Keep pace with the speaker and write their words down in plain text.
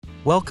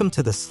Welcome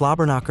to the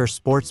Slobberknocker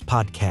Sports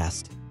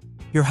Podcast,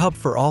 your hub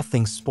for all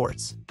things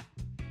sports.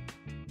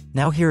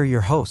 Now here are your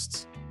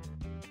hosts,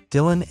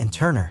 Dylan and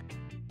Turner.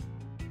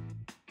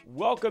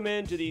 Welcome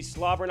into the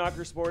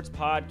Slobberknocker Sports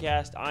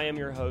Podcast. I am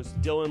your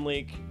host, Dylan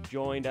Leake,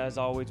 joined as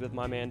always with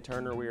my man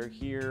Turner. We are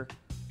here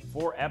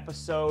for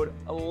episode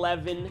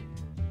 11,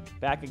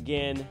 back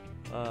again.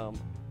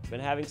 Been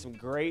having some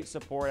great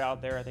support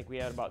out there. I think we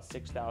had about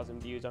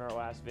 6,000 views on our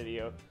last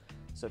video.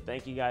 So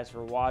thank you guys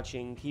for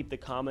watching. Keep the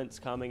comments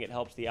coming. It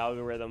helps the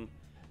algorithm.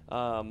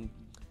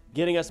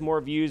 Getting us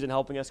more views and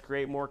helping us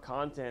create more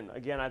content.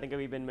 Again, I think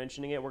we've been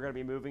mentioning it. We're going to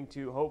be moving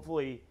to,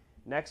 hopefully,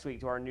 next week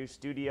to our new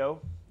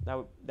studio.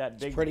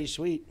 It's pretty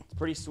sweet. It's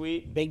pretty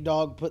sweet. Big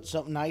Dog put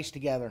something nice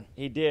together.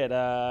 He did.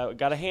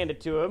 Got to hand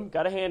it to him.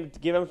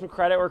 Give him some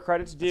credit where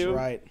credit's due. That's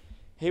right.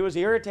 He was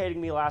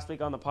irritating me last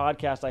week on the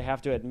podcast, I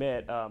have to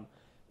admit.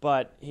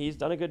 But he's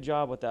done a good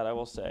job with that, I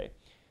will say.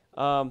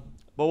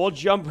 But we'll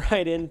jump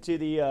right into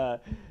the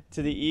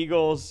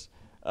Eagles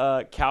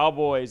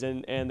Cowboys.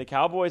 And the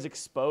Cowboys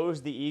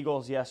exposed the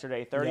Eagles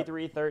yesterday.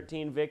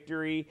 33-13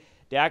 victory.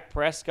 Dak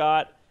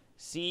Prescott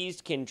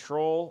seized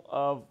control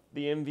of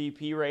the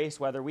MVP race,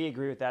 whether we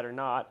agree with that or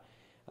not.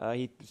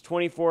 He was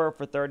 24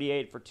 for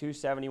 38 for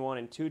 271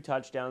 and 2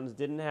 touchdowns.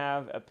 Didn't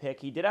have a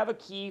pick. He did have a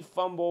key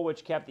fumble,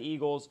 which kept the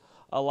Eagles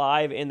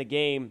alive in the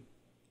game.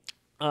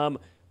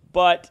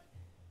 But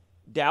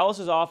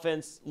Dallas's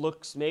offense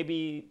looks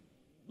maybe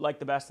like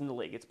the best in the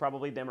league. It's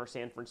probably them or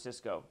San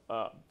Francisco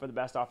for the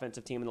best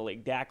offensive team in the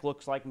league. Dak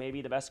looks like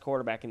maybe the best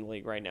quarterback in the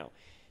league right now.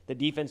 The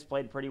defense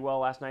played pretty well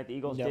last night. The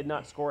Eagles did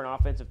not score an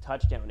offensive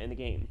touchdown in the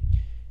game.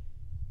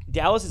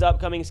 Dallas's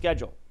upcoming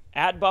schedule: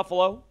 at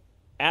Buffalo,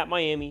 at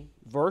Miami,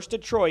 versus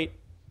Detroit,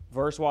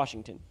 versus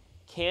Washington.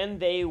 Can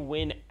they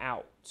win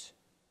out?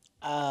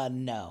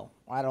 No,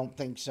 I don't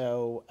think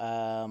so.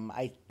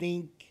 I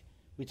think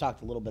we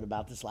talked a little bit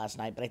about this last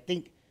night, but I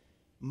think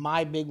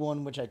my big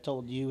one, which I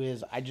told you,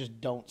 is I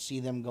just don't see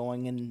them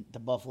going into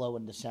Buffalo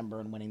in December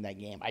and winning that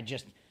game. I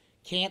just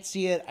can't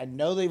see it. I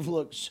know they've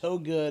looked so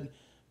good,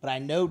 but I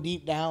know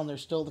deep down they're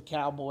still the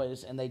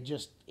Cowboys, and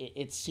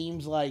it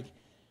seems like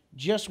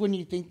just when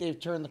you think they've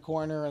turned the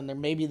corner and they're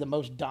maybe the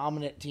most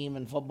dominant team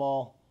in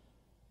football,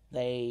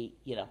 they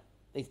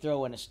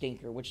throw in a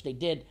stinker, which they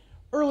did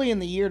early in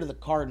the year to the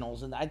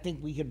Cardinals, and I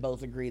think we could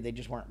both agree they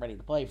just weren't ready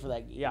to play for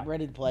that game. Yeah.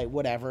 Ready to play,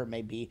 whatever it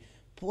may be.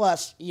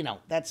 Plus,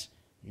 that's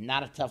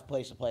not a tough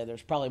place to play.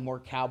 There's probably more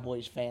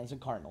Cowboys fans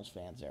and Cardinals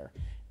fans there,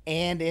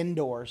 and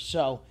indoors.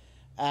 So,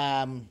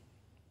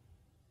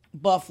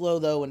 Buffalo,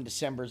 though, in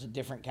December is a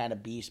different kind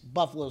of beast.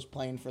 Buffalo's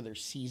playing for their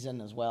season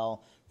as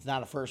well. It's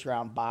not a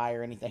first-round bye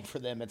or anything for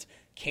them. It's,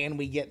 can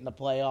we get in the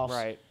playoffs?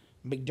 Right.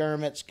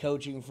 McDermott's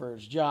coaching for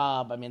his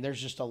job. I mean,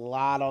 there's just a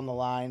lot on the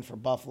line for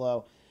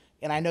Buffalo.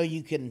 And I know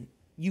you can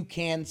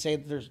say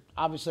that there's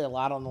obviously a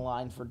lot on the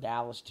line for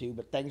Dallas, too,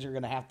 but things are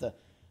going to have to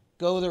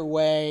go their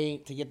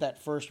way to get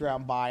that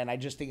first-round bye, and I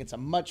just think it's a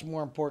much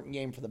more important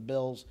game for the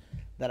Bills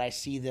that I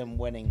see them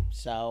winning.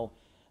 So,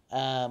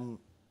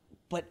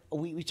 but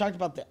we talked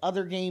about the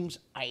other games.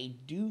 I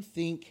do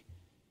think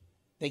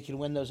they can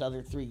win those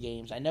other 3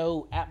 games. I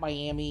know at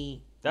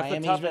Miami,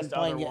 Miami's been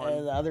playing the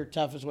other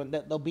toughest one.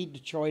 They'll beat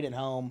Detroit at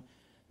home.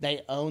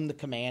 They own the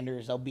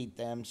Commanders. They'll beat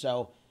them.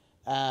 So,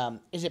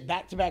 is it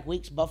back-to-back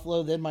weeks,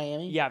 Buffalo, then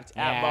Miami? Yeah, it's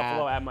at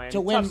Buffalo, at Miami.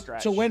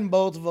 To win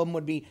both of them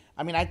would be –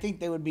 I mean, I think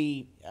they would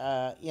be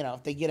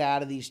if they get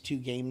out of these 2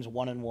 games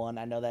 1-1,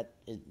 I know that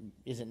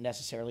isn't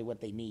necessarily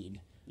what they need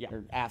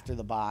or after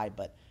the bye,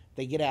 but if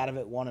they get out of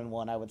it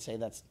 1-1, I would say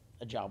that's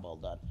a job well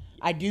done.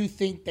 I do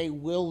think they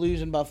will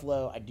lose in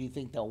Buffalo. I do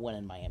think they'll win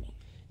in Miami.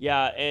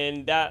 Yeah,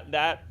 and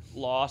that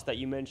loss that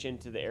you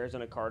mentioned to the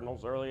Arizona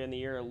Cardinals early in the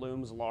year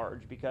looms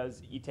large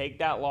because you take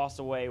that loss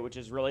away, which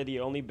is really the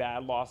only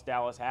bad loss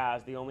Dallas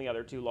has. The only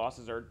other 2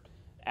 losses are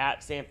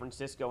at San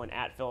Francisco and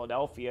at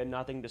Philadelphia.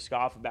 Nothing to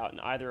scoff about in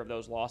either of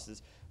those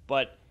losses.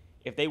 But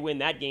if they win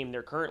that game,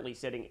 they're currently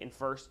sitting in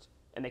first,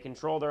 and they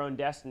control their own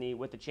destiny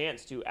with the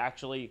chance to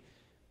actually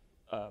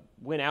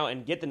win out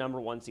and get the number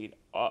 1 seed.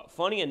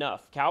 Funny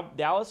enough,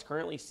 Dallas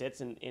currently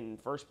sits in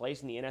first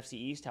place in the NFC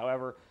East.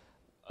 However,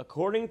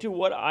 according to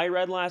what I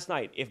read last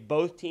night, if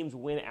both teams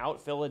win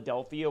out,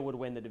 Philadelphia would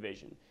win the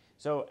division.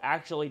 So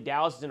actually,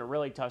 Dallas is in a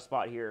really tough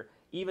spot here,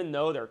 even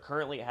though they're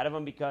currently ahead of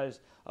them, because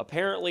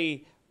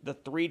apparently the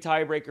 3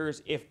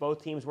 tiebreakers, if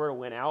both teams were to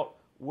win out,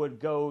 would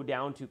go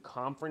down to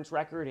conference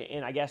record.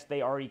 And I guess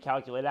they already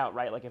calculated out,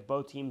 right? Like if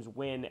both teams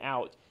win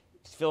out,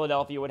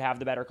 Philadelphia would have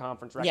the better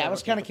conference record. Yeah, it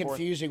was kind of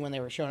confusing when they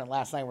were showing it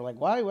last night. We're like,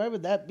 why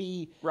would that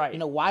be? Right.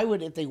 Why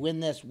would, if they win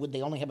this, would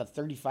they only have a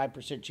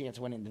 35% chance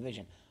of winning the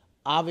division?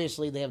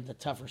 Obviously, they have the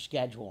tougher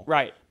schedule.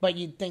 Right. But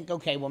you'd think,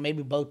 okay, well,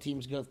 maybe both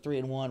teams go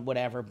 3-1,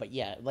 whatever. But,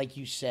 yeah, like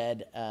you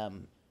said,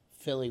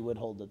 Philly would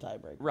hold the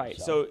tiebreaker. Right.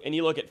 So, and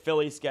you look at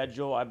Philly's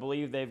schedule, I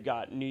believe they've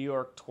got New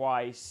York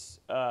twice,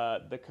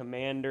 the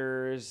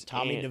Commanders.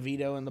 Tommy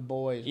DeVito and the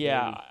boys.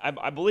 Yeah,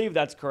 I believe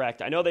that's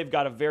correct. I know they've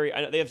got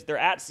they're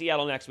at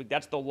Seattle next week.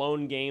 That's the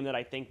lone game that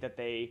I think that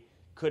they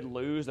could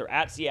lose. They're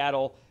at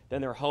Seattle. Then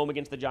they're home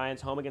against the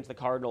Giants, home against the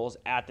Cardinals,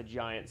 at the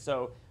Giants.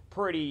 So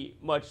pretty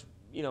much,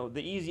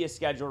 the easiest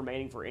schedule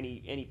remaining for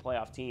any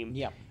playoff team.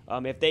 Yeah.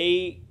 If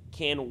they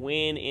can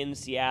win in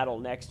Seattle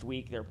next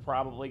week, they're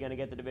probably going to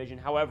get the division.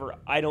 However,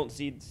 I don't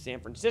see San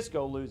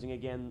Francisco losing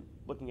again.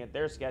 Looking at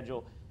their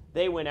schedule,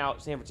 they win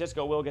out. San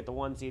Francisco will get the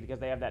 1 seed because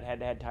they have that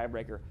head-to-head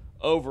tiebreaker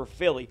over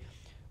Philly.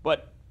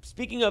 But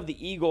speaking of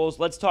the Eagles,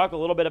 let's talk a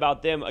little bit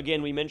about them.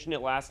 Again, we mentioned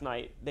it last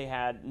night. They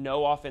had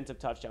no offensive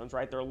touchdowns,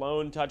 right? Their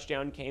lone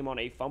touchdown came on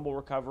a fumble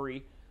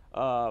recovery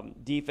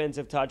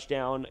defensive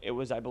touchdown. It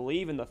was, I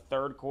believe, in the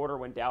third quarter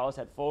when Dallas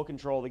had full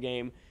control of the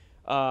game,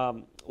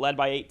 led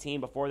by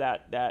 18 before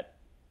that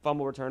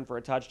fumble return for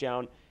a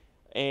touchdown.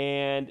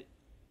 And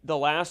the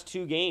last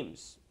 2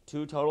 games,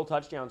 2 total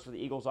touchdowns for the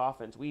Eagles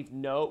offense. We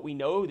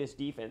know this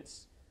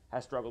defense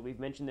has struggled. We've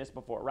mentioned this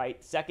before,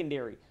 right?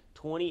 Secondary,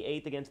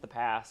 28th against the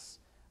pass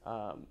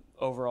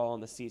overall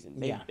in the season.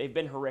 They've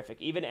been horrific.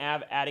 Even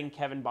adding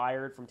Kevin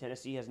Byard from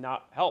Tennessee has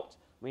not helped.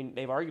 I mean,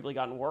 they've arguably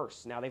gotten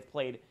worse. Now they've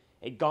played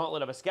a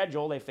gauntlet of a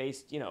schedule. They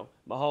faced,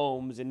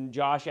 Mahomes and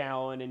Josh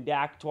Allen and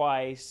Dak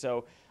twice.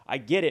 So I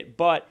get it.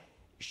 But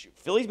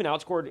Philly's been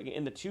outscored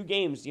in the 2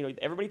 games.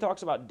 Everybody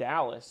talks about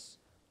Dallas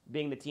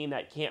being the team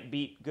that can't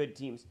beat good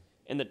teams.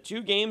 In the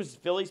 2 games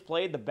Philly's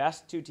played, the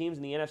best 2 teams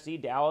in the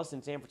NFC, Dallas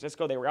and San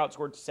Francisco, they were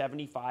outscored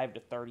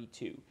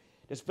 75-32.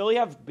 Does Philly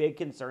have big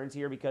concerns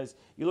here? Because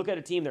you look at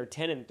a team, they're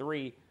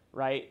 10-3,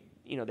 right?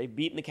 They've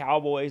beaten the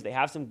Cowboys. They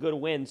have some good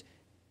wins.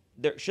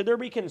 Should there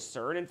be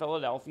concern in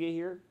Philadelphia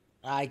here?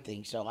 I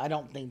think so. I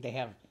don't think they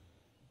have,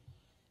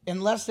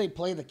 unless they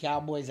play the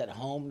Cowboys at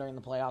home during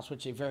the playoffs,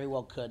 which they very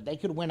well could. They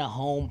could win a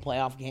home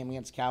playoff game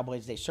against the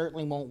Cowboys. They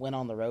certainly won't win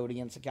on the road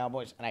against the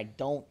Cowboys, and I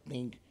don't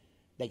think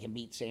they can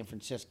beat San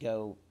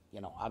Francisco,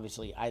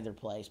 obviously either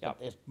place, but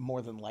it's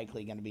more than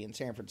likely going to be in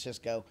San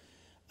Francisco.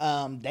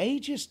 They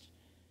just,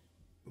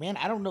 man,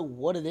 I don't know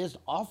what it is.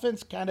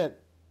 Offense kind of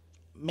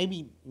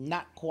maybe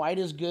not quite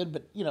as good,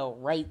 but,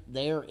 right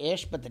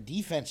there-ish, but the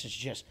defense is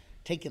just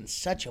taken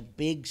such a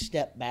big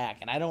step back.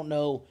 And I don't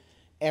know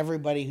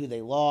everybody who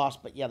they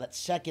lost, but, that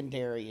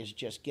secondary is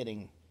just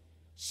getting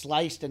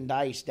sliced and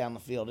diced down the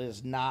field. It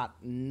is not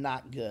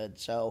good.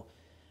 So,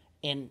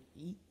 and,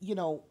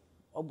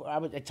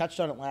 I touched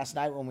on it last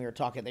night when we were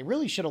talking. They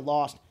really should have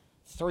lost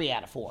 3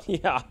 out of 4.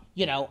 Yeah.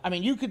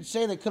 You could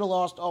say they could have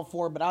lost all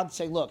 4, but I'd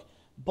say, look,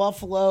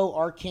 Buffalo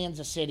or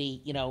Kansas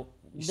City,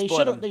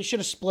 they should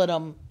have split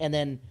them, and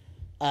then,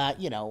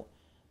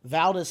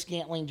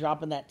 Valdez-Scantling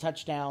dropping that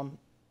touchdown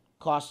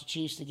cost the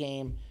Chiefs the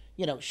game.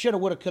 Shoulda,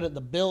 woulda, coulda. The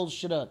Bills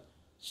should have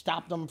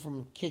stopped them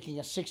from kicking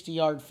a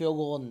 60-yard field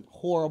goal in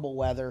horrible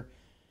weather.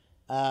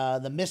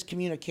 The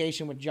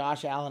miscommunication with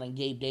Josh Allen and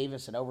Gabe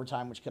Davis in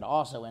overtime, which could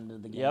also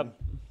ended the game.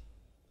 Yep.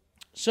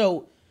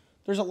 So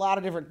there's a lot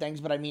of different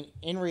things, but,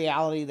 in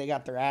reality, they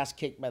got their ass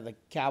kicked by the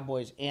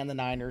Cowboys and the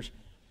Niners.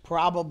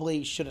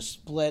 Probably should have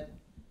split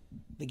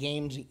the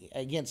games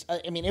against.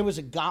 It was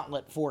a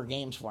gauntlet 4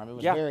 games for them. It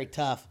was very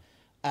tough.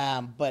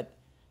 But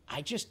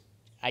I just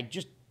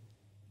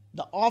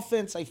the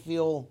offense, I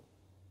feel,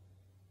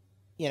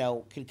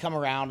 can come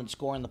around and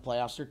score in the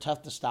playoffs. They're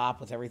tough to stop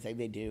with everything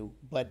they do,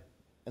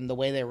 and the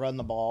way they run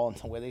the ball and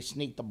the way they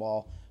sneak the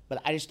ball.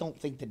 But I just don't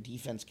think the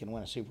defense can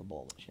win a Super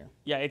Bowl this year.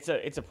 Yeah,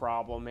 it's a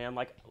problem, man.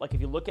 Like if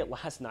you look at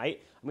last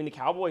night, the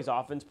Cowboys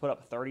offense put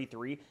up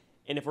 33.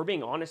 And if we're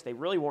being honest, they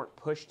really weren't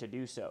pushed to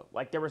do so.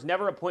 Like, there was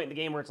never a point in the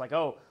game where it's like,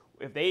 oh,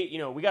 if they,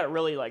 we got to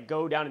really,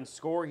 go down and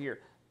score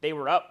here. They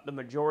were up the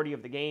majority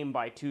of the game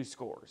by 2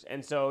 scores.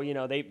 And so,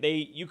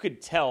 you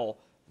could tell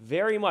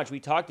very much. We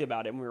talked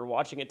about it when we were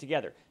watching it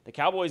together. The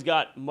Cowboys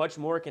got much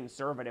more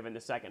conservative in the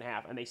second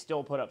half, and they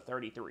still put up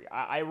 33.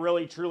 I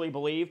really, truly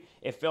believe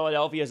if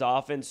Philadelphia's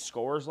offense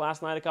scores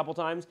last night a couple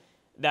times,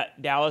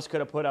 that Dallas could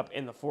have put up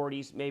in the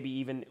 40s, maybe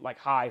even,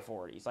 high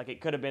 40s.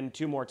 It could have been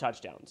 2 more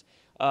touchdowns.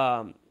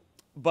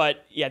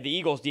 But, the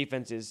Eagles'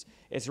 defense is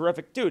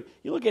horrific. Dude,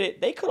 you look at it,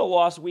 they could have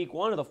lost week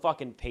 1 to the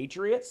fucking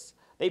Patriots.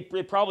 They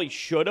probably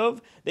should have.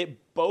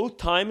 Both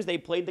times they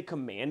played the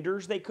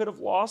Commanders, they could have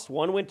lost.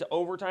 One went to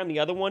overtime. The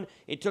other one,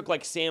 it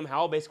took Sam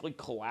Howell basically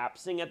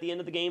collapsing at the end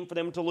of the game for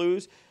them to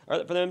lose,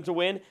 or for them to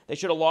win. They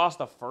should have lost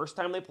the first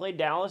time they played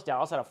Dallas.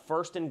 Dallas had a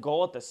 1st and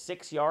goal at the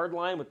 6-yard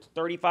line with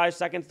 35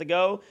 seconds to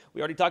go.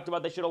 We already talked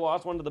about they should have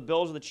lost one to the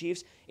Bills or the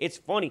Chiefs. It's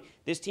funny.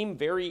 This team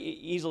very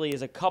easily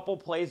is a couple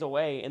plays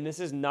away, and this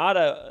is not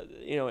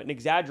an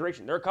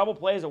exaggeration. They're a couple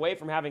plays away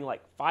from having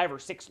 5 or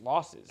 6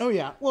 losses. Oh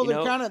yeah. Well,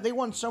 they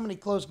won so many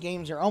close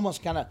games. They're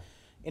almost kind of.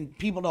 And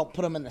people don't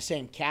put them in the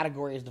same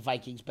category as the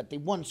Vikings, but they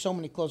won so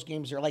many close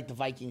games. They're like the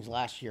Vikings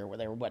last year, where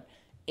they were, 8-0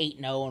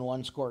 in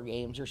 1-score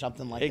games or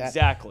something like that.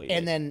 Exactly.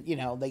 And then,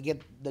 they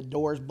get the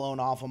doors blown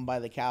off them by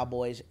the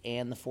Cowboys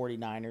and the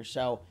 49ers.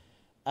 So,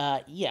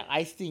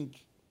 I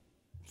think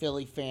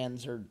Philly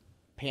fans are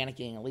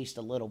panicking at least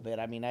a little bit.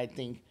 I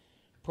think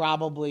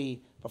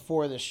probably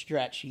before the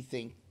stretch, you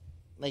think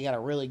they got a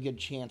really good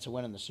chance of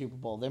winning the Super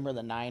Bowl. Them or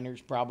the Niners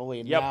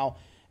probably. And now,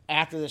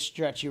 after the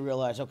stretch, you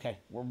realize, okay,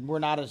 we're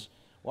not as...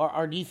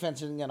 Our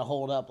defense isn't going to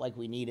hold up like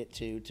we need it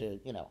to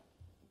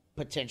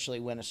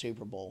potentially win a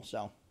Super Bowl.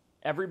 So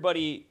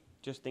everybody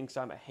just thinks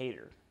I'm a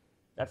hater.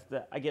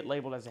 I get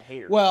labeled as a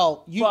hater.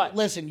 Well,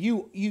 listen,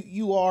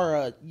 you are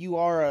a,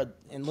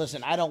 and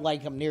listen, I don't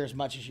like him near as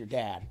much as your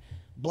dad.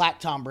 Black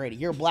Tom Brady.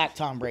 You're a Black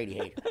Tom Brady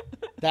hater.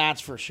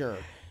 That's for sure.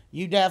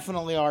 You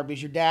definitely are,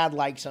 because your dad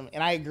likes him,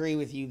 and I agree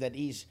with you that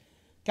he's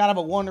kind of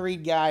a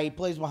one-read guy. He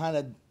plays behind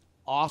an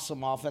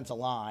awesome offensive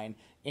line,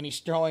 and he's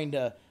throwing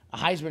to a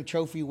Heisman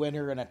Trophy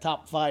winner and a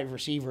top 5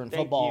 receiver in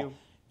football,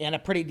 and a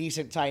pretty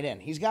decent tight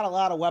end. He's got a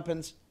lot of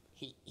weapons.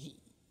 He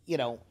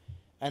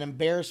an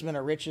embarrassment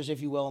of riches, if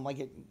you will, and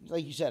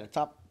like you said,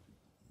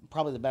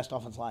 probably the best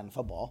offensive line in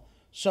football.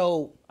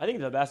 So I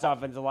think the best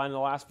offensive line in the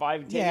last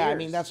 5 to 10 years. Yeah, I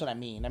mean, that's what I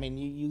mean. I mean,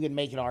 you can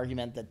make an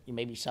argument that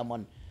maybe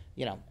someone,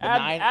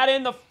 add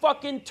in the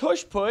fucking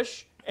tush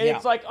push. And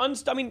it's like,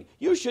 I mean,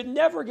 you should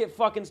never get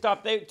fucking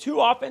stopped. 2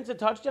 offensive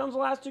touchdowns the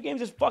last 2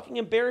 games is fucking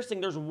embarrassing.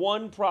 There's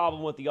one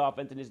problem with the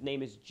offense, and his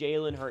name is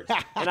Jalen Hurts.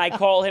 And I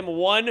call him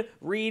one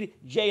read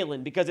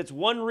Jalen, because it's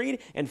one read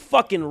and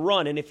fucking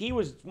run. And if he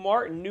was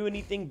smart and knew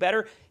anything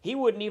better, he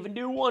wouldn't even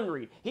do one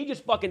read. He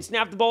just fucking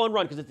snapped the ball and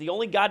run, because it's the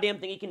only goddamn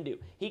thing he can do.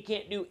 He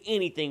can't do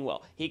anything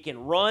well. He can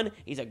run.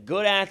 He's a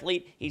good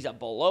athlete. He's a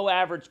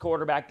below-average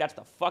quarterback. That's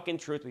the fucking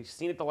truth. We've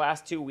seen it the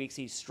last 2 weeks.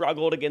 He's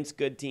struggled against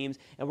good teams,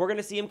 and we're going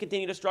to see him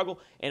continue to struggle.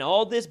 And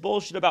all this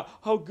bullshit about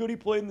how good he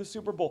played in the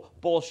Super Bowl,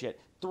 bullshit.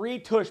 3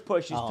 tush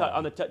pushes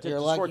on the to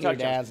score touchdowns. Your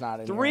dad's not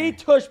in 3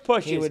 tush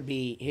pushes. He'd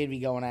be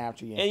going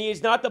after you. And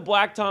he's not the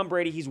Black Tom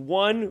Brady. He's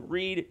one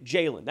read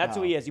Jalen. That's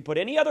who he is. You put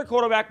any other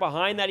quarterback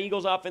behind that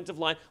Eagles offensive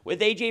line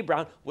with A.J.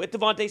 Brown, with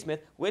Devontae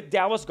Smith, with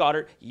Dallas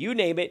Goedert, you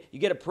name it, you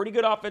get a pretty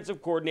good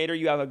offensive coordinator.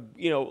 You have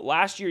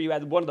last year you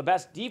had one of the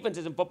best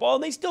defenses in football,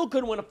 and they still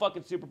couldn't win a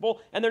fucking Super Bowl,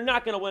 and they're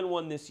not going to win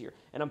one this year.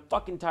 And I'm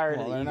fucking tired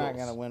of the Eagles. They're not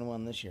going to win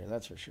one this year,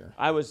 that's for sure.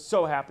 I was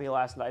so happy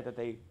last night that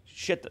they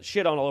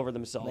shit on all over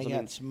themselves. They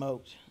got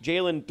smoked.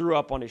 Jalen threw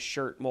up on his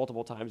shirt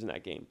multiple times in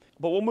that game.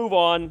 But we'll move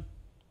on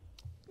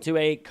to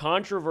a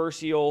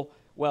controversial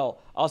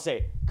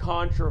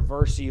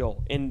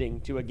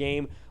ending to a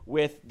game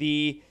with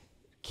the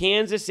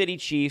Kansas City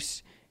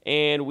Chiefs.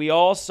 And we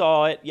all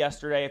saw it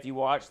yesterday. If you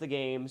watched the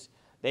games,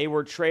 they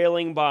were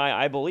trailing by,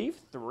 I believe,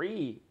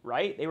 3,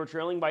 right? They were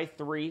trailing by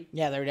 3.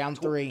 Yeah, they were down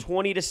 3.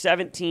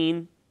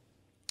 20-17.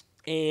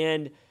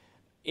 And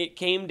it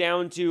came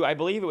down to, I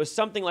believe it was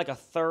something like a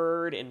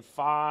 3rd and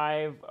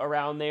 5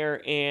 around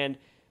there. And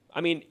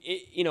I mean,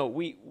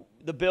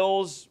 the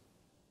Bills'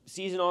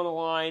 season on the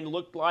line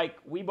looked like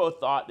we both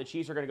thought the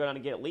Chiefs were going to go down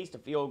and get at least a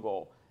field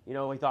goal. We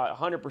thought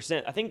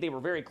 100%. I think they were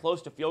very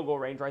close to field goal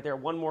range right there.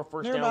 One more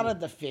first down. They're about at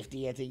the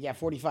 50, I think. Yeah,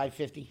 45,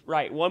 50.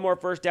 Right. One more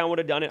first down would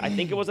have done it. I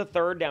think it was a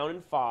 3rd down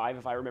and 5,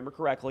 if I remember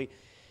correctly.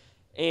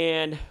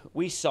 And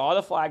we saw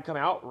the flag come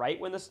out right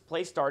when this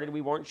play started.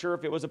 We weren't sure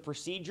if it was a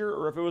procedure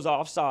or if it was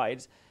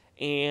offsides.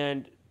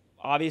 And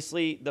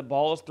obviously, the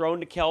ball is thrown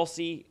to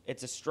Kelsey.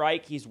 It's a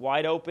strike. He's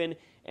wide open.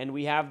 And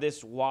we have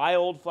this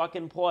wild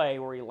fucking play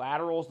where he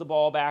laterals the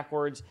ball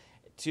backwards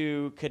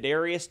to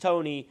Kadarius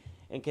Toney.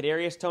 And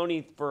Kadarius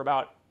Toney, for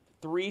about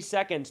 3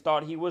 seconds,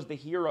 thought he was the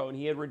hero and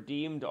he had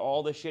redeemed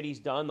all the shit he's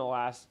done the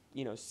last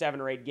 7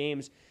 or 8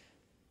 games.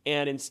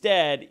 And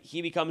instead,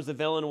 he becomes the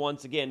villain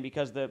once again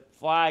because the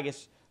flag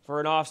is for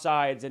an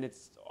offsides and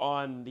it's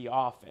on the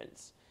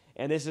offense.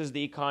 And this is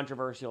the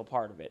controversial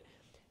part of it.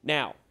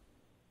 Now,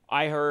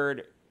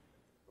 I'll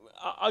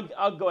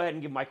go ahead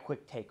and give my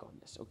quick take on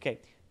this, okay?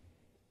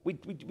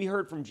 We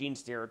heard from Gene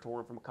Steratore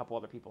and from a couple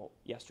other people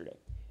yesterday.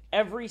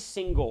 Every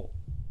single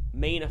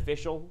main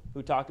official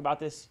who talked about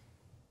this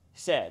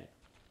said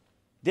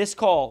this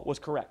call was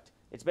correct.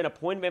 It's been a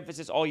point of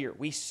emphasis all year.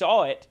 We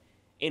saw it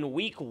in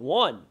week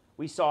 1.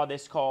 We saw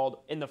this called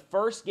in the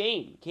first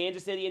game,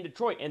 Kansas City and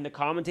Detroit, and the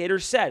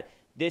commentators said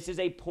this is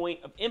a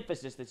point of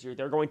emphasis this year.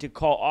 They're going to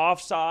call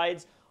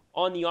offsides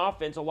on the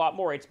offense a lot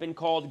more. It's been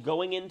called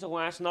going into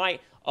last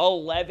night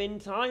 11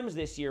 times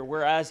this year,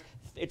 whereas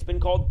it's been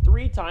called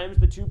 3 times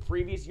the 2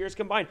 previous years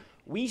combined.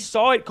 We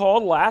saw it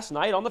called last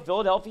night on the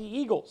Philadelphia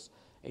Eagles.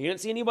 And you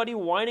didn't see anybody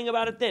whining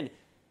about it then.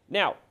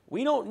 Now,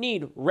 we don't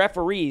need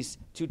referees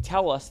to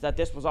tell us that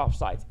this was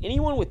offsides.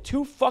 Anyone with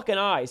 2 fucking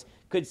eyes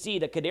could see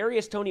that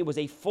Kadarius Toney was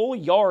a full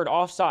yard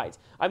offsides.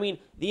 I mean,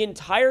 the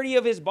entirety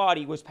of his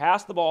body was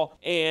past the ball,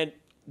 and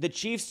the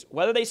Chiefs,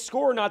 whether they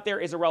score or not there,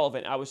 is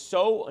irrelevant. I was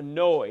so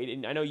annoyed,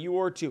 and I know you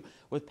were too,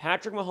 with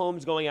Patrick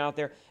Mahomes going out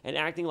there and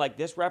acting like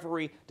this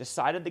referee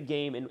decided the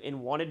game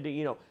and wanted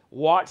to,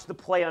 watch the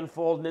play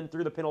unfold and then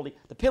threw the penalty.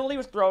 The penalty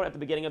was thrown at the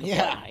beginning of the play.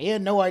 Yeah, he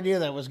had no idea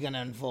that was going to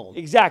unfold.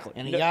 Exactly.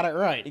 And he got it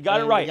right. He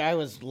got it right. The guy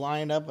was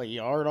lined up a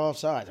yard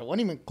offside. It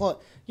wasn't even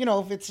close.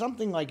 If it's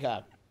something like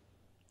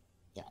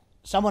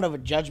somewhat of a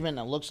judgment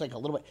and it looks like a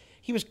little bit.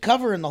 He was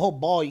covering the whole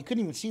ball. You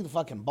couldn't even see the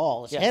fucking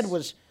ball. His head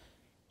was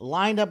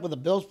lined up with a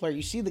Bills player.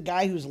 You see the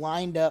guy who's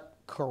lined up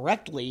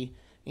correctly,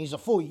 and he's a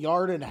full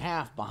yard and a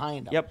half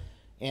behind him. Yep.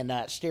 And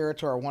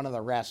Steratore, one of the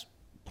refs,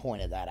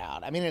 pointed that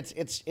out. I mean,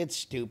 it's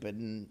stupid,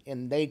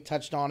 and they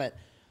touched on it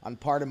on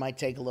part of my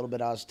take a little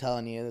bit. I was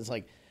telling you,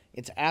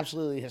 it's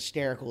absolutely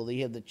hysterical that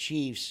you had the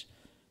Chiefs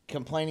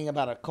complaining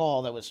about a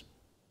call that was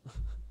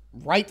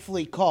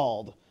rightfully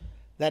called,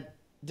 that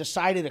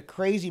decided a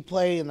crazy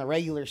play in the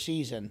regular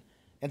season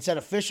and said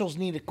officials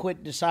need to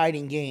quit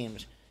deciding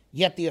games,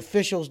 yet the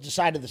officials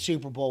decided the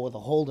Super Bowl with a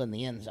hold in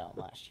the end zone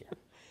last year.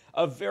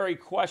 A very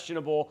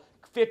questionable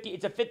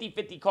it's a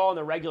 50-50 call in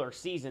the regular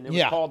season. It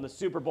was called in the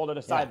Super Bowl to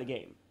decide the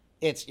game.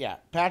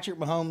 Patrick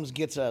Mahomes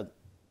gets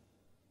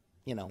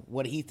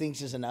what he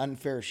thinks is an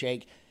unfair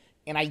shake.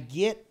 And I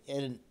get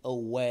in a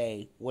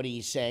way what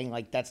he's saying,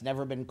 like that's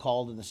never been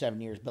called in the 7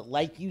 years. But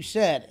like you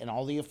said, and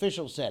all the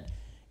officials said,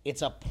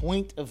 it's a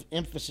point of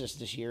emphasis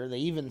this year. They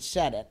even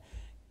said it.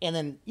 And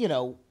then,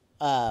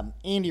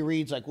 Andy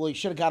Reid's like, well, he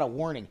should have got a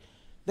warning.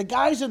 The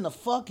guy's in the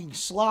fucking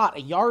slot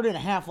 1.5 yards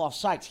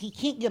offsides. He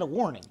can't get a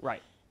warning.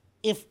 Right.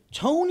 If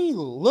Tony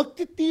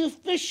looked at the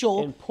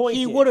official, he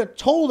pointed. would have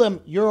told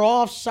him, you're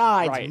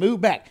offsides, Right.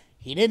 move back.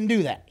 He didn't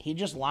do that. He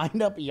just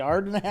lined up 1.5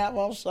 yards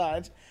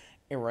offsides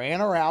and ran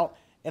her out.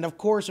 And, of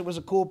course, it was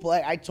a cool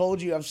play. I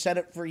told you, I've said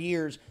it for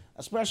years,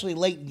 especially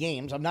late in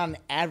games. I'm not an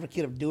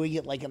advocate of doing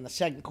it like in the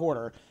second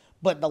quarter,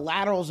 but the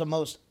lateral is the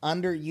most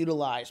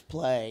underutilized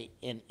play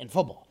in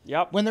football.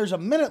 Yep. When there's a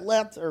minute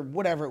left or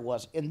whatever it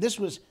was, and this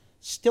was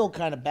still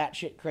kind of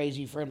batshit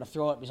crazy for him to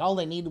throw it because all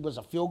they needed was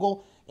a field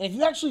goal. And if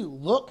you actually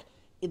look,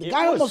 the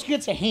guy almost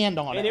gets a hand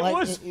on it. And it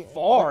was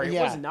far. It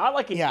was not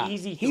like an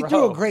easy throw. He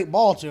threw a great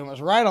ball to him. It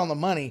was right on the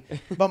money.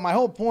 But my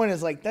whole point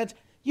is, like, that's,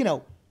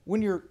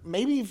 when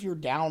if you're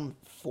down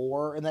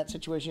 4 in that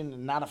situation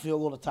and not a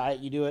field goal to tie it,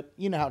 you do it.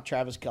 You know how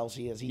Travis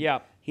Kelce is.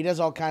 He does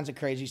all kinds of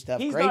crazy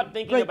stuff. He's not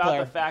thinking about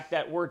the fact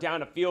that we're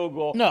down a field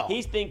goal. No.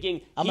 He's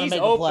thinking, I'm he's gonna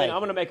make a open, play. I'm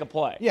going to make a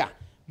play. Yeah.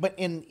 But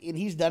and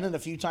he's done it a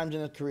few times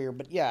in his career.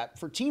 But, yeah,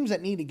 for teams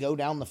that need to go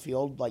down the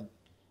field, like,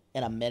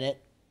 in a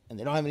minute and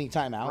they don't have any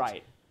timeouts,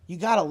 Right. you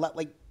got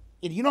to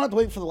you don't have to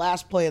wait for the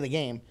last play of the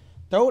game.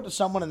 Throw it to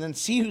someone and then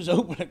see who's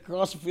open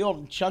across the field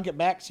and chunk it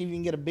back, see if you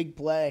can get a big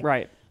play.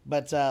 Right.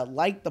 But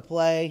like the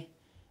play,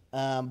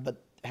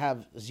 but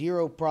have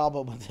zero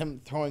problem with him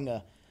throwing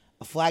a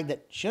flag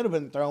that should have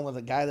been thrown with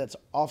a guy that's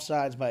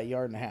offsides by 1.5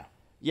 yards.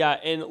 Yeah,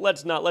 and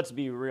let's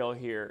be real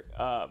here.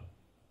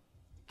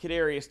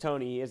 Kadarius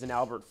Toney is an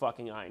Albert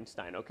fucking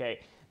Einstein,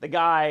 okay? The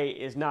guy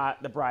is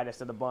not the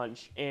brightest of the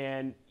bunch,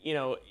 and,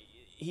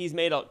 he's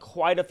made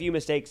quite a few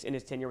mistakes in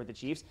his tenure with the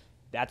Chiefs.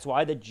 That's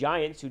why the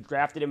Giants, who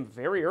drafted him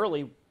very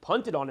early,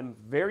 punted on him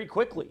very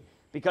quickly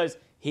because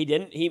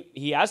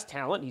he has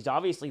talent. He's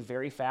obviously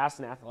very fast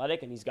and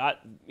athletic, and he's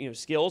got,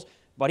 skills,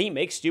 but he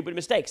makes stupid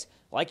mistakes.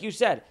 Like you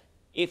said,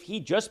 if he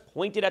just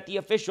pointed at the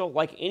official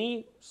like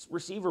any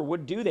receiver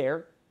would do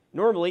there,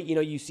 normally,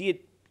 you see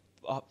it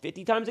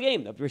 50 times a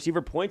game. The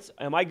receiver points,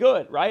 am I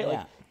good, right? Yeah.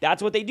 Like,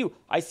 that's what they do.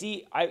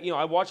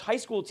 I watch high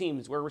school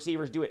teams where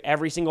receivers do it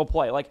every single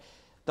play. Like,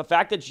 the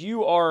fact that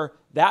you are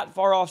that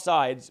far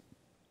offsides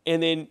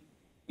and then,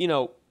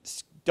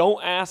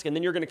 don't ask and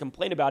then you're going to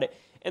complain about it.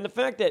 And the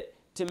fact that,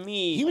 to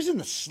me... He was in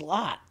the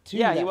slot, too.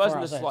 Yeah, he was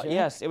in the slot. Right?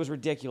 Yes, it was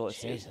ridiculous.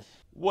 Jesus.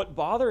 What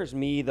bothers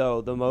me,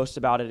 though, the most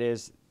about it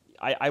is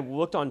I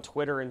looked on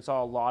Twitter and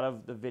saw a lot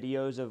of the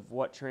videos of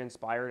what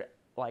transpired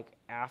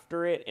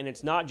after it, and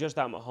it's not just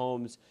that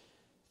Mahomes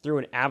threw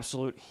an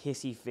absolute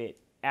hissy fit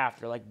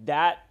after.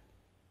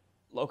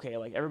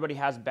 Everybody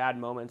has bad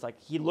moments.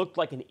 He looked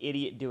like an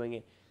idiot doing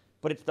it,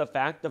 but it's the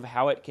fact of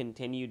how it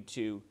continued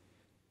to...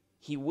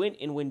 He went,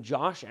 and when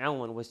Josh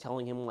Allen was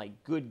telling him,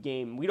 good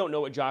game, we don't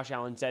know what Josh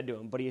Allen said to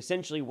him, but he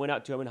essentially went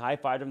up to him and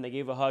high-fived him. They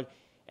gave a hug,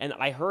 and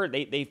I heard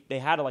they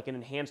had an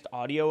enhanced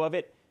audio of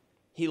it.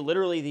 He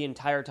literally the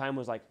entire time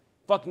was like,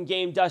 fucking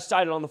game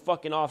decided on the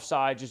fucking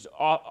offside, just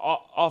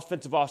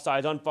offensive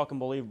offsides, unfucking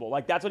believable.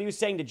 That's what he was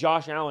saying to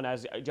Josh Allen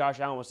as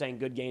Josh Allen was saying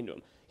good game to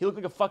him. He looked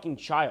like a fucking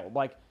child.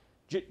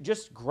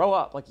 Just grow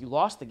up. You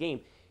lost the game.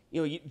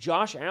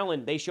 Josh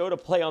Allen, they showed a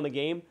play on the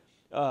game.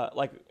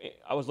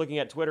 I was looking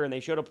at Twitter, and they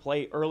showed a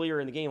play earlier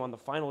in the game on the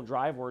final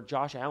drive where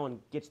Josh Allen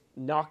gets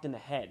knocked in the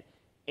head,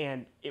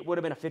 and it would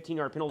have been a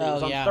 15-yard penalty. It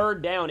was on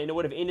third down, and it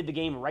would have ended the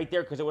game right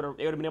there because they would have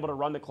been able to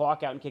run the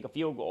clock out and kick a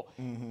field goal.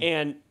 Mm-hmm.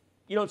 And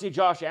you don't see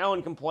Josh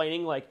Allen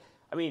complaining.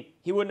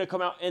 He wouldn't have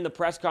come out in the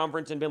press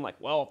conference and been like,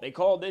 well, if they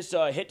called this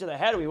hit to the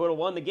head, we would have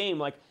won the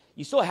game.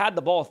 You still had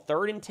the ball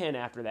 3rd and 10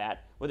 after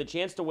that with a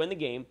chance to win the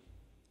game.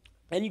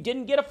 And you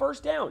didn't get a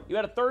first down. You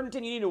had a 3rd and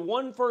 10. You needed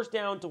 1 first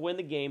down to win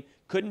the game.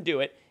 Couldn't do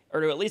it, or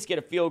to at least get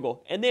a field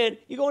goal. And then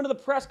you go into the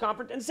press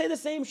conference and say the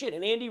same shit.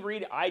 And Andy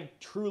Reid, I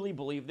truly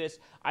believe this.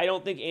 I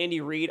think Andy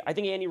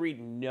Reid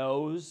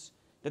knows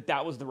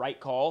that was the right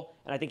call.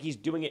 And I think he's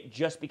doing it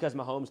just because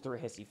Mahomes threw a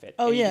hissy fit.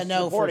 Oh, yeah,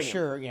 no, for him.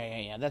 sure.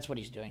 Yeah. That's what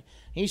he's doing.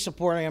 He's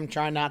supporting him,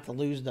 trying not to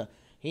lose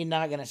he's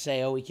not going to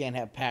say, we can't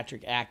have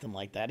Patrick acting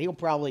like that. He'll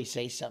probably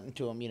say something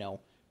to him,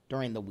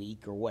 during the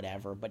week or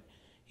whatever. But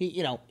he's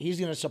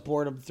going to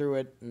support him through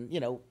it. And,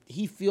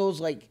 he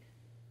feels like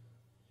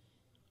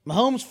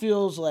Mahomes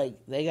feels like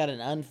they got an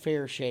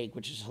unfair shake,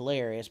 which is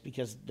hilarious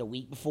because the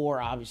week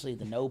before, obviously,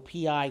 the no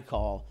PI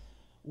call,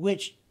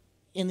 which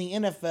in the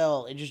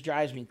NFL, it just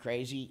drives me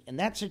crazy. In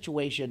that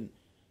situation,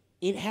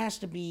 it has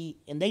to be,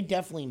 and they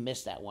definitely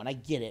missed that one. I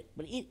get it.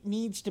 But it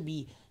needs to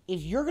be,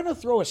 if you're going to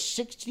throw a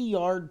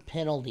 60-yard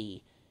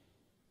penalty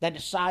that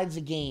decides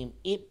the game,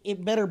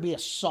 it better be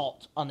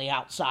assault on the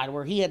outside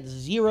where he had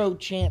zero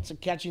chance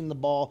of catching the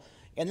ball.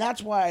 And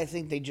that's why I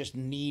think they just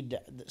need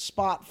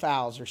spot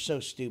fouls are so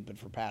stupid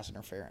for pass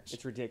interference.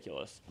 It's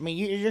ridiculous. I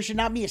mean, there should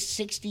not be a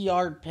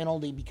 60-yard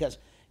penalty because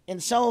in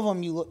some of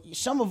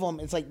them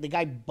it's like the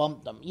guy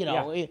bumped them. You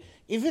know, if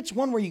it's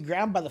one where you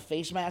grab him by the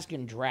face mask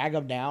and drag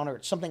him down, or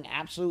it's something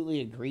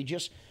absolutely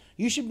egregious,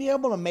 you should be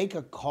able to make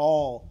a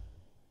call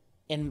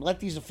and let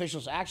these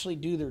officials actually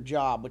do their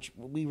job, which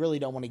we really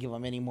don't want to give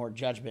them any more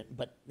judgment,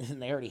 but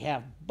they already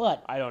have.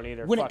 But I don't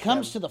either. When it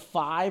comes to the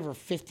 5 or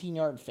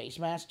 15-yard face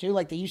mask too,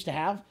 like they used to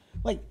have,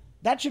 like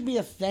that should be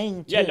a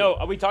thing too. Yeah,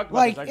 no, we talked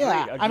about this.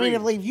 Agreed. I mean,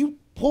 if you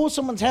pull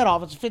someone's head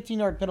off, it's a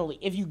 15-yard penalty.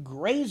 If you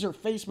graze their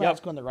face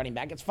mask on the running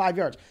back, it's 5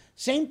 yards.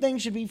 Same thing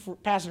should be for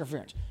pass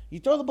interference. You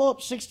throw the ball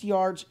up 60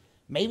 yards,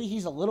 maybe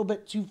he's a little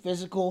bit too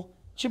physical.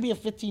 Should be a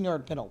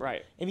 15-yard penalty.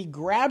 Right. If he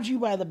grabs you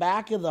by the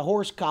back of the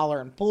horse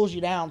collar and pulls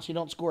you down so you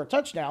don't score a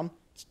touchdown,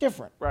 it's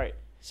different. Right.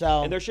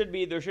 So and there should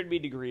be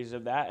degrees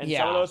of that, and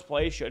some of those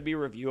plays should be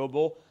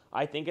reviewable,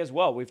 I think, as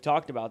well. We've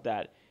talked about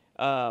that.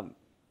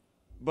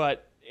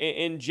 But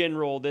in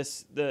general,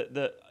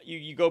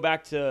 you go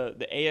back to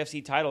the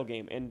AFC title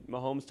game and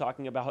Mahomes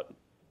talking about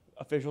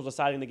officials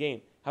deciding the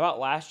game. How about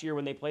last year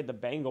when they played the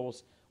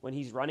Bengals, when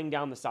he's running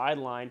down the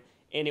sideline?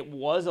 And it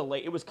was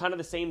it was kind of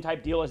the same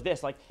type deal as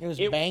this. Like it was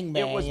bang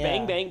bang. It was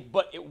bang bang,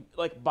 but it,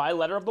 like by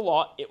letter of the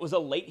law, it was a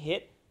late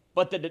hit.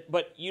 But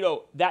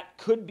that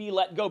could be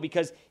let go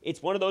because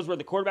it's one of those where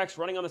the quarterback's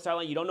running on the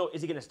sideline. You don't know,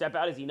 is he going to step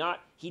out? Is he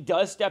not? He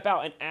does step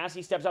out, and as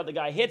he steps out, the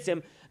guy hits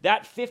him.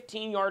 That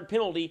 15-yard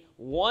penalty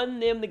won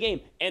them the game.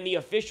 And the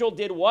official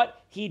did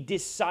what? He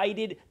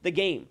decided the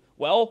game.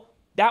 Well,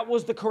 that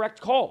was the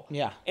correct call.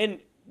 Yeah. And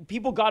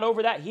people got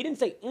over that. He didn't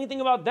say anything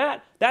about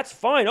that. That's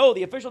fine. Oh,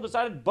 the official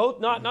decided both,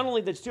 not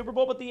only the Super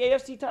Bowl, but the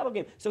AFC title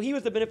game. So he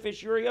was the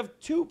beneficiary of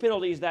 2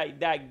 penalties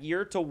that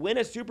year to win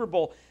a Super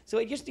Bowl. So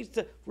he just needs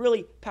to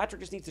Patrick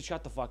just needs to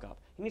shut the fuck up.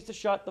 He needs to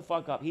shut the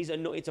fuck up.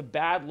 It's a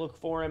bad look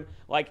for him.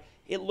 Like,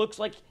 it looks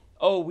like,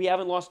 oh, we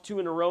haven't lost 2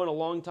 in a row in a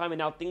long time, and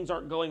now things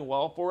aren't going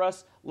well for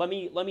us. Let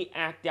me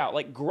act out.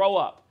 Like, grow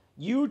up.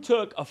 You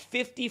took a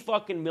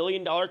 $50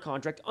 million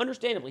contract.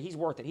 Understandably, he's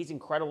worth it. He's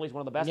incredible. He's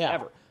one of the best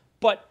ever.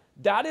 But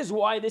that is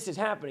why this is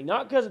happening,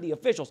 not because of the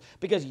officials,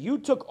 because you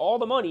took all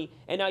the money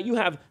and now you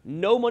have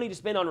no money to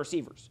spend on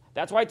receivers.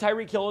 That's why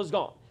Tyreek Hill is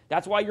gone.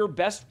 That's why your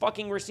best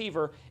fucking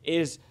receiver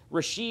is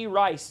Rashee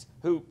Rice,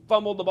 who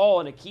fumbled the ball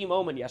in a key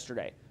moment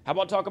yesterday. How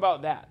about talk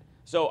about that?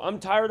 So I'm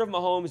tired of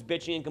Mahomes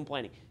bitching and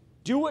complaining.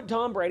 Do what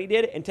Tom Brady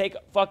did and take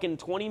a fucking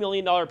 $20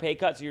 million pay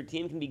cut so your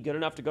team can be good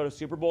enough to go to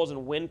Super Bowls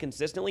and win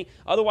consistently.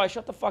 Otherwise,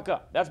 shut the fuck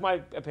up. That's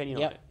my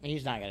opinion on it.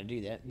 He's not going to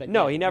do that. But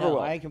no, he never will.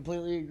 I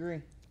completely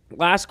agree.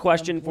 Last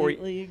question for you.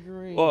 Completely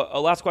agree.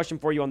 Last question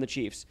for you on the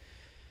Chiefs.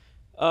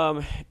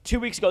 2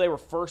 weeks ago, they were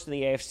first in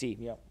the AFC.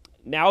 Yep.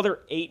 Now they're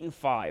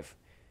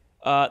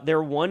 8-5.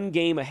 They're 1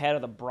 game ahead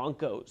of the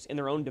Broncos in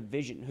their own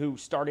division, who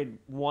started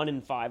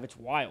 1-5. It's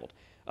wild.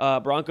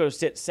 Broncos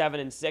sit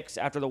 7-6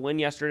 after the win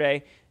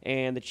yesterday,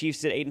 and the Chiefs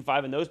sit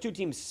 8-5. And those 2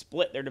 teams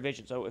split their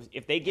division. So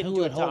if they get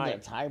into a tie,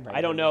 I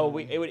don't know.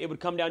 It would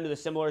come down to the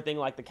similar thing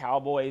like the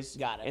Cowboys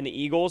and the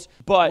Eagles.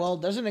 But well,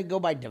 doesn't it go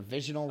by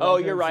divisional? Oh,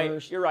 you're right.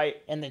 First? You're right.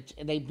 And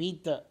they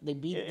beat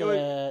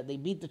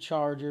the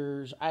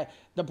Chargers.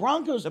 The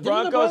Broncos. The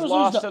Broncos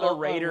lost to the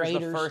Raiders the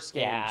first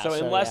game. Yeah,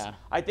 so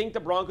I think the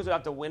Broncos would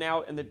have to win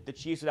out, and the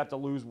Chiefs would have to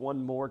lose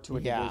 1 more to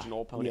a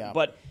divisional opponent. Yeah.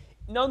 But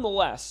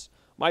nonetheless,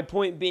 my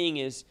point being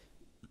is,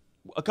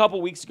 a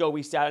couple weeks ago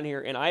we sat in here,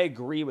 and I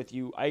agree with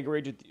you. I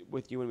agreed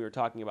with you when we were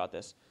talking about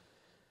this.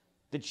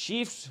 The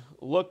Chiefs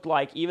looked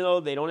like, even though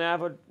they don't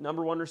have a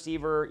number 1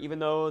 receiver, even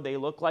though they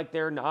look like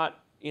they're not,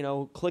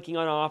 clicking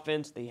on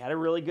offense, they had a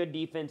really good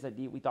defense.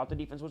 We thought the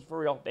defense was for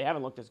real. They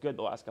haven't looked as good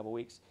the last couple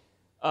weeks.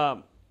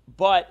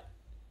 But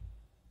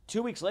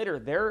 2 weeks later,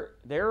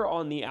 they're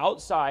on the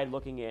outside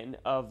looking in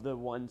of the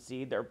 1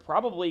 seed. They're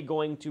probably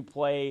going to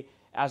play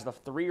as the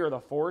 3 or the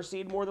 4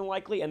 seed more than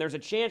likely, and there's a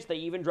chance they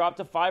even drop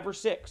to 5 or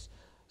 6.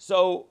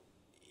 So,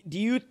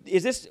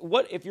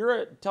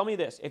 tell me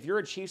this, if you're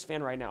a Chiefs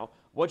fan right now,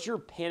 what's your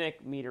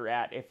panic meter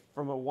at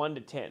from a 1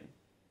 to 10?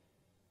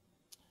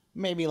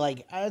 Maybe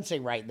I would say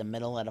right in the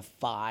middle at a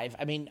 5.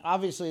 I mean,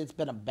 obviously it's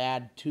been a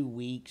bad 2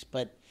 weeks,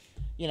 but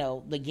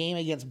the game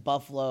against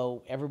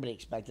Buffalo, everybody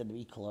expected to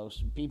be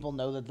close. People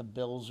know that the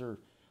Bills are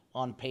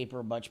on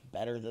paper much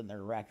better than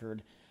their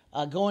record.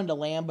 Going to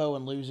Lambeau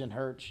and losing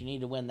Hurts, you need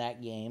to win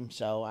that game.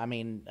 So, I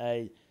mean,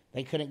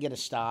 they couldn't get a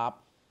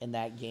stop in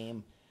that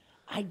game.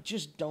 I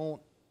just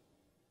don't,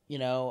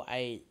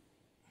 I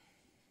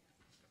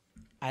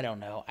don't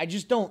know. I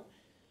just don't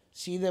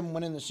see them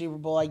winning the Super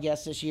Bowl, I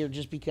guess, this year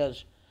just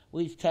because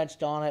we've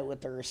touched on it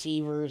with the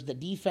receivers. The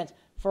defense,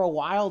 for a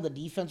while, the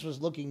defense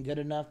was looking good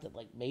enough that,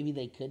 maybe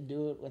they could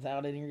do it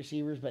without any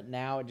receivers, but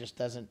now it just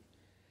doesn't.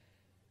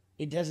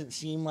 It doesn't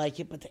seem like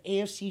it, but the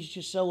AFC is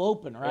just so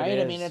open, right?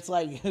 I mean, it's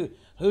like,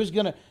 who's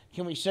going to,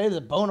 can we say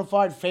the bona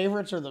fide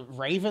favorites are the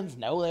Ravens?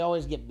 No, they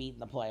always get beat in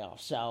the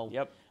playoffs. So,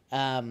 yep.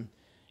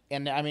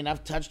 And, I mean,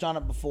 I've touched on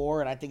it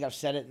before, and I think I've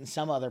said it in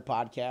some other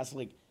podcasts.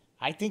 Like,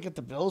 I think if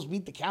the Bills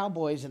beat the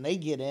Cowboys and they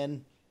get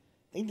in,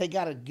 I think they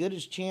got as good a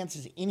chance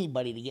as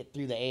anybody to get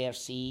through the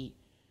AFC.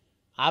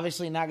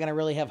 Obviously not going to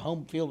really have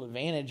home field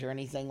advantage or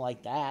anything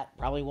like that.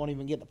 Probably won't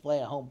even get to play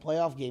a home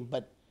playoff game.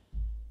 But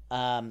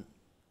I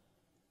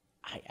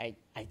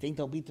think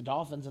they'll beat the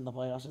Dolphins in the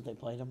playoffs if they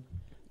played them.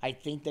 I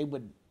think they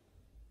would,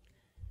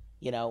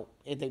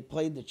 if they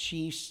played the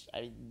Chiefs,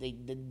 they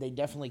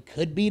definitely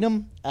could beat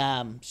them.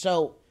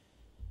 So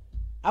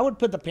I would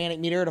put the panic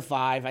meter at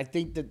 5. I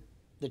think that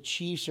the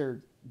Chiefs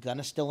are going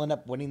to still end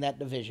up winning that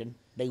division.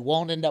 They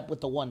won't end up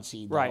with the 1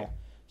 seed, though. Right.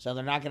 So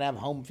they're not going to have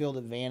home field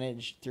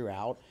advantage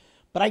throughout.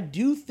 But I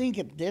do think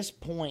at this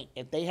point,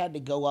 if they had to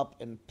go up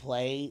and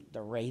play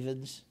the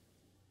Ravens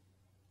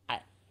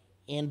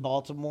in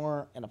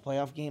Baltimore in a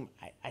playoff game,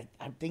 I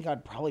think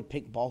I'd probably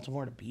pick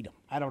Baltimore to beat them.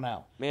 I don't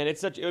know. Man,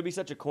 it would be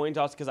such a coin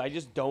toss because I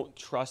just don't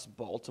trust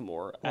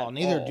Baltimore at all.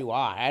 Neither do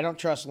I. I don't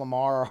trust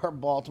Lamar or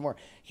Baltimore.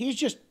 He's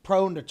just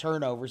prone to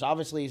turnovers.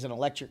 Obviously, he's an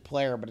electric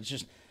player, but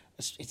it's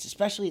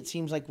especially, it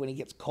seems like when he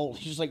gets cold,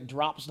 he just like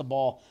drops the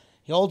ball.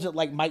 He holds it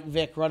like Mike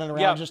Vick running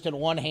around just in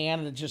one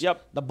hand, and it's just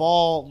the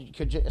ball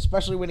could,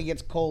 especially when it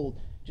gets cold,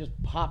 just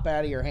pop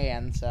out of your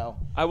hand. So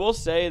I will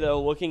say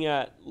though, looking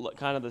at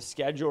kind of the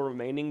schedule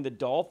remaining, the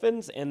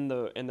Dolphins and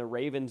the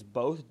Ravens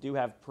both do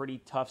have pretty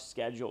tough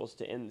schedules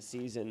to end the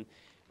season.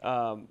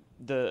 But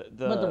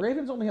the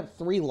Ravens only have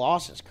 3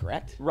 losses,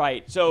 correct?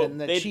 Right. So and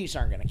the Chiefs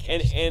aren't going to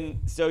catch. And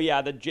so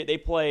they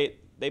play.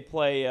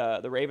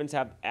 The Ravens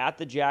have at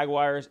the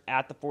Jaguars,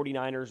 at the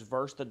 49ers,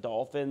 versus the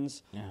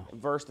Dolphins,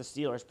 versus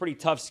the Steelers. Pretty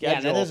tough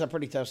schedule. Yeah, that is a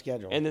pretty tough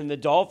schedule. And then the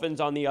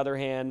Dolphins, on the other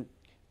hand,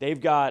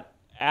 they've got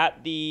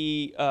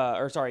they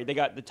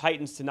got the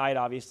Titans tonight,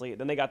 obviously.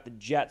 Then they got the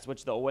Jets,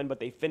 which they'll win, but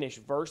they finish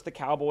versus the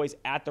Cowboys,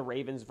 at the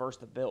Ravens,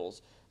 versus the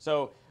Bills.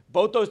 So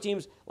both those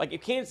teams, like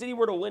if Kansas City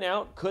were to win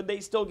out, could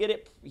they still get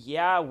it?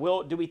 Yeah.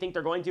 Do we think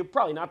they're going to?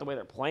 Probably not the way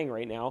they're playing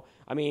right now.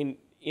 I mean,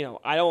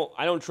 I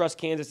don't trust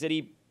Kansas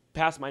City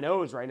past my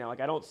nose right now.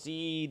 Like I don't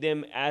see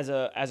them as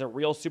a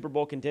real Super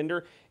Bowl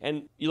contender.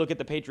 And you look at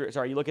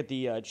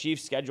the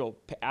Chiefs schedule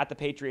at the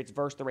Patriots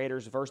versus the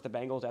Raiders versus the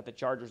Bengals at the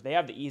Chargers. They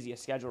have the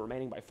easiest schedule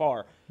remaining by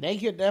far. They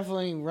could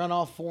definitely run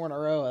off 4 in a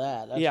row of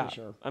that. That's for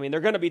sure. I mean,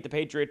 they're going to beat the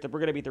Patriots. We're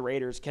going to beat the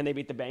Raiders. Can they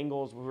beat the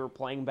Bengals? We were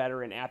playing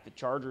better and at the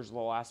Chargers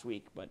last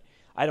week, but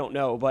I don't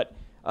know. But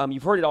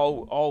you've heard it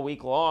all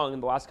week long in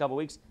the last couple of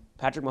weeks.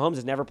 Patrick Mahomes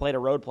has never played a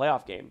road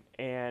playoff game,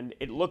 and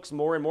it looks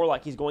more and more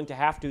like he's going to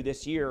have to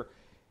this year.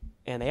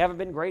 And they haven't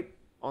been great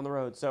on the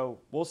road. So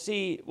we'll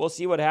see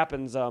what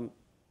happens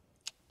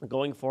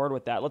going forward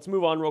with that. Let's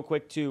move on real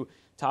quick to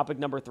topic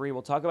number 3.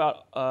 We'll talk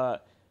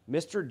about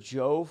Mr.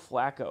 Joe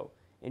Flacco.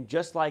 And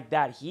just like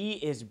that, he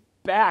is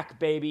back,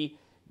 baby.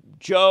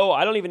 Joe,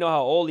 I don't even know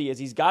how old he is.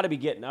 He's got to be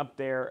getting up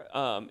there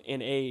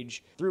in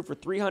age. Threw for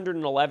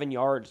 311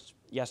 yards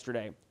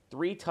yesterday,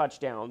 3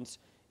 touchdowns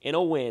in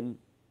a win.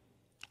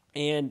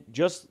 And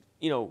just,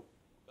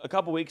 a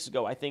couple weeks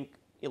ago, I think,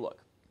 look,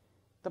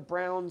 the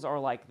Browns are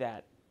like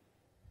that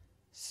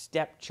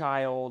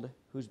stepchild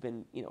who's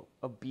been,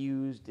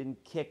 abused and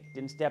kicked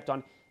and stepped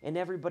on, and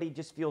everybody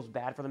just feels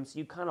bad for them, so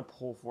you kind of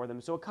pull for them.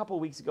 So a couple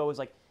of weeks ago, it was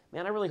like,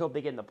 man, I really hope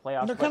they get in the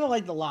playoffs. They're kind of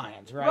like the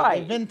Lions, right?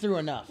 They've been through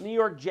enough. New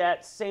York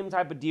Jets, same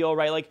type of deal,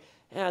 right? Like,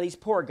 these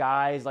poor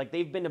guys, like,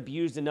 they've been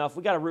abused enough.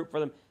 We got to root for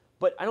them.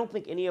 But I don't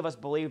think any of us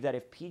believe that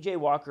if P.J.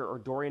 Walker or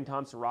Dorian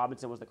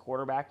Thompson-Robinson was the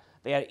quarterback,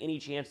 they had any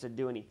chance to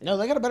do anything. No,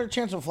 they got a better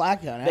chance of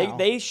Flacco now.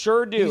 They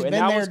sure do. He's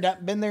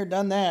been there,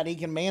 done that. He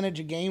can manage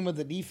a game with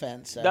the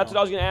defense. So. That's what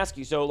I was going to ask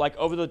you. So, like,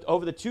 over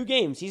the 2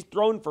 games, he's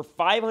thrown for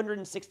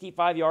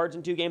 565 yards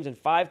in 2 games and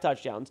 5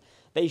 touchdowns.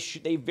 They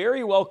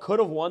very well could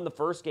have won the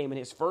first game in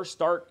his first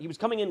start. He was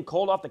coming in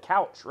cold off the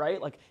couch, right?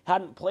 Like,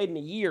 hadn't played in a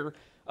year.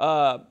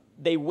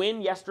 They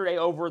win yesterday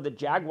over the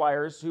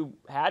Jaguars, who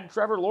had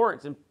Trevor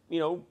Lawrence, and they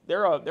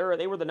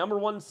were the number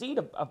 1 seed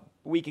a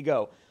week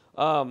ago.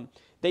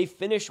 They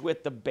finished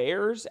with the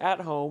Bears at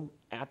home,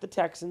 at the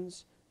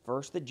Texans,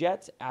 versus the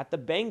Jets, at the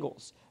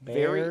Bengals.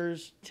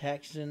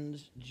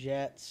 Texans,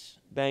 Jets,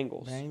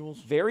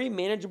 Bengals. Very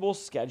manageable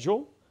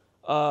schedule.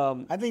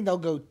 I think they'll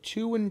go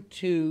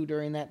 2-2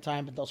 during that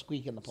time, but they'll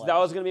squeak in the playoffs. So that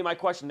was going to be my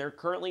question. They're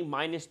currently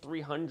minus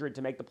 300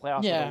 to make the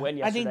playoffs with a win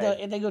yesterday. I think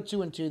if they go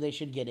 2-2, they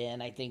should get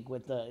in. I think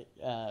with the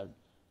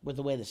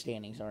way the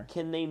standings are.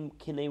 Can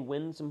they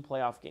win some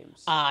playoff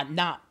games?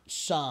 Not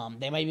some.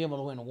 They might be able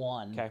to win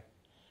 1. Okay.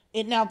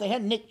 Now, if they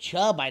had Nick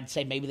Chubb, I'd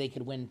say maybe they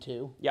could win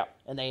 2. Yeah.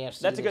 And the AFC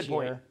That's a good year.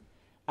 point.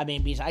 I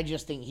mean, because I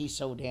just think he's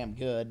so damn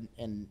good,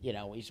 and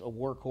he's a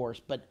workhorse.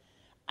 But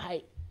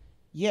I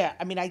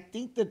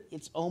think that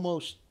it's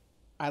almost.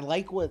 I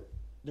like what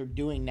they're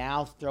doing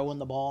now, throwing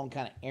the ball and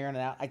kind of airing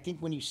it out. I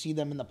think when you see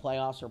them in the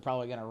playoffs, they're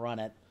probably going to run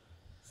it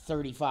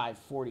 35,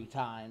 40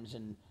 times,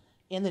 and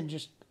then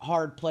just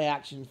hard play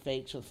action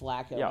fakes with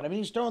Flacco. Yeah. But, I mean,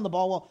 he's throwing the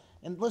ball well.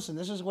 And listen,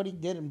 this is what he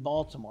did in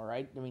Baltimore,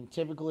 right? I mean,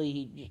 typically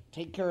he just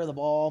take care of the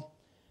ball,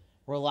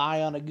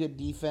 rely on a good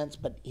defense,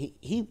 but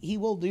he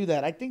will do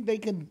that. I think they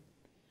can.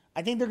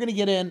 I think they're going to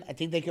get in. I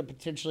think they could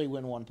potentially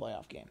win one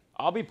playoff game.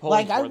 I'll be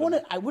pulling for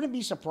them. I wouldn't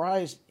be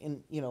surprised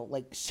in,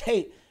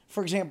 say,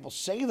 for example,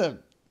 say the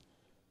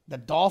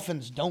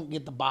Dolphins don't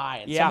get the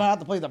bye and somehow have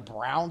to play the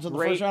Browns in the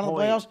first round of the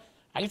playoffs.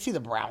 I can see the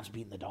Browns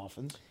beating the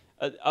Dolphins.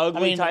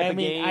 Ugly type of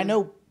game. I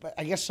know, but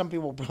I guess some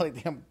people probably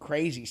think I'm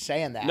crazy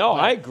saying that. No,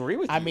 I agree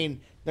with you. I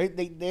mean,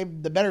 they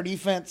have the better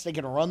defense. They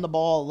can run the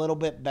ball a little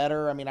bit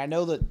better. I mean, I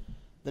know that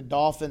the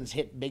Dolphins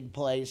hit big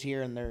plays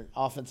here and their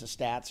offensive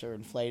stats are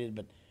inflated,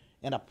 but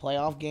in a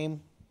playoff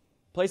game,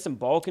 play some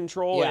ball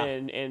control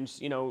and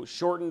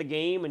shorten the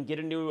game and get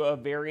into a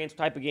variance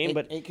type of game.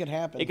 But it could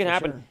happen. It can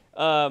happen.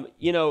 Sure.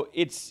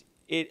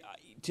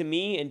 To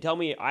me, and tell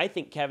me, I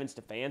think Kevin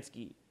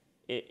Stefanski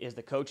is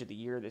the coach of the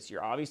year this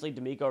year. Obviously,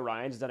 D'Amico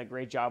Ryans has done a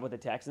great job with the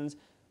Texans,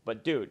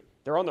 but dude,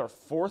 they're on their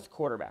fourth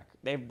quarterback.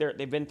 They've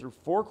been through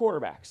 4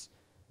 quarterbacks.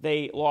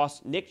 They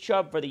lost Nick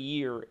Chubb for the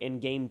year in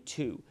Game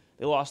 2.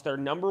 They lost their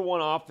number 1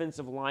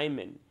 offensive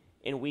lineman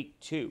in Week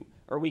 2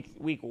 or Week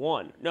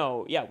 1.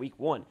 Week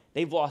 1.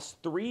 They've lost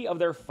 3 of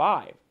their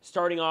 5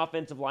 starting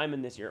offensive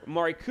linemen this year.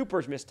 Amari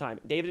Cooper's missed time.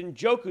 David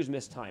Njoku's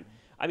missed time.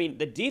 I mean,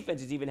 the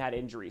defense has even had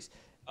injuries.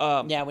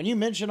 When you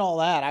mention all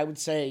that, I would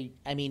say,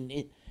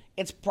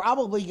 it's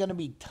probably going to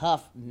be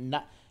tough.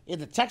 If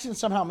the Texans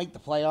somehow make the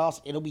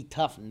playoffs, it'll be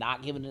tough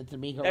not giving it to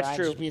D'Amico Ryans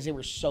just because they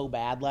were so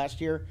bad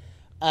last year.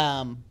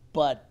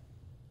 But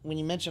when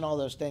you mention all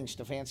those things,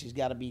 Stefanski's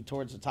got to be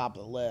towards the top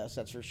of the list.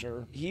 That's for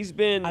sure. He's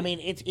been.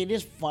 It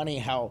is funny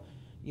how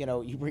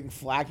you bring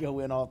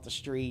Flacco in off the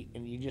street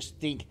and you just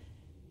think,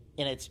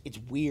 and it's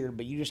weird,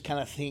 but you just kind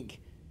of think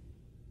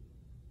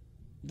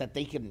that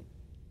they can.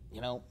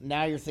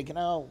 Now you're thinking,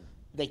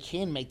 they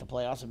can make the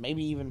playoffs and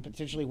maybe even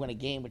potentially win a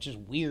game, which is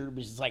weird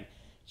because it's like,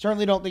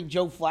 certainly don't think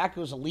Joe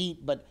Flacco's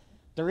elite, but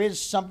there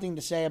is something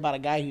to say about a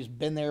guy who's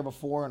been there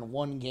before and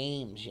won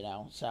games,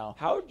 So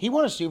he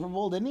won a Super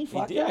Bowl, didn't he,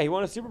 Flacco? He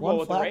won a Super Bowl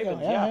with the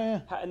Ravens.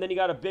 Yeah. And then he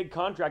got a big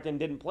contract and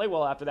didn't play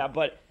well after that.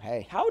 But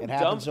hey, it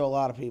happens to a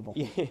lot of people.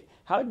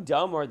 How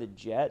dumb are the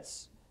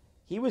Jets?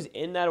 He was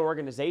in that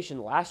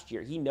organization last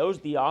year. He knows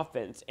the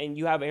offense, and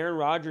you have Aaron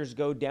Rodgers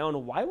go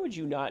down. Why would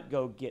you not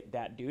go get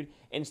that dude?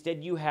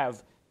 Instead, you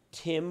have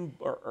Tim,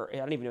 or I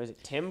don't even know, is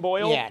it Tim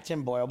Boyle? Yeah,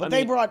 Tim Boyle. But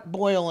they brought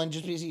Boyle in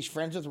just because he's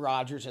friends with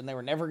Rodgers, and they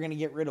were never going to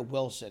get rid of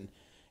Wilson.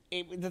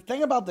 The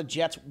thing about the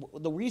Jets,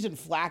 the reason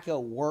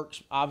Flacco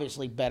works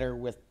obviously better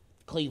with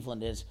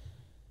Cleveland is,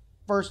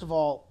 first of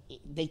all,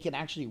 they can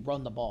actually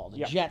run the ball.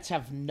 The Jets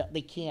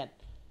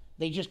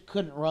they just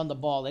couldn't run the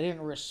ball. They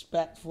didn't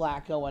respect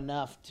Flacco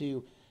enough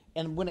to,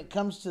 and when it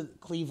comes to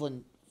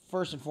Cleveland,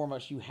 first and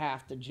foremost, you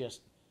have to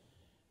just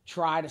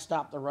try to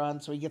stop the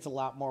run, so he gets a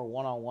lot more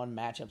one-on-one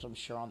matchups, I'm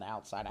sure, on the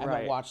outside. I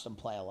haven't watched him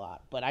play a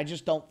lot, but I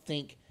just don't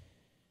think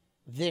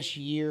this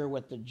year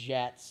with the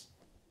Jets,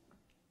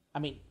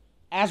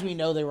 as we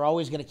know, they were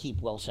always going to keep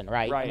Wilson,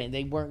 right?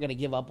 They weren't going to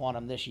give up on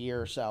him this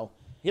year, so.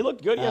 He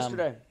looked good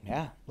yesterday.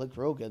 Yeah, looked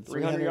real good.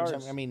 300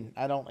 yards.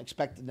 I don't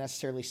expect to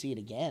necessarily see it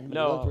again, but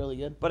no, he looked really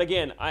good. But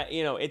again,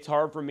 it's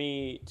hard for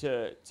me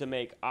to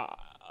make.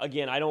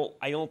 Again, I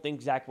don't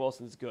think Zach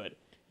Wilson's good.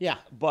 Yeah,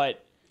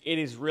 but it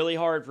is really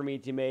hard for me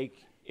to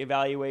make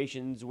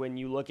evaluations when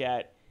you look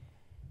at,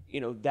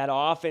 that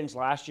offense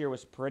last year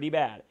was pretty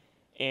bad.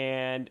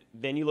 And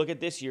then you look at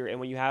this year, and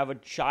when you have a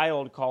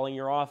child calling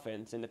your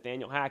offense and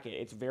Nathaniel Hackett,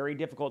 it's very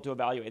difficult to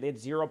evaluate. They had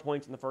 0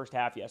 points in the first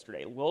half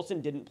yesterday.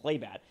 Wilson didn't play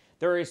bad.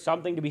 There is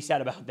something to be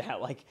said about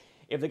that. Like,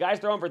 if the guy's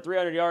throwing for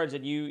 300 yards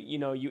and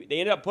they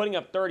ended up putting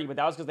up 30, but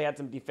that was because they had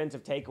some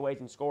defensive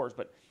takeaways and scores.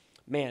 But,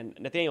 man,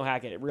 Nathaniel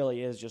Hackett, it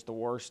really is just the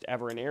worst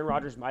ever. And Aaron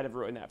Rodgers might have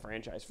ruined that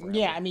franchise forever.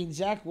 Yeah,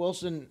 Zach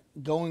Wilson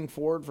going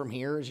forward from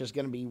here is just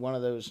going to be one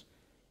of those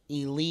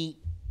elite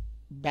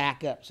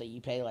backups that you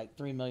pay like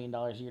 $3 million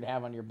a year to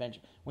have on your bench.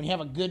 When you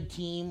have a good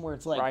team where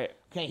it's like,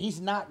 okay, he's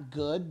not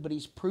good, but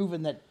he's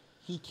proven that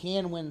he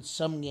can win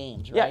some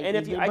games, right? Yeah, and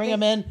if you bring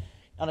him in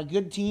on a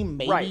good team,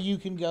 maybe you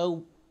can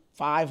go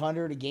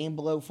 500, a game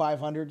below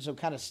 500, so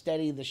kind of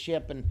steady the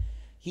ship, and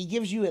he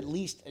gives you at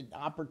least an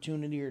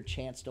opportunity or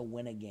chance to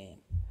win a game.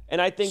 And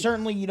I think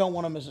certainly you don't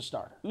want him as a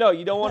starter. No,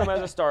 you don't want him as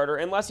a starter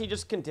unless he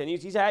just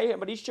continues.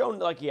 But he's shown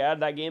like he had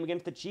that game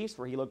against the Chiefs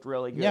where he looked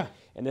really good. Yeah.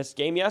 And this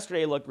game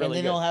yesterday looked really good.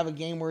 And then he'll have a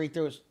game where he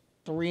throws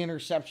 3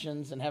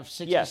 interceptions and have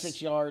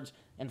 66 yards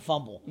and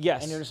fumble.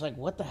 Yes. And you're just like,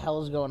 what the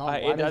hell is going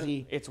on? Why does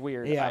he? It's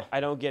weird. Yeah.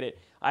 I don't get it.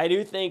 I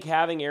do think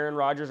having Aaron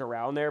Rodgers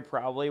around there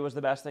probably was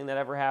the best thing that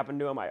ever happened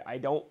to him. I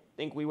don't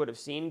think we would have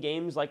seen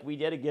games like we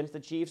did against the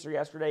Chiefs or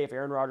yesterday if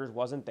Aaron Rodgers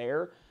wasn't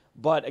there.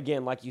 But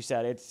again, like you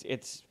said,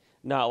 it's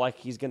not like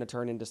he's going to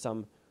turn into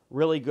some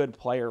really good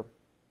player.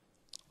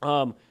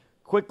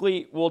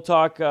 Quickly, we'll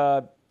touch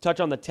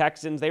on the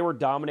Texans. They were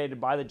dominated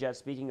by the Jets,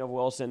 speaking of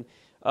Wilson.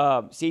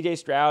 C.J.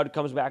 Stroud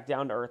comes back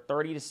down to earth.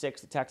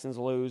 30-6, the Texans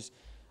lose.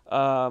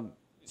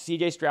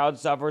 C.J. Stroud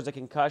suffers a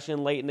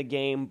concussion late in the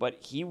game, but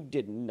he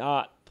did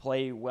not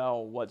play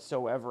well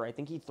whatsoever. I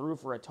think he threw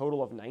for a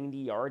total of 90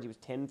 yards. He was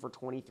 10 for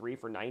 23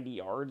 for 90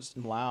 yards.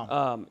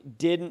 Wow.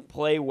 Didn't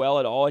play well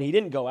at all, and he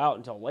didn't go out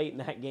until late in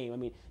that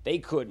game. They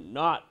could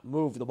not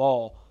move the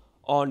ball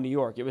on New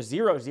York. It was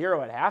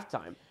 0-0 at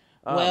halftime.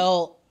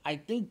 Well, I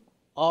think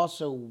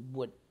also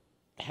what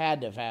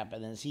had to have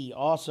happened is he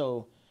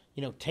also,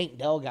 Tank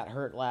Dell got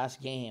hurt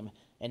last game,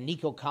 and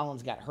Nico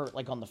Collins got hurt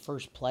like on the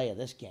first play of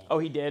this game. Oh,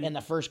 he did? In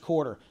the first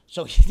quarter.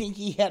 So you think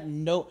he had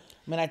no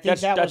 – I think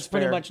that was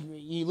pretty fair. much –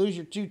 you lose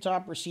your two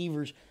top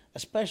receivers,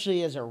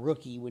 especially as a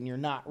rookie when you're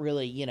not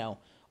really,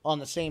 on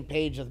the same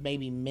page with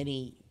maybe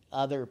many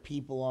other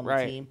people on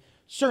the team.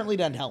 Certainly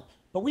doesn't help.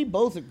 But we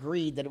both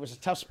agreed that it was a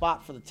tough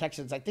spot for the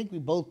Texans. I think we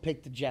both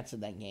picked the Jets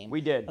in that game.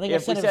 We did. I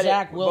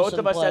think both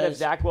of us said if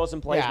Zach Wilson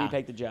plays, we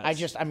picked the Jets.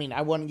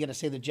 I wasn't going to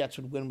say the Jets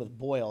would win with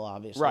Boyle,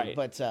 obviously. Right.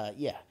 But,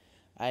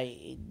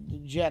 the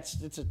Jets,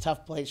 it's a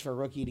tough place for a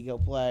rookie to go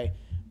play.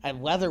 And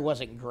weather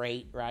wasn't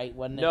great, right?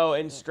 Wasn't it? No,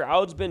 and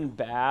Stroud's been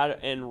bad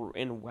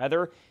in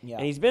weather,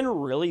 and he's been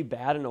really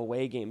bad in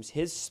away games.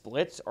 His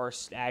splits are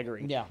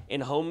staggering. Yeah.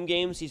 In home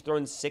games, he's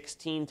thrown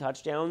 16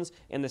 touchdowns.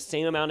 In the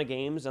same amount of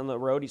games on the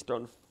road, he's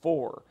thrown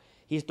 4.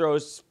 He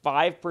throws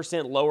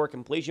 5% lower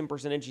completion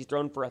percentage. He's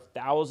thrown for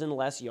 1,000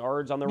 less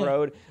yards on the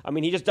road. I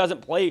mean, he just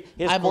doesn't play.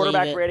 His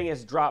quarterback rating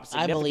has dropped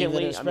significantly. I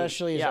believe it,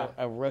 especially as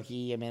a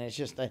rookie. I mean, it's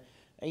just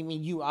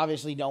you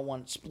obviously don't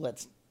want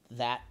splits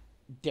that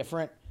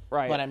different.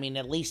 Right. But,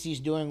 at least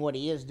he's doing what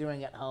he is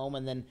doing at home.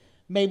 And then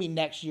maybe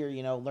next year,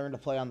 learn to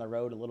play on the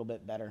road a little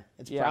bit better.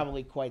 It's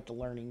probably quite the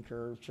learning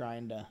curve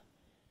trying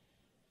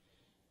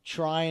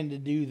to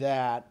do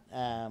that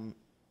and,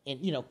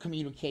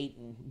 communicate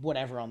and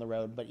whatever on the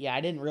road. But,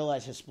 I didn't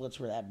realize his splits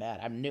were that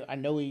bad. I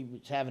know he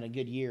was having a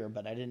good year,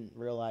 but I didn't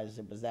realize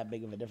it was that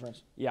big of a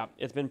difference. Yeah,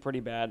 it's been pretty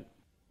bad.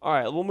 All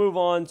right, we'll move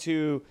on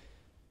to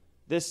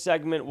this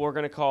segment we're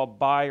going to call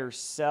Buy or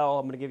Sell.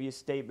 I'm going to give you a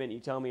statement. You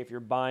tell me if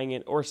you're buying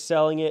it or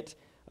selling it.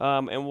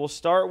 And we'll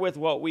start with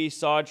what we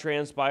saw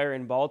transpire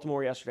in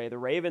Baltimore yesterday. The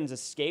Ravens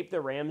escaped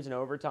the Rams in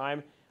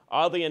overtime.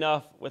 Oddly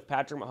enough, with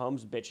Patrick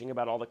Mahomes bitching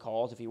about all the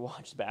calls, if you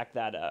watched back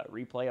that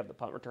replay of the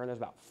punt return, there's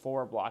about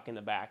 4 blocking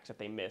the backs that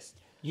they missed.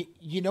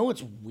 You know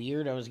what's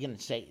weird? I was going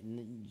to say,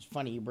 it's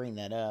funny you bring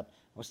that up.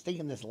 I was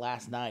thinking this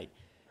last night.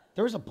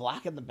 There was a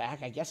block in the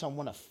back, I guess, on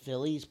one of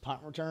Philly's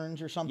punt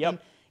returns or something.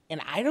 Yep. And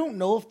I don't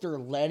know if they're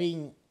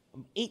letting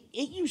it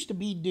used to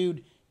be,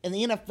 dude, in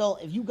the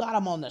NFL, if you got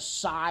them on the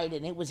side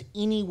and it was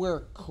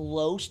anywhere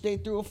close, they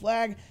threw a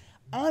flag.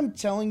 I'm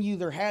telling you,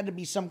 there had to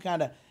be some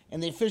kind of,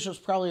 and the officials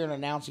probably aren't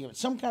announcing it,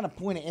 some kind of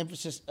point of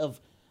emphasis of,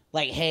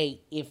 like,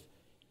 hey, if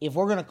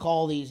we're going to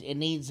call these, it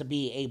needs to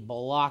be a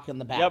block in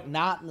the back,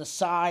 not in the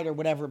side or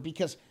whatever,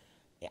 because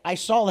I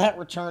saw that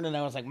return and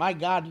I was like, my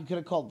God, you could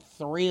have called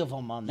 3 of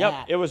them on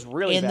that. It was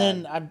really bad.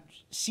 And then I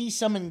see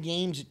some in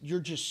games, you're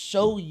just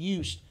so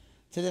used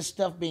to this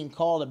stuff being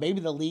called, and maybe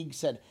the league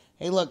said,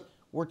 hey, look,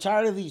 we're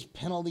tired of these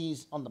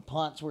penalties on the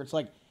punts where it's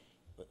like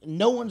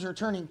no one's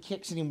returning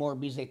kicks anymore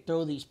because they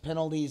throw these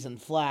penalties and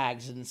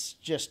flags, and it's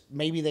just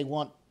maybe they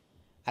want,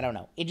 I don't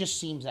know. It just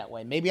seems that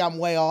way. Maybe I'm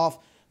way off,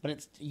 but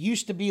it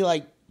used to be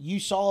like you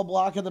saw a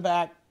block in the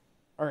back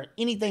or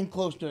anything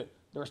close to it,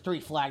 there was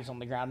 3 flags on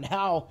the ground.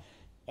 Now,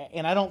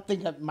 and I don't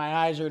think that my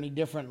eyes are any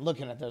different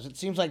looking at those. It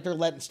seems like they're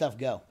letting stuff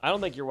go. I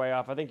don't think you're way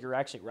off. I think you're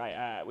actually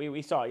right.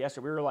 We saw it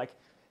yesterday. We were like,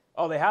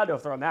 oh, they had to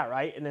have thrown that,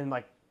 right? And then,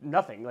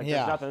 nothing. There's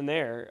nothing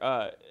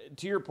there.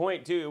 To your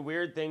point, too, a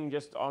weird thing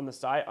just on a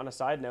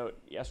side note,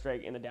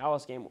 yesterday in the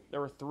Dallas game,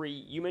 there were 3,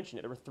 you mentioned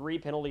it, there were 3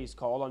 penalties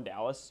called on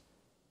Dallas,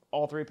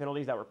 all 3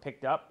 penalties that were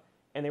picked up,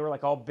 and they were,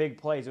 all big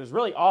plays. It was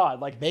really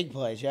odd. Big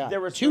plays, yeah.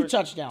 There was 2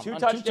 touchdowns. 2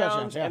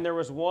 touchdowns, yeah. and there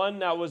was one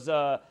that was,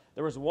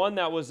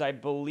 I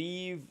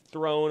believe,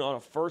 thrown on a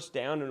first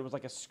down, and it was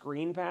like a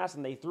screen pass,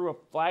 and they threw a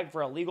flag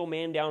for a legal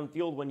man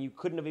downfield when you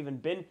couldn't have even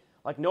been –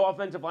 no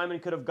offensive lineman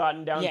could have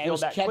gotten downfield that quickly. Yeah, it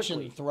was catch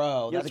and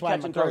throw. That's why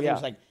McCarthy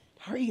was like,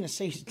 how are you going to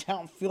say he's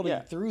downfield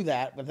and threw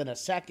that within a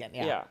second?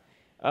 Yeah.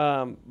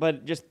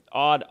 But just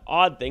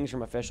odd things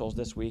from officials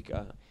this week.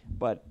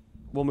 But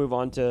we'll move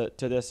on to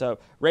this.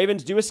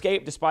 Ravens do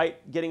escape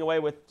despite getting away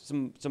with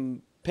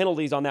some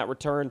penalties on that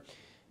return.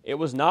 It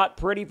was not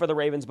pretty for the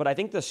Ravens, but I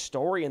think the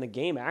story in the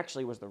game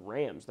actually was the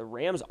Rams. The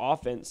Rams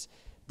offense,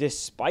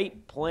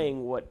 despite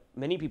playing what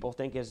many people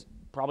think is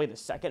probably the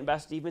second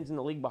best defense in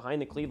the league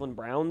behind the Cleveland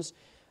Browns.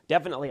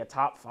 Definitely a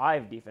top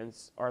 5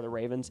 defense are the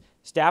Ravens.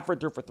 Stafford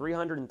threw for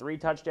 303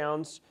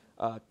 touchdowns.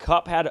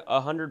 Kupp had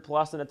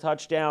 100+ and a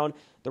touchdown.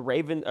 The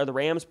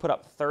Rams put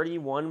up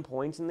 31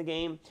 points in the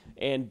game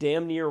and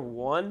damn near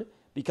won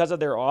because of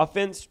their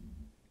offense.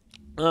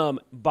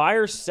 Buy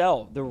or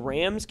sell. The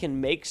Rams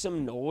can make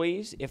some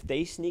noise if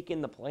they sneak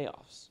in the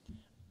playoffs.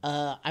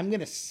 I'm going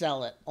to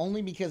sell it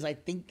only because I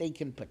think they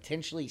can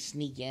potentially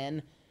sneak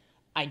in.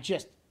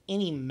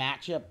 Any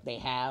matchup they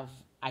have,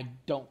 I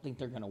don't think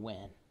they're going to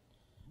win.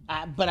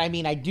 But, I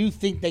do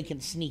think they can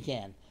sneak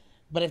in.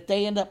 But if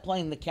they end up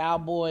playing the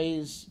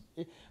Cowboys,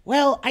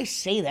 well, I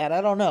say that.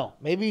 I don't know.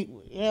 Maybe,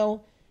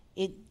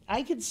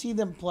 I could see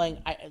them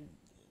playing.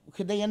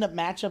 Could they end up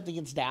match up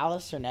against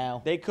Dallas or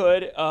no? They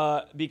could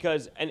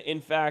because, and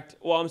in fact,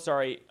 I'm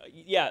sorry.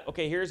 Yeah,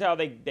 okay, here's how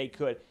they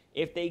could.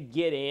 If they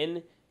get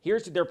in,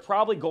 they're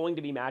probably going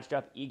to be matched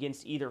up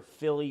against either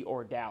Philly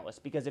or Dallas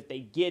because if they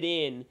get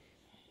in,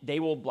 they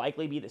will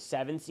likely be the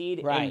 7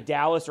 seed, Right. and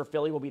Dallas or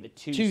Philly will be the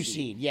 2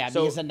 seed. Yeah,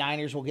 So, because the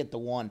Niners will get the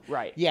 1.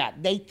 Right. Yeah,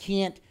 they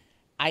can't.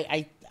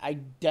 I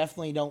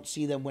definitely don't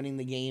see them winning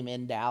the game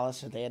in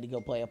Dallas if they had to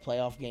go play a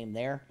playoff game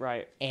there.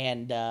 Right.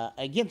 And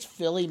against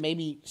Philly,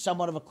 maybe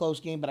somewhat of a close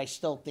game, but I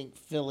still think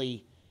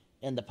Philly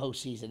in the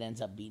postseason ends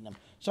up beating them.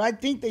 So I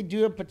think they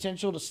do have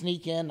potential to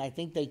sneak in. I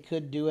think they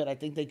could do it. I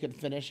think they could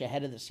finish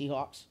ahead of the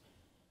Seahawks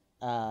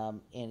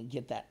and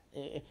get that.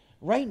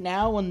 Right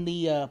now in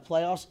the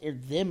playoffs, are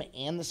them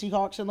and the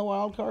Seahawks in the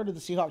wild card, or the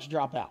Seahawks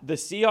drop out? The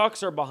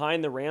Seahawks are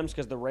behind the Rams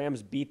because the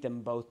Rams beat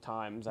them both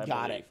times, I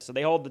Got believe. it. So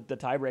they hold the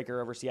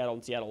tiebreaker over Seattle,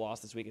 and Seattle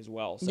lost this week as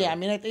well. So. Yeah, I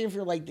mean, I think if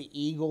you're like the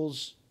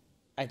Eagles,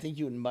 I think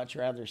you would much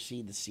rather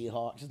see the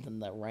Seahawks than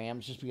the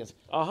Rams, just because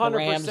 100%. the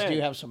Rams do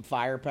have some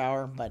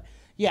firepower. But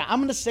yeah, I'm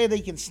going to say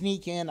they can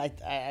sneak in.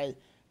 I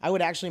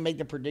would actually make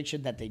the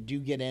prediction that they do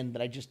get in,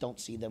 but I just don't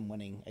see them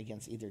winning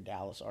against either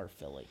Dallas or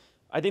Philly.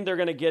 I think they're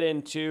going to get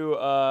into,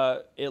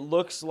 it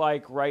looks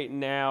like right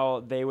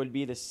now they would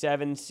be the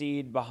 7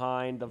 seed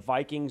behind. The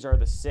Vikings are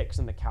the 6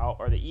 and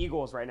the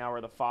Eagles right now are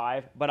the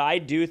 5. But I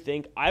do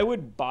think I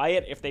would buy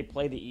it if they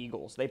play the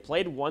Eagles. They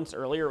played once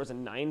earlier. It was a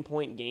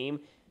 9-point game,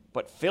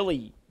 but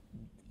Philly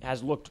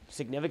has looked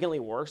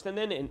significantly worse than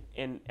then,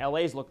 and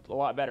LA's looked a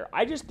lot better.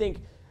 I just think,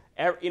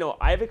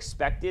 I've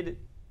expected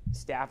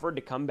Stafford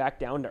to come back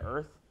down to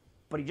earth.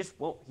 But he just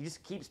won't. He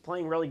just keeps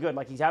playing really good.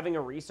 Like, he's having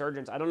a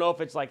resurgence. I don't know if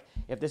it's like,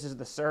 if this is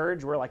the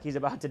surge where, like, he's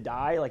about to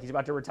die, like he's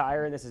about to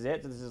retire and this is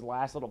it. So this is his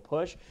last little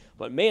push.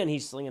 But, man,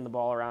 he's slinging the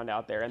ball around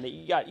out there. And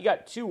you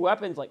got 2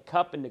 weapons like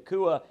Kupp and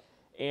Nakua,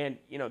 and,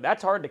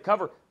 that's hard to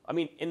cover. I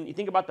mean, and you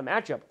think about the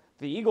matchup.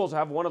 The Eagles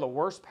have one of the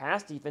worst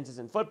pass defenses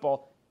in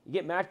football. You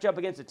get matched up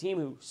against a team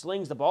who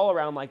slings the ball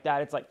around like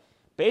that. It's like,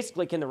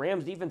 basically, can the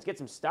Rams defense get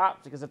some stops?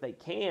 Because if they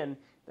can,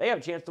 they have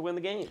a chance to win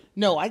the game.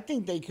 No, I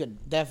think they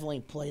could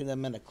definitely play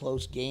them in a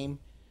close game.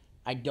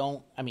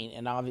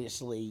 And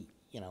obviously,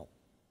 the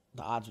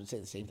odds would say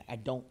the same thing. I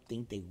don't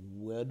think they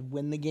would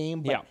win the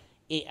game, but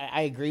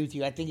I agree with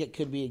you. I think it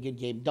could be a good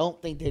game. Don't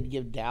think they'd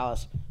give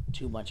Dallas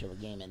too much of a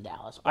game in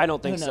Dallas. I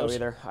don't think so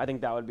either. I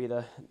think that would be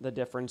the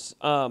difference.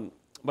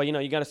 But,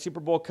 you got a Super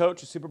Bowl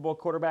coach, a Super Bowl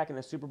quarterback, and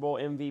a Super Bowl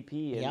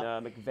MVP in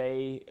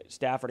McVay,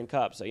 Stafford, and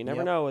Kupp. So you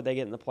never know when they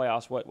get in the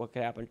playoffs what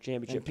could happen.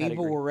 Championship and people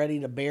pedigree. were ready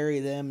to bury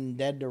them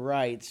dead to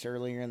rights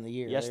earlier in the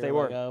year. Yes, they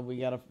were. Like, oh, we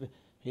got to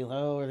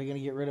are they going to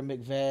get rid of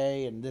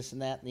McVay and this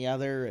and that and the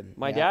other? And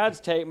my dad's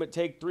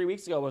take 3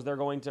 weeks ago was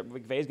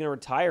McVay's going to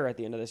retire at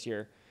the end of this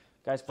year.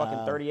 Guy's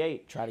fucking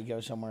 38. Try to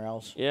go somewhere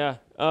else. Yeah.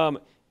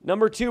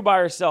 Number 2, buy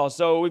or sell.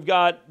 So we've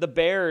got the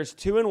Bears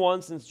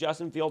 2-1 since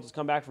Justin Fields has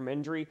come back from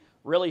injury.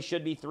 Really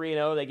should be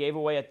 3-0. They gave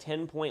away a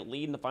 10-point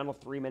lead in the final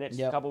 3 minutes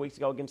a couple weeks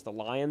ago against the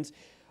Lions.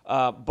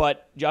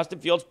 But Justin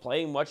Fields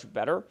playing much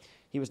better.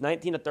 He was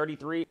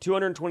 19-33,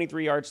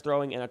 223 yards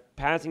throwing, and a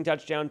passing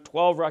touchdown,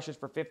 12 rushes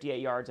for 58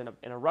 yards, and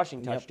a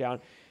rushing touchdown.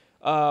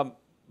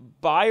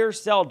 Buy or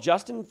sell,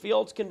 Justin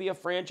Fields can be a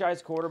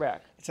franchise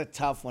quarterback. It's a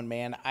tough one,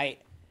 man. I'd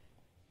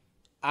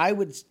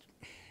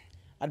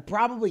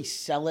probably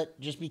sell it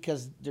just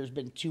because there's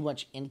been too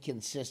much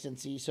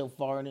inconsistency so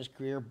far in his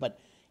career. But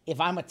if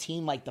I'm a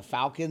team like the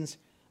Falcons,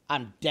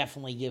 I'm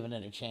definitely giving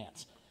it a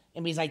chance.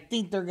 It means I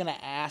think they're going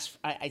to ask.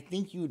 I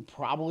think you would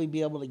probably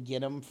be able to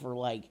get him for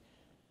like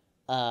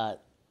a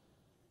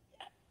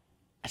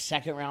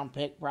second-round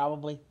pick,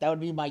 probably. That would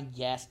be my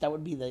guess. That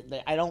would be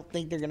I don't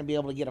think they're going to be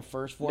able to get a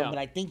first for him, but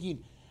I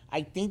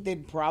think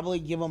they'd probably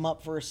give him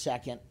up for a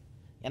second.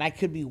 And I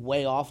could be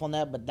way off on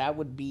that, but that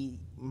would be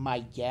my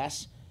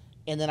guess.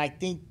 And then I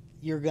think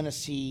you're going to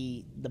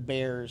see the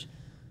Bears,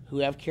 who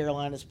have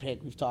Carolina's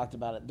pick. We've talked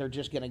about it. They're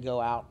just going to go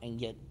out and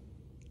get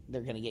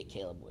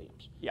Caleb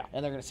Williams. Yeah.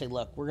 And they're going to say,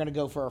 look, we're going to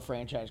go for a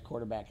franchise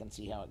quarterback and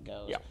see how it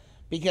goes. Yeah.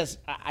 Because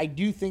I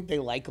do think they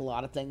like a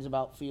lot of things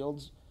about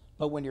Fields,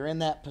 but when you're in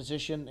that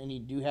position and you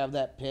do have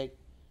that pick,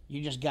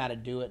 you just got to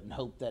do it and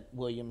hope that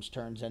Williams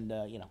turns into,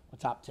 a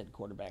top 10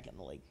 quarterback in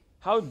the league.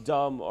 How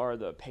dumb are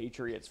the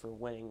Patriots for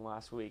winning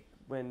last week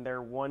when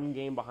they're 1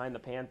 game behind the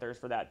Panthers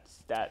for the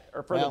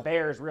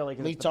Bears, really?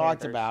 We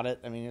talked about it.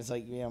 I mean, it's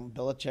like,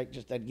 Belichick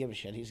just doesn't give a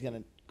shit. He's going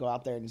to go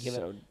out there and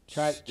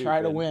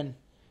try to win.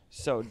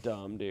 So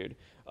dumb, dude.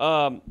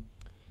 I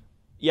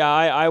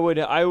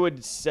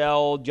would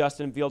sell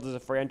Justin Fields as a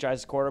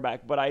franchise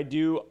quarterback, but I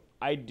do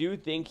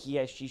think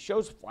he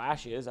shows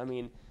flashes. I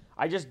mean,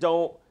 I just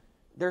don't.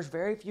 There's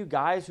very few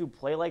guys who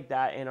play like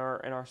that and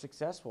are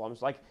successful. I'm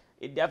just like,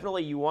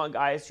 definitely you want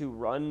guys who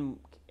run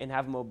and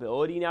have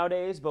mobility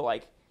nowadays, but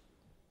like,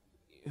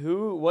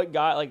 what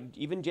guy, like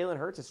even Jalen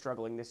Hurts is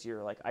struggling this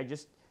year. Like I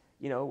just,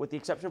 with the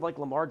exception of like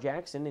Lamar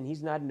Jackson, and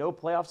he's had no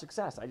playoff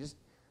success.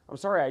 I'm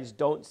sorry, I just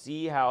don't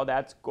see how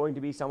that's going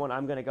to be someone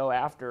I'm going to go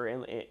after,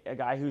 and a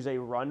guy who's a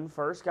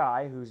run-first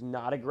guy who's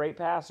not a great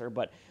passer.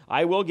 But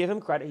I will give him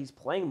credit; he's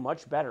playing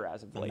much better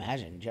as of late.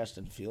 Imagine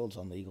Justin Fields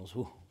on the Eagles.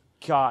 Ooh.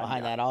 God,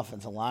 behind that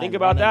offensive line. Think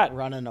about that.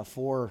 Running a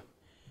 4.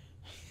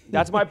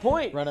 That's my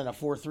point. Running a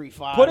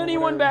 4-3-5. Put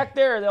anyone back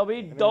there, they'll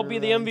be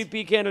the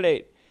MVP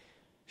candidate.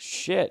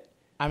 Shit.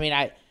 I mean,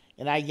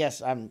 And I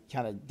guess I'm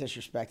kind of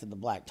disrespecting the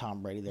black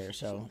Tom Brady there.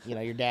 So,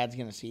 your dad's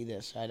going to see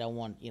this. I don't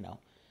want, Yeah,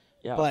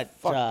 but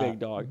fuck Big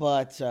Dog.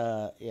 But,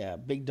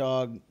 Big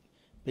Dog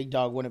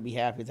wouldn't be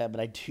happy with that.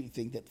 But I do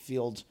think that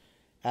Fields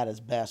at his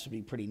best would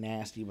be pretty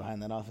nasty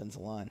behind that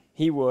offensive line.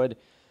 He would.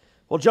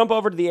 We'll jump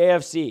over to the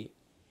AFC.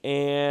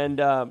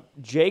 And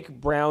Jake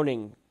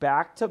Browning,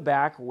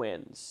 back-to-back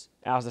wins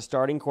as a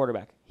starting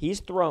quarterback. He's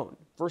thrown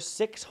for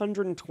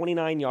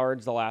 629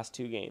 yards the last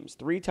 2 games,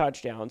 3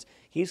 touchdowns.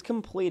 He's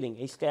completing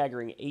a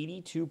staggering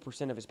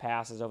 82% of his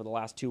passes over the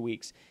last 2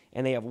 weeks,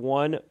 and they have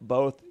won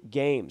both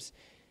games.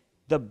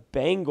 The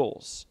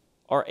Bengals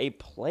are a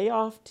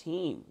playoff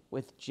team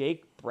with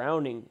Jake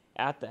Browning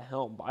at the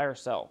helm. Buy or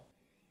sell?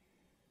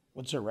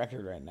 What's their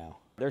record right now?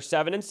 They're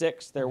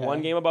 7-6. They're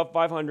one game above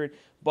 500,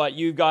 but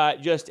you've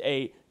got just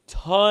a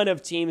ton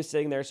of teams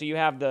sitting there. So you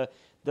have the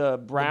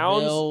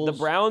Browns. The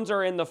Browns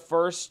are in the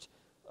first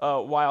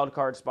wild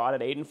card spot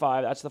at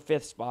 8-5. That's the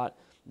 5th spot.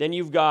 Then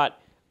you've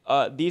got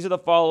these are the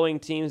following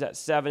teams at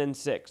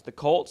 7-6: the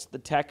Colts, the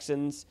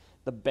Texans,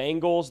 the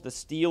Bengals, the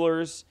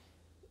Steelers,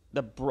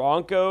 the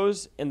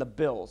Broncos, and the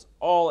Bills,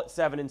 all at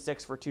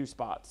 7-6 for 2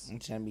 spots.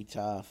 It's gonna be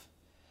tough.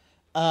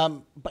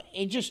 But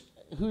it just.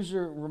 Who's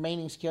your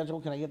remaining schedule?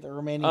 Can I get the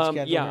remaining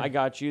schedule? Yeah, here? I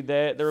got you.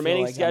 The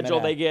remaining schedule,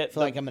 they get... I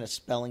feel like I'm in a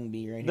spelling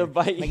bee right here.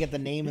 Can I get the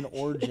name and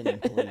origin,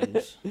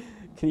 please?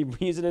 Can you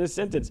use it in a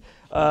sentence?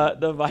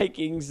 The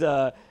Vikings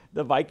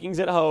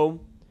at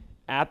home,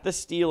 at the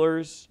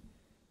Steelers,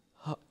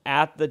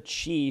 at the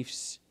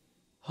Chiefs,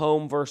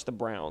 home versus the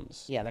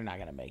Browns. Yeah, they're not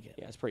going to make it.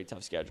 Yeah, it's a pretty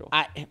tough schedule.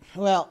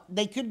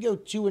 They could go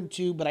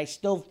 2-2, but I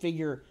still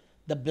figure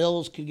the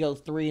Bills could go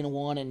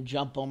 3-1 and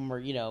jump them, or,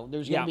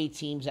 there's going to be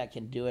teams that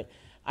can do it.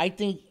 I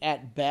think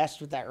at best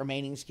with that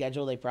remaining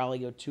schedule, they probably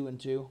go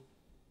 2-2.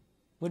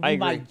 Would be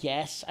my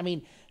guess. I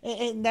mean,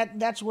 and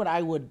that's what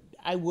I would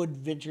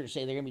venture to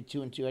say they're going to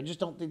be 2-2. I just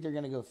don't think they're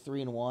going to go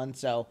 3-1.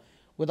 So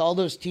with all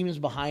those teams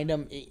behind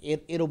him,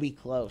 it'll be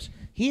close.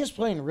 He is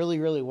playing really,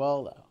 really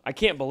well though. I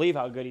can't believe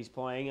how good he's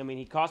playing. I mean,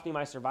 he cost me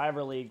my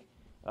Survivor League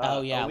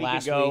a week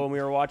last ago week when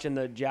we were watching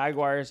the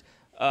Jaguars.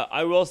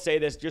 I will say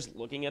this, just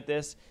looking at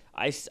this,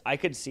 I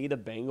could see the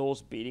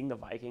Bengals beating the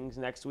Vikings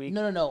next week.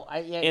 No.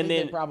 I think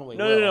they probably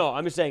will. No.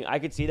 I'm just saying I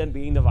could see them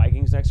beating the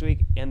Vikings next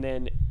week, and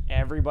then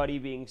everybody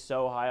being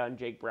so high on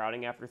Jake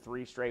Browning after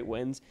 3 straight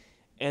wins,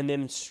 and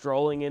then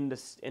strolling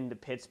into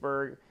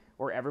Pittsburgh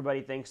where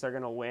everybody thinks they're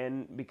going to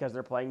win because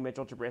they're playing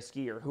Mitchell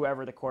Trubisky or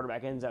whoever the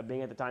quarterback ends up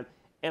being at the time.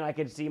 And I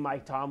could see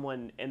Mike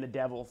Tomlin and the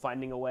Devil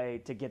finding a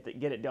way to get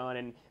it done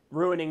and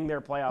ruining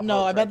their playoff.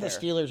 No, I bet the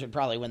Steelers would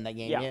probably win that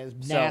game. Yeah,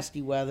 it's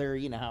nasty weather,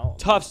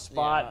 tough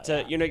spot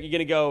to. You're going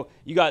to go.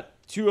 You got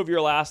 2 of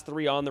your last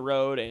 3 on the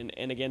road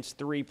and against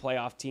 3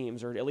 playoff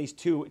teams, or at least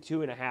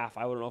 2.5.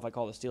 I don't know if I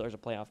call the Steelers a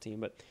playoff team,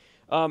 but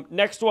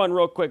next one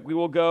real quick. We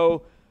will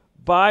go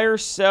buy or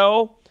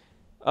sell.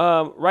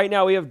 Right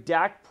now we have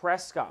Dak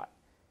Prescott.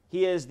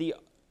 He is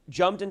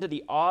jumped into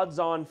the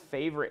odds-on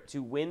favorite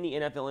to win the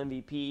NFL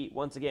MVP.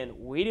 Once again,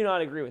 we do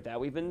not agree with that.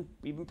 We've been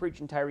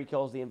preaching Tyreek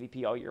Hill as the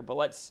MVP all year, but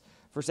let's,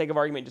 for sake of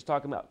argument, just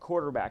talk about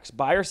quarterbacks.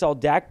 Buy or sell,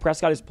 Dak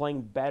Prescott is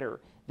playing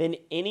better than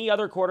any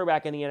other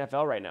quarterback in the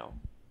NFL right now.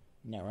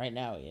 No, right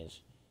now he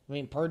is. I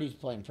mean, Purdy's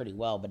playing pretty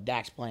well, but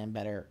Dak's playing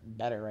better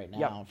right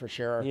now for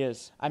sure. He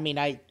is. I mean,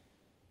 I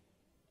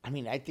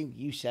think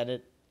you said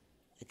it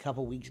a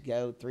couple weeks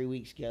ago, 3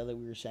 weeks ago, that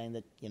we were saying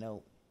that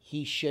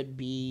he should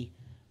be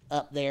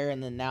up there,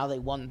 and then now they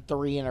won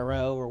 3 in a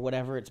row or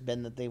whatever it's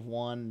been that they've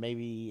won.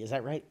 Maybe, is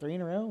that right? 3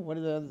 in a row? What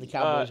are the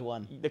Cowboys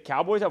won? The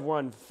Cowboys have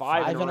won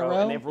 5 in a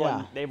row,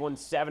 and they've won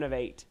 7 of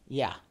 8.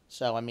 Yeah.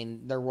 So I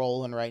mean, they're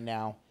rolling right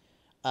now.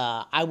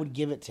 I would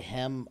give it to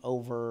him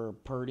over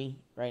Purdy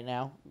right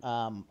now.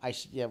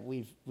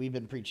 We've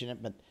been preaching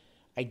it, but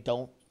I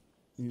don't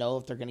know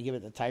if they're going to give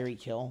it to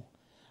Tyreek Hill.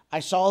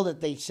 I saw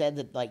that they said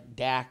that like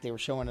Dak, they were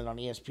showing it on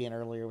ESPN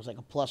earlier, it was like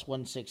a plus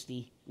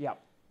 160.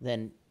 Yep.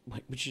 Then,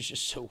 which is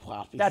just so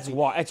wild. That's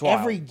wild. It's wild.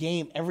 Every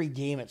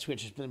game it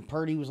switches. But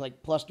Purdy was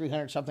like plus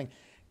 300 something.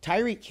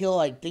 Tyreek Hill,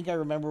 I think I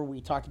remember we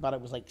talked about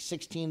it, was like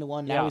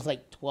 16-1. Now he's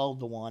like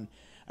 12-1.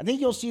 I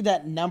think you'll see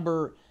that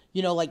number.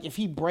 Like if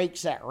he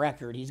breaks that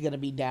record, he's going to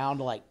be down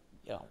to like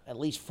at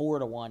least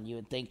 4-1. You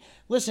would think.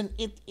 Listen,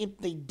 if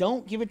they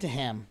don't give it to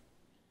him,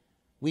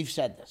 we've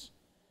said this,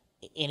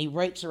 and he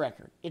breaks the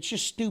record, it's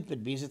just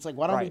stupid because it's like,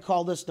 why don't we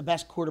call this the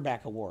best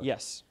quarterback award?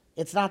 Yes.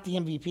 It's not the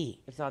MVP.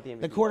 It's not the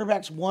MVP. The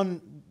quarterbacks won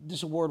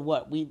this award,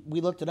 what? We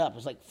looked it up. It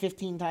was like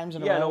 15 times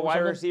in a row. Yeah, no wide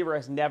receiver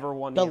has never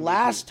won the MVP.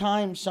 last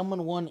time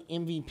someone won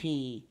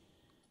MVP,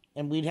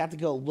 and we'd have to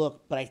go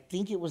look, but I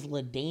think it was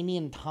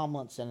LaDainian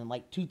Tomlinson in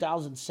like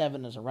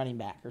 2007 as a running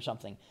back or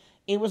something.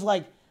 It was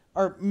like,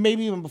 or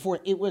maybe even before,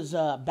 it was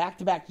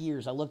back-to-back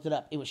years. I looked it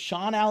up. It was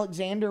Sean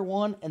Alexander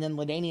won, and then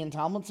LaDainian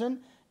Tomlinson,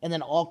 and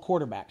then all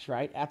quarterbacks,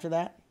 right, after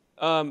that?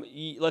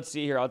 Let's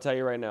see here. I'll tell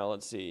you right now.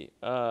 Let's see.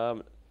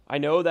 I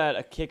know that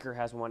a kicker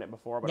has won it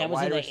before, but a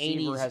wide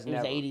receiver has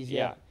never. It was the 80s,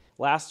 yeah.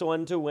 Last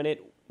one to win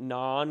it,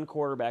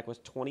 non-quarterback was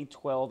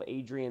 2012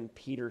 Adrian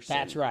Peterson.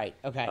 That's right.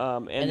 Okay.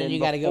 And then you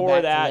got to go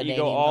before back that, to you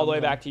go all the way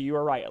back to, you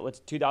were right.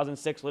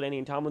 2006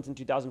 LaDainian Tomlinson,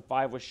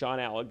 2005 was Sean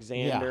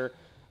Alexander,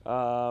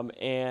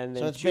 and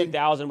then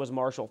 2000 was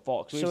Marshall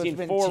Faulk. So we've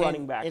seen 4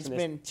 running backs. It's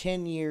been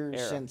 10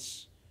 years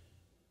since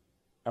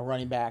a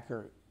running back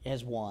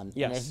has won.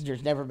 Yes. And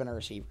there's never been a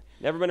receiver.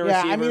 Never been a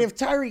receiver. Yeah, I mean, if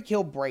Tyreek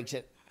Hill breaks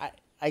it,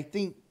 I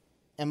think,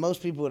 and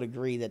most people would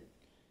agree that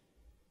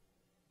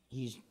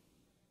he's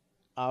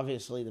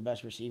obviously the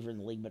best receiver in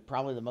the league, but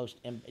probably the most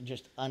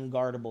just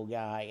unguardable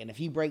guy. And if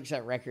he breaks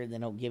that record,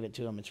 then don't give it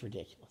to him. It's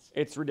ridiculous.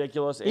 It's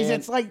ridiculous.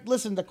 It's like,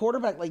 listen, the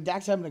quarterback, like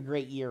Dak's having a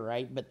great year,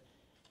 right? But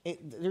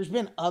there's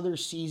been other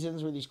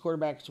seasons where these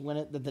quarterbacks win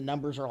it that the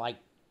numbers are like,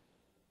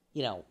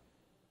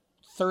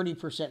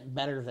 30%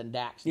 better than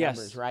Dak's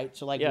numbers, right?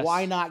 So,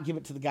 why not give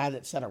it to the guy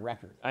that set a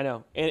record? I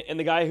know. And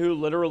the guy who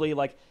literally,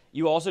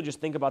 you also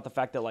just think about the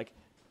fact that,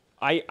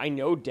 I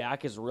know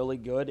Dak is really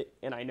good,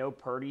 and I know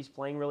Purdy's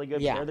playing really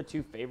good, but they're the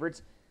 2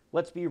 favorites.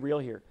 Let's be real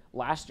here.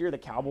 Last year, the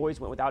Cowboys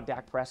went without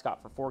Dak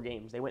Prescott for 4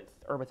 games. They went,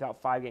 or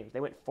without 5 games. They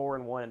went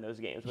 4-1 in those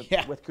games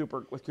with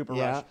Cooper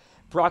Rush.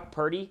 Brock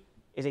Purdy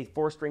is a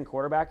 4-string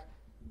quarterback.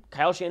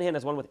 Kyle Shanahan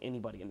has won with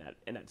anybody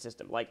in that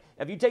system.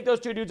 If you take those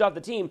 2 dudes off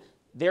the team,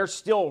 they're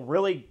still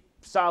really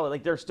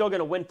solid. They're still going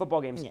to win football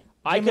games. Yeah.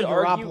 Jimmy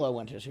Garoppolo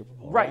went to a Super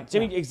Bowl. Right.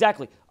 Jimmy,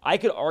 exactly. I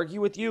could argue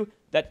with you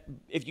that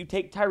if you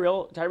take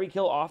Tyreek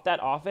Hill off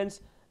that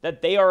offense,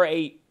 that they are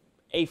a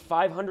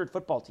 500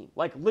 football team.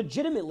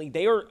 Legitimately,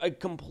 they are a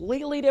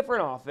completely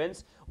different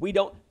offense.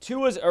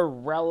 Tua's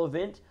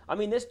irrelevant. I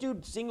mean, this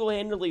dude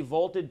single-handedly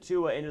vaulted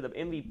Tua into the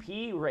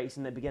MVP race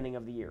in the beginning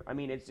of the year. I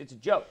mean, it's a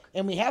joke.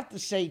 And we have to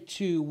say,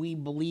 too, we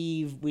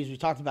believe, as we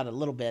talked about it a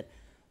little bit,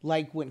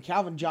 when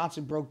Calvin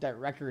Johnson broke that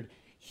record,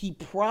 he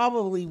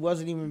probably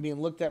wasn't even being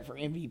looked at for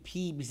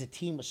MVP because the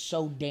team was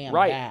so damn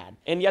bad.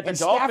 And yet the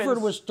Dolphins... Stafford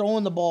was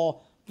throwing the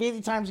ball 50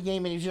 times a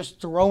game, and he was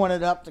just throwing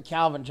it up to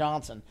Calvin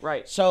Johnson.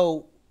 Right.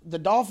 So the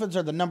Dolphins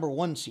are the number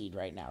 1 seed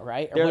right now,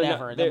 right? Or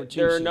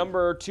they're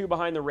number 2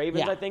 behind the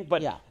Ravens, I think.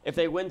 But if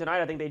they win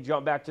tonight, I think they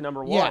jump back to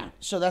number 1. Yeah,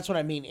 so that's what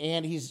I mean.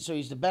 And he's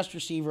the best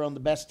receiver on the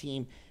best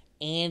team,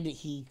 and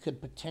he could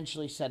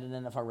potentially set an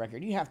NFL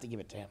record. You have to give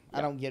it to him. Yeah.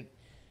 I don't get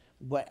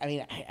what – I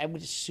mean, I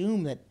would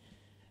assume that –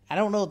 I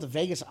don't know if the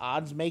Vegas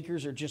odds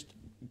makers are just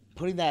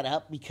putting that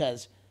up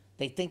because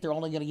they think they're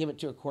only going to give it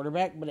to a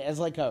quarterback. But as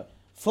a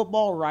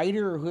football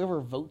writer or whoever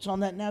votes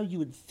on that now, you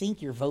would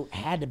think your vote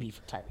had to be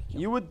for Tyreek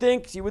Hill. You would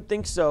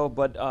think so.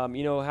 But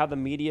how the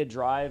media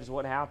drives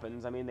what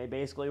happens. I mean, they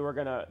basically were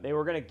gonna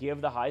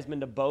give the Heisman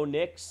to Bo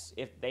Nix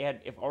if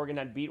Oregon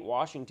had beat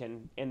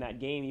Washington in that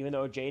game, even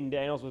though Jaden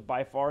Daniels was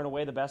by far and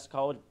away the best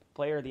college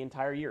player the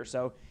entire year.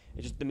 So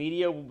it's just the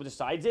media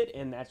decides it,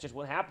 and that's just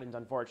what happens,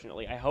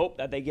 unfortunately. I hope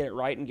that they get it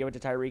right and give it to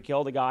Tyreek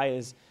Hill. The guy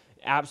is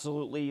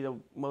absolutely the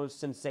most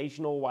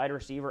sensational wide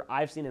receiver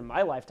I've seen in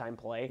my lifetime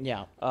play.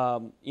 Yeah.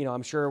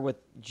 I'm sure with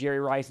Jerry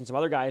Rice and some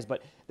other guys,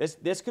 but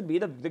this could be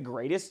the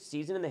greatest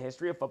season in the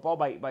history of football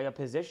by a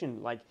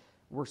position.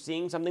 We're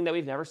seeing something that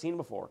we've never seen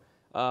before.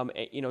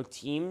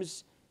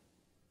 Teams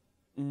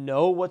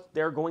know what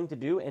they're going to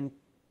do and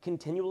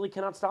continually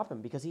cannot stop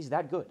him because he's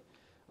that good.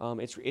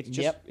 It's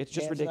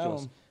just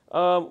ridiculous.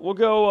 We'll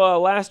go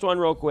last one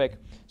real quick.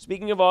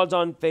 Speaking of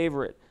odds-on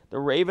favorite, the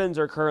Ravens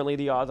are currently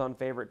the odds-on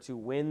favorite to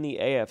win the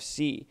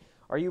AFC.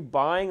 Are you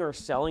buying or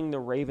selling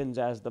the Ravens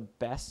as the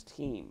best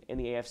team in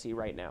the AFC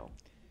right now?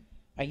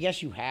 I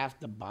guess you have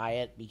to buy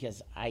it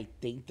because I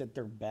think that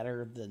they're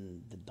better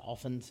than the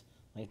Dolphins.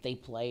 If they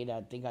played,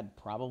 I think I'd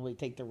probably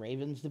take the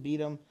Ravens to beat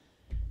them.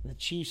 The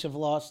Chiefs have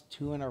lost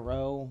 2 in a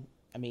row.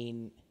 I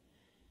mean,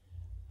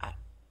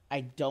 I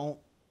don't.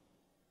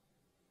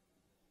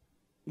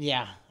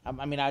 Yeah,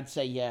 I mean, I'd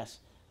say yes.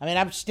 I mean,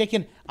 I'm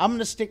going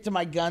to stick to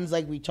my guns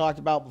like we talked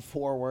about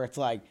before, where it's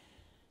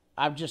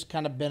I've just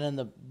kind of been in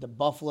the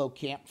Buffalo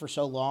camp for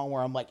so long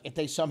where I'm if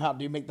they somehow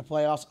do make the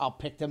playoffs, I'll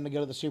pick them to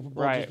go to the Super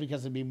Bowl just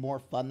because it'd be more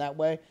fun that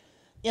way.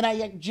 And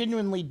I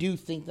genuinely do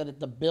think that if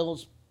the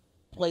Bills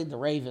played the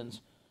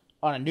Ravens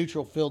on a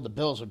neutral field, the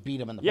Bills would beat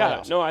them in the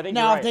playoffs. No, I think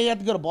now, you're right. If they have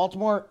to go to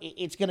Baltimore,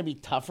 it's going to be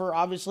tougher,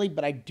 obviously,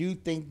 but I do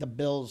think the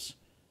Bills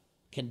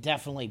can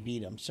definitely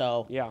beat them.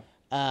 So, yeah.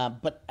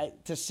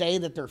 But to say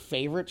that they're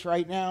favorites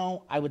right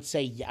now, I would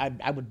say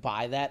I would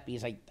buy that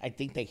because I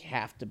think they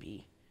have to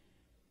be.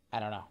 I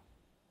don't know.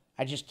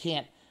 I just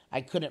can't.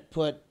 I couldn't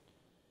put.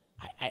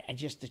 I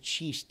just the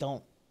Chiefs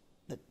don't.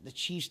 The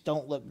Chiefs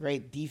don't look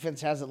great. Defense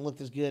hasn't looked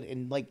as good,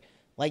 and like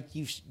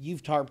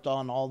you've tarped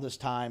on all this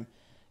time,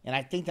 and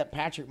I think that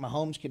Patrick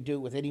Mahomes could do it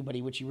with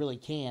anybody, which he really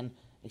can,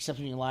 except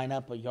when you line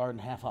up a yard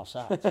and a half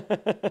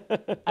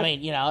offsides. I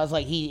mean,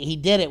 it's he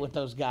did it with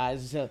those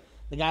guys. So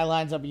the guy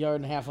lines up a yard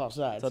and a half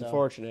offside. It's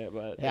unfortunate,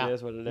 but it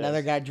is what it is.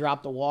 Another guy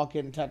dropped a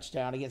walk-in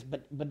touchdown against,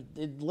 but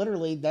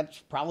literally that's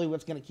probably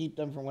what's going to keep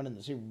them from winning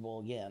the Super Bowl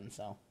again.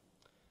 So,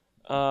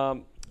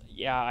 I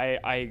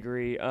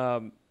agree.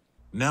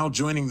 Now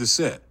joining the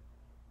set,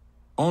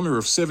 owner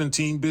of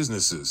 17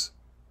 businesses,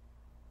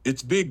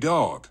 it's Big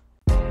Dog.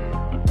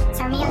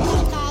 Turn me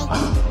on,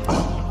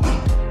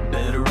 KK.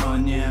 Better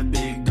run, yeah,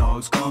 big dog.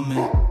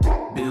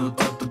 coming.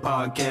 Built up the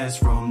podcast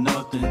from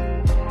nothing.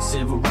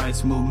 Civil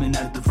rights movement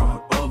at the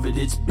front of it.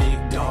 It's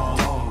big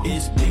dog.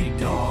 It's big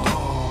dog.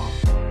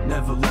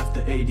 Never left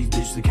the 80s,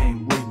 bitch, they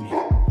came with me.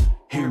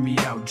 Hear me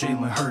out,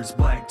 Jalen Hurts,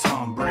 Black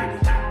Tom Brady.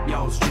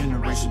 Y'all's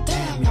generation,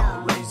 damn,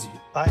 y'all lazy.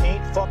 I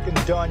ain't fucking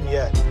done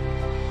yet,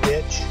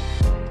 bitch.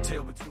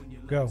 Tail between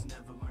your Go. legs,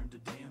 never learned a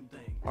damn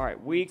thing. All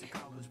right, week.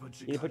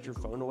 Can you put your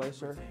phone away,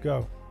 sir?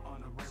 Go.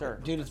 Sir.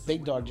 Dude, it's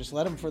Big Dog. Just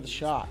let him for the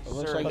shot. It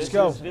looks Sir, like Let's this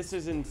go.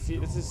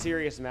 This is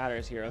serious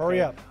matters here. Okay?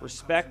 Hurry up.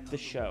 Respect the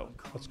show.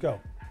 Let's go.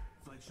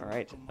 All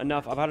right,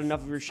 enough. I've had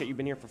enough of your shit. You've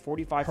been here for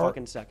 45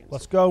 fucking seconds.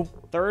 Let's go.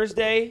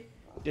 Thursday,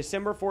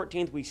 December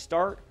 14th, we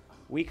start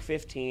Week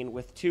 15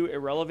 with two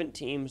irrelevant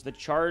teams, the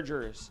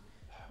Chargers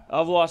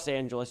of Los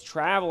Angeles,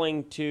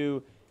 traveling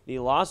to the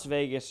Las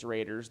Vegas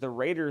Raiders. The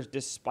Raiders,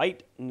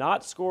 despite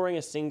not scoring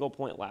a single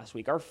point last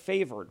week, are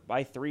favored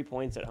by 3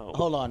 points at home.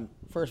 Hold on.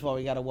 First of all,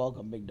 we got to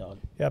welcome Big Dog.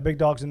 Yeah, Big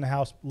Dog's in the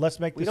house. Let's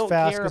make We this don't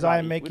fast care because about I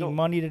am you. We making don't-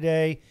 money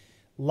today.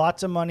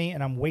 Lots of money,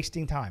 and I'm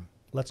wasting time.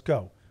 Let's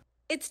go.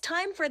 It's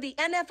time for the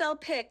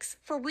NFL picks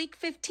for Week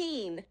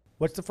 15.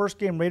 What's the first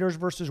game? Raiders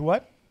versus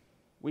what?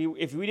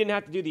 If we didn't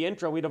have to do the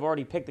intro, we'd have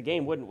already picked the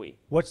game, wouldn't we?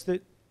 What's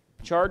the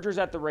Chargers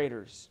at the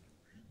Raiders.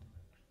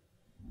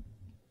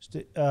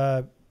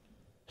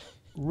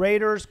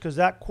 Raiders? Because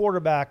that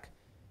quarterback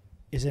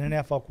is an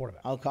NFL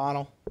quarterback.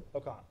 O'Connell,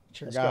 O'Connell.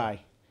 it's your Let's go. guy.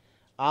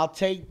 I'll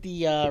take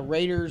the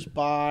Raiders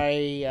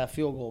by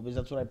field goal because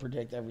that's what I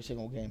predict every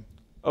single game.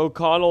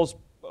 O'Connell's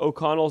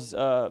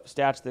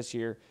stats this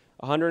year: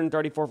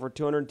 134 for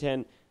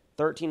 210,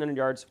 1,300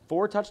 yards,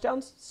 4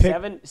 touchdowns,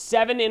 seven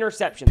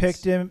interceptions.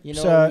 Picked him. You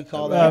know what we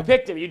call that? You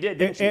picked him. You did,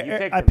 didn't you? You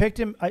picked him. I picked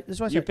him. This is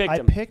what I You said. picked I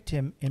him. picked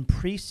him in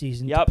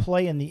preseason Yep. to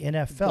play in the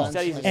NFL. You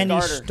said he's a and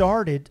starter. he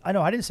started. I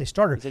know. I didn't say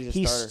starter. He said he's a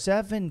He's starter.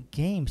 7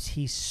 games.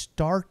 He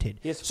started.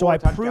 He has So 4 I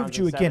touchdowns proved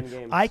you in again. 7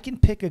 games. I can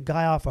pick a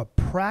guy off a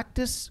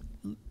practice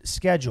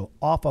schedule,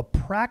 off a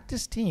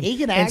practice team. He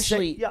can and say-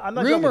 actually. I'm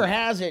not rumor joking.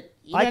 has it.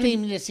 You I don't can-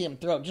 even need to see him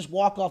throw. Just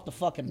walk off the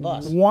fucking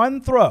bus.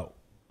 One throw.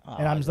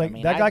 And I'm just I like,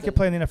 mean, that I guy think could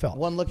play in the NFL.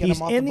 one look at He's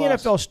him off in the the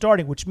bus. NFL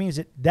starting, which means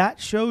that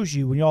shows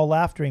you when you all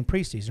laughed during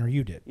preseason, or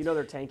you did. You know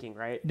they're tanking,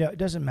 right? No, it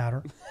doesn't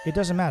matter. It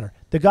doesn't matter.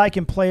 The guy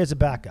can play as a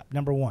backup,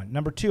 number one.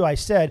 Number two, I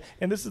said,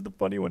 and this is the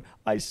funny one,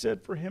 I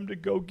said for him to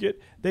go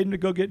get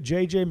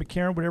J.J.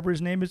 McCarron, whatever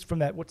his name is, from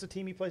that, what's the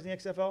team he plays in the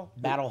XFL?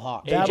 Battle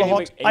Hawk.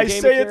 Battlehawks. AJ I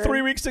say it McCarron?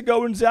 3 weeks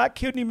ago, and Zach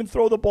couldn't even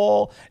throw the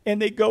ball,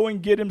 and they go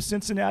and get him.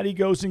 Cincinnati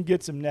goes and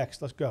gets him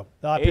next. Let's go.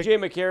 AJ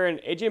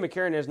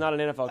McCarron is not an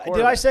NFL quarterback.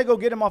 Did I say go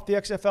get him off the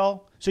XFL?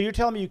 So you're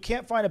telling me you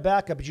can't find a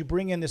backup, but you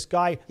bring in this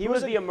guy. He Who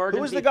was it- the emergency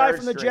Who was the guy third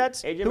from the string.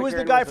 Jets? AJ Who was the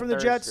McCarron guy was from the the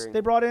third Jets string. they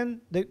brought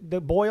in?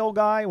 The Boyle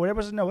guy? Whatever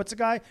was no, what's the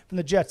guy from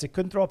the Jets that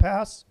couldn't throw a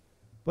pass?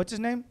 What's his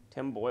name?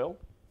 Tim Boyle.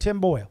 Tim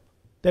Boyle.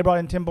 They brought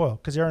in Tim Boyle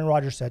because Aaron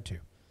Rodgers said to.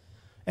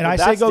 And Well, I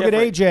say that's go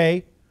different. get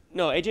AJ.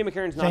 No, AJ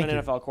McCarron's not Thank an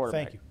you. NFL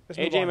quarterback. Thank you. Let's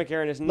move AJ on.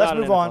 McCarron is Let's not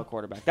an move NFL on.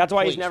 quarterback. That's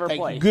why he's Please, never thank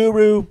you. played.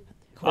 Guru.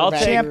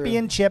 Quarterback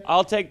Championship.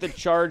 I'll take the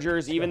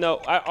Chargers, even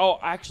though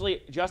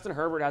actually Justin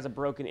Herbert has a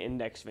broken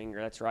index finger.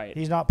 That's right.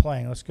 He's not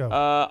playing. Let's go.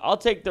 I'll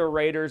take the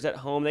Raiders at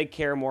home. They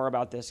care more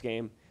about this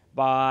game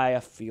by a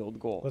field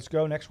goal. Let's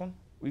go. Next one.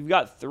 We've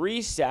got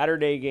 3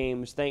 Saturday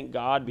games, thank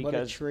God, What a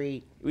because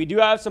treat. we do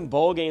have some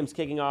bowl games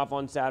kicking off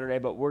on Saturday,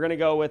 but we're going to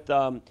go with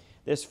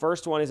this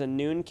first one is a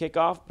noon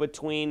kickoff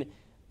between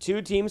two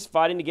teams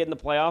fighting to get in the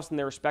playoffs in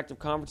their respective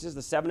conferences.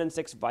 The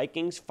 7-6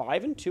 Vikings,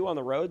 5-2 on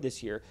the road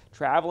this year,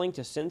 traveling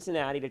to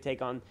Cincinnati to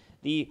take on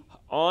the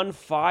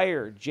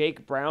on-fire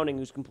Jake Browning,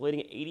 who's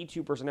completing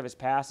 82% of his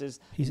passes.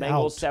 He's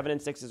Bengals out.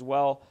 7-6 as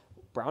well.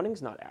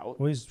 Browning's not out.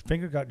 Well, his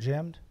finger got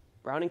jammed.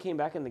 Browning came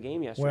back in the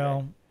game yesterday.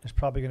 Well, it's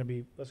probably going to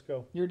be. Let's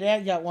go. Your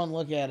dad got one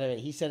look at it.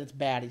 He said it's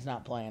bad. He's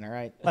not playing, all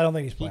right? I don't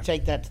think he's You playing.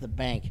 take that to the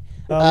bank.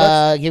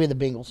 Let's- Give me the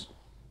Bengals.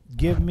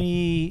 Give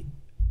me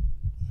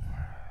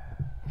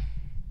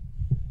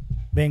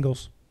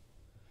Bengals.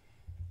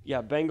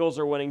 Yeah, Bengals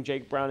are winning.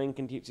 Jake Browning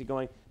continues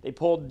going. They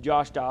pulled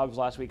Josh Dobbs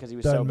last week because he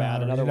was so Doesn't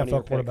bad. matter. Another He's one an of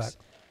your NFL quarterback.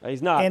 picks.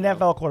 He's not. And though.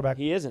 NFL quarterback.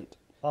 He isn't.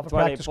 Off a That's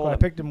why they practice pulled squad. I him.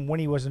 picked him when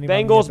he wasn't even.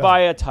 Bengals in the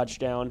by NFL. a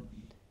touchdown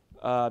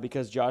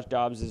because Josh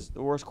Dobbs is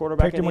the worst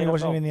quarterback Picked in him the when he NFL.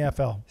 wasn't even in the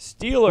NFL.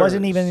 Steelers.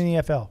 Wasn't even in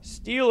the NFL.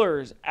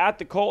 Steelers at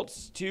the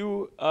Colts,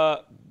 two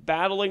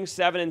battling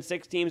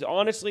 7-6 teams.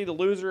 Honestly, the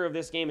loser of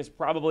this game is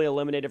probably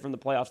eliminated from the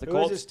playoffs. The Who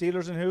Colts, is it?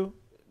 Steelers and who?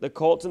 the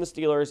Colts and the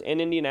Steelers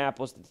in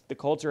Indianapolis. The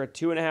Colts are a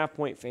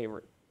 2.5-point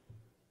favorite.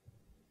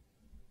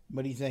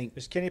 What do you think?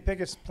 Is Kenny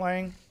Pickett's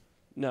playing?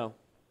 No.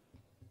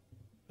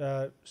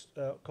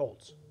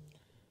 Colts.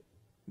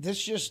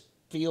 This just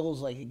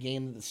feels like a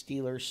game that the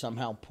Steelers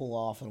somehow pull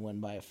off and win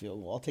by a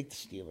field goal. I'll take the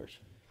Steelers.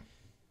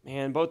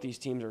 Man, both these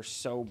teams are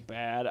so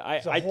bad.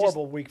 It's a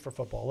horrible week for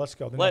football. Let's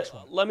go. The next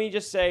one. Let me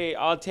just say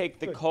I'll take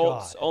the Good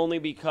Colts God. only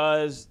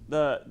because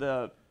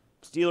the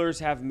Steelers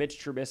have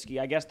Mitch Trubisky.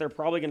 I guess they're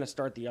probably going to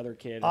start the other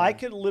kid. I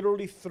could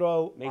literally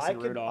throw. Mason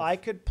Rudolph. I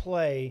could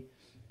play,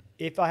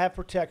 if I have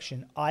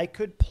protection, I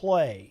could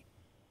play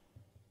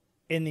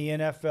in the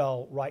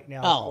NFL right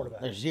now. Oh,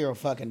 quarterback. there's zero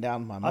fucking doubt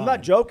in my mind. I'm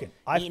not joking.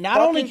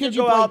 Not only could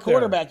you go play out there.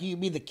 quarterback, you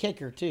could be the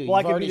kicker too. Well, I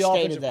You've could already be the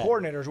stated offensive that.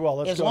 coordinator as well.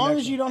 Let's as go long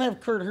next as you one. don't have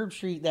Kurt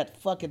Herbstreit, that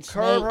fucking snake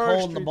Kurt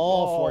holding the Herbstreit,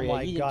 ball for you.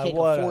 my He God, can kick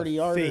what a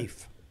 40-yarder.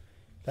 Thief.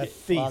 That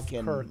thief,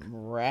 Fucking Kirk.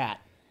 rat.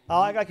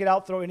 I could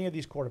out throw any of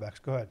these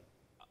quarterbacks. Go ahead.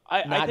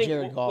 I Not think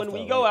Jared Goff, when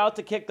we though, go right? out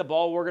to kick the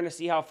ball, we're going to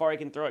see how far he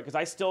can throw it. Because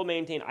I still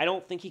maintain, I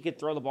don't think he could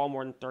throw the ball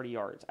more than 30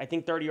 yards. I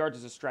think 30 yards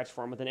is a stretch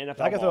for him with an NFL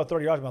I can throw ball.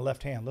 30 yards with my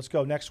left hand. Let's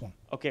go next one.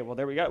 Okay, well,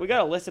 there we got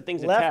a list of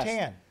things to Left test.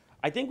 hand.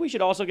 I think we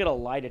should also get a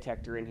lie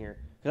detector in here.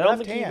 Because I don't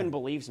Left think he hand. even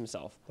believes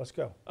himself. Let's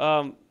go.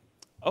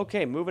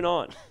 Okay, moving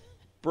on.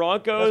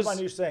 Broncos. That's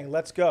my new saying.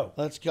 Let's go.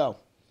 Let's go.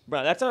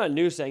 Bro, that's not a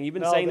new saying. You've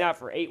been saying that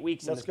for 8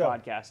 weeks in Let's this go.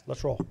 podcast.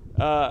 Let's roll.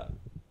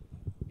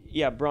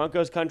 Yeah,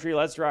 Broncos country,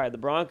 let's ride. The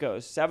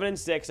Broncos,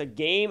 7-6, a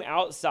game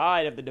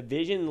outside of the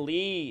division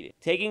lead,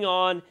 taking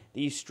on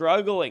the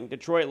struggling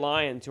Detroit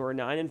Lions, who are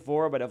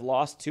 9-4 but have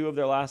lost 2 of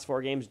their last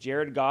 4 games.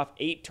 Jared Goff,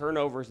 8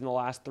 turnovers in the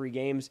last 3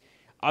 games.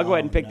 I'll go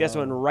ahead and pick this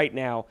one right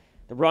now.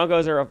 The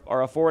Broncos are a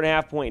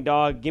 4.5-point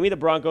dog. Give me the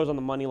Broncos on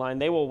the money line.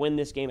 They will win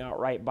this game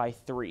outright by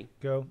 3.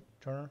 Go,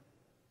 Turner.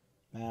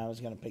 I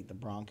was going to pick the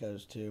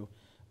Broncos, too.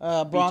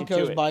 to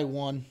Broncos it. by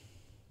 1.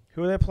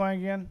 Who are they playing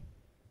again?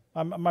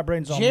 My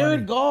brain's on Jared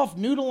money. Goff,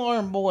 noodle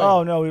arm boy.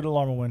 Oh, no, Udall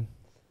Arm will win.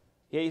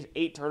 Yeah, he's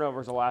 8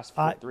 turnovers the last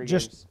 3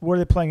 Just games. were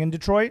they playing in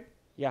Detroit?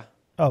 Yeah.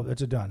 Oh,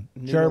 it's a done.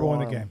 Jared will win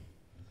the arm. game.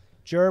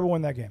 Jared will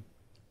win that game.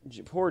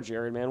 Poor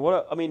Jared, man.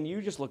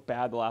 You just look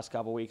bad the last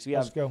couple weeks.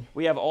 Let's go.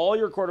 We have all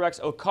your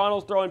quarterbacks.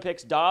 O'Connell's throwing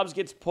picks. Dobbs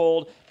gets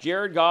pulled.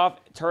 Jared Goff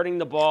turning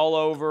the ball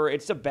over.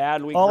 It's a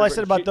bad week. All for I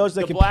said about those,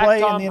 they the can Black play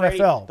Tom in the Brady-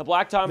 NFL. The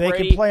Black Tom They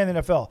Brady. can play in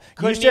the NFL. You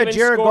couldn't said even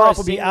Jared score a Goff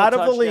would be single out of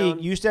the touchdown.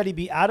 league. You said he'd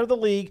be out of the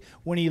league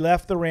when he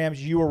left the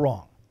Rams. You were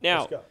wrong. Now,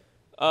 Let's go.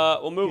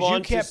 we'll move 'Cause on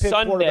you can't to pick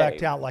Sunday. quarterback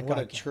talent like What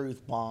I a can.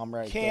 truth bomb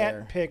right Can't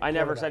there. pick. I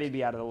never quarterback. said he'd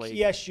be out of the league.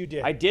 Yes, you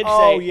did. I did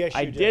Oh, say yes, you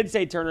I did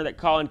say, Turner, that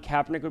Colin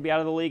Kaepernick would be out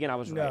of the league, and I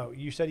was right. No,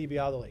 you said he'd be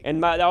out of the league.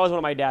 And that was one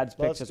of my dad's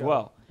picks Let's as go.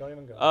 well. Don't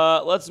even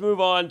go. Let's move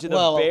on to the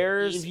Well,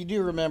 Bears. if you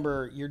do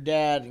remember, your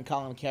dad and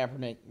Colin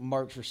Kaepernick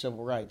marched for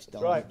civil rights,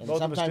 Dylan. right. And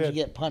Both of us sometimes you did.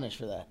 get punished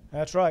for that.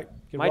 That's right.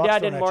 Get My rocks dad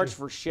thrown didn't at march you.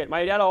 for shit.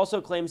 My dad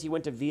also claims he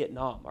went to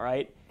Vietnam, all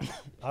right?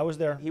 I was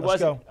there. He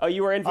Let's wasn't. go. Oh,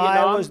 you were in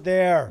Vietnam? I was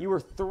there. You were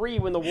 3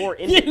 when the war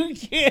ended. You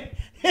can't.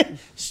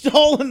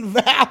 Stolen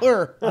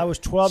valor. I was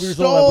 12 years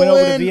old. I went over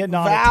to Stolen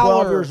Vietnam at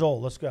 12 valor. years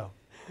old. Let's go.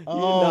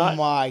 Oh,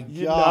 my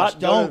did gosh. not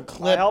go Don't to-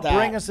 clip I'll that.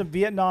 bring us some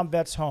Vietnam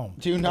vets home.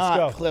 Do Let's not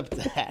go. clip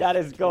that. That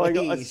is going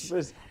Please.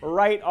 was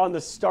right on the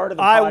start of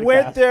the I podcast.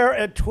 went there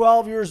at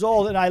 12 years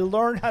old, and I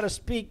learned how to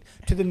speak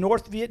to the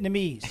North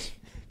Vietnamese.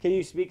 Can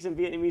you speak some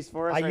Vietnamese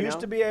for us I right used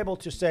now? to be able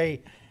to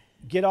say,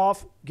 get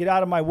out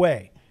of my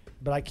way,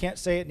 but I can't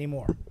say it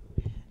anymore.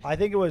 I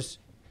think it was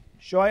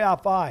Shoy Na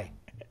Phai.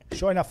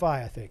 Shoy Na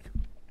Phai, I think.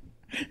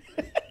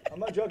 I'm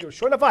not joking. It was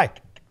Shoy Na Phai.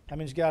 That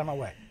means get out of my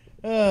way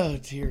Oh,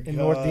 dear God. in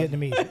North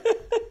Vietnamese.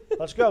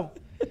 Let's go.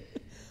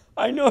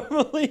 I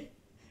normally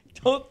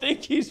don't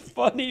think he's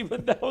funny,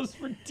 but that was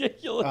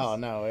ridiculous. Oh,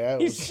 no. That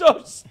He's was...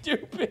 so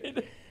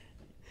stupid.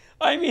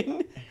 I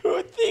mean,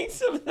 who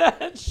thinks of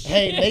that shit?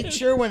 Hey, make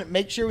sure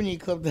when you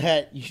clip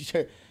that,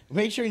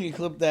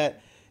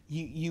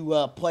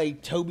 you play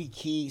Toby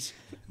Keith.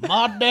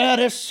 My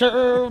daddy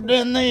served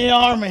in the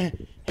army.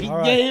 He All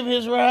right. gave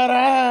his right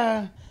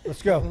eye.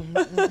 Let's go.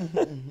 Let's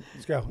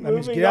go. That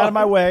means Moving get out of on.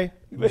 my way.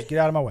 That means get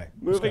out of my way.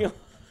 Let's Moving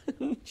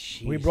go. on.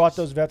 We brought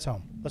those vets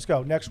home. Let's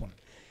go. Next one.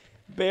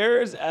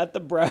 Bears at the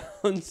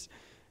Browns.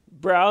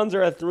 Browns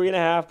are a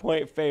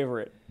 3.5-point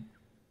favorite.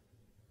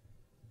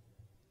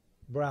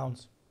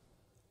 Browns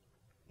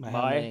How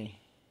Bye. many?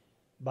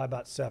 by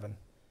about 7.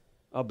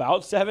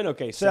 About 7?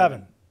 Okay,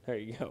 7. There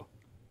you go.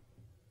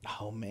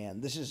 Oh,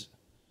 man.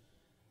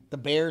 The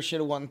Bears should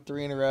have won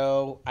 3 in a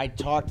row.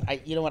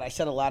 You know what? I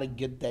said a lot of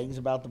good things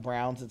about the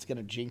Browns. It's going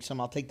to jinx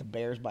them. I'll take the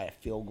Bears by a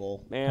field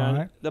goal. Man, All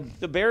right.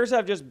 the Bears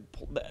have just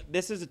 –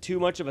 this is too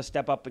much of a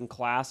step up in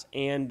class,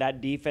 and that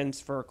defense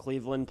for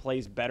Cleveland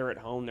plays better at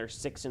home. They're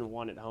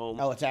 6-1 at home.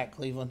 Oh, it's at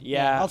Cleveland?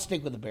 Yeah. I'll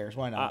stick with the Bears.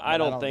 Why not? I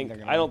But don't think they're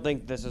gonna I don't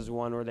think this is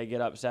one where they get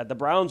upset. The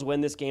Browns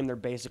win this game. They're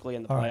basically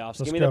in the All right, playoffs.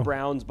 let's Give me go. the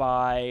Browns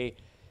by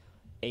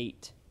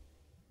 8.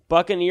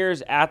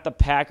 Buccaneers at the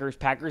Packers.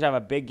 Packers have a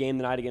big game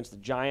tonight against the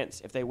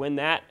Giants. If they win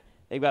that,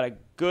 they've got a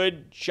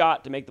good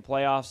shot to make the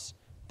playoffs.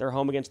 They're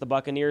home against the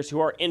Buccaneers, who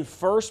are in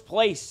first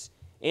place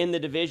in the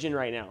division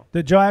right now.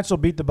 The Giants will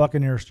beat the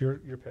Buccaneers. Your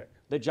pick.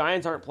 The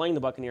Giants aren't playing the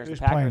Buccaneers. Who's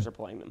the Packers playing? are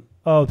playing them.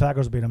 Oh, the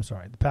Packers will beat them.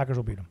 Sorry. The Packers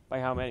will beat them. By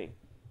how many?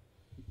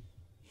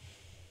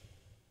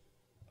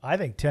 I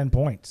think 10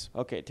 points.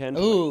 Okay, 10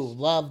 Ooh, points.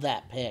 love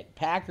that pick.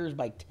 Packers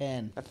by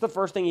 10. That's the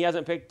first thing he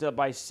hasn't picked up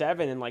by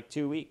 7 in like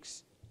 2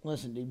 weeks.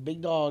 Listen, dude,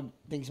 Big Dog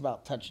thinks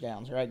about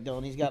touchdowns, right,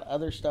 Dylan? He's got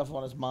other stuff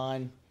on his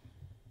mind.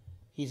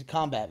 He's a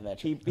combat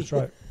veteran. That's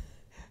right.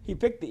 He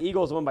picked the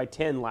Eagles to win by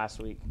 10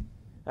 last week.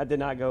 That did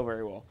not go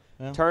very well.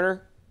 Yeah.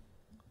 Turner,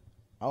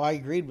 Oh, I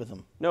agreed with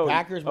him. No,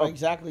 Packers by oh.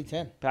 exactly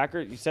 10.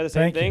 Packers, you said the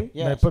same Thank you. thing?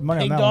 Yeah, Yes. put money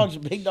on Big that Dog's,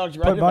 one. Big Dog's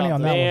right Put money about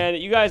on that. that one. Man,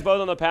 you guys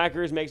both on the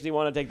Packers makes me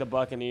want to take the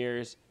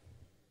Buccaneers.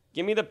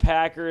 Give me the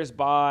Packers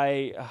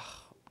by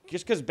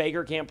just because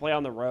Baker can't play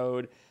on the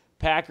road.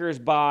 Packers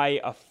by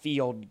a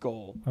field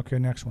goal. Okay,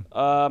 next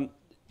one.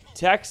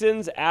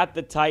 Texans at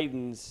the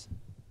Titans.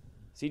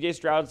 C.J.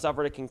 Stroud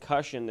suffered a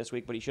concussion this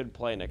week, but he should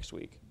play next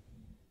week.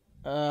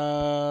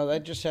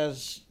 That just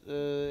has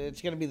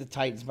it's going to be the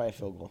Titans by a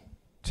field goal.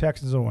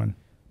 Texans will win.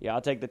 Yeah,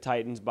 I'll take the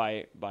Titans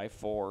by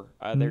 4.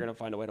 They're going to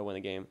find a way to win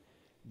the game.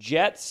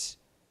 Jets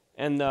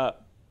and the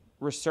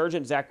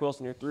resurgent Zach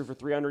Wilson, who threw for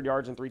 300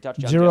 yards and 3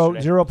 touchdowns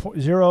yesterday.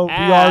 Zero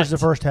yards the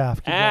first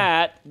half.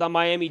 At the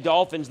Miami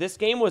Dolphins. This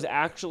game was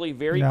actually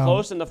very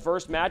close in the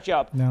first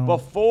matchup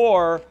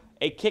before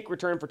a kick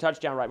return for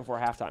touchdown right before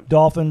halftime.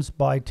 Dolphins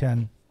by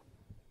 10.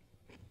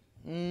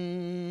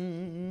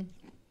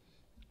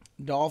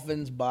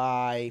 Dolphins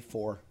by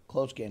 4.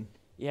 Close game.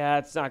 Yeah,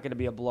 it's not going to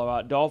be a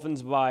blowout.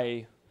 Dolphins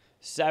by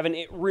 7.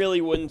 It really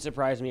wouldn't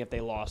surprise me if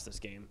they lost this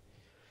game.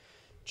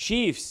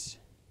 Chiefs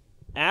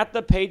at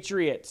the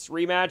Patriots.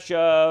 Rematch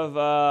of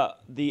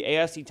the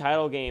AFC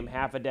title game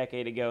half a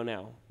decade ago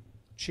now.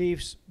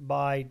 Chiefs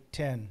by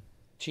 10.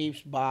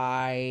 Chiefs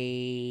by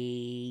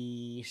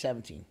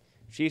 17.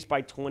 Chiefs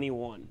by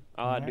 21.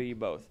 I'll do you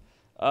both.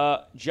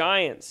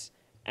 Giants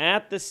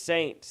at the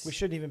Saints. We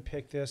shouldn't even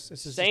pick this.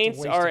 This is Saints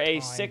just a waste are of a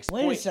time.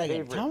 6-point Wait a second.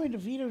 favorite. Tommy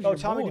DeVito's Oh, your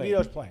Tommy boy.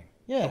 DeVito's playing.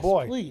 Yes, a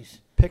boy. please.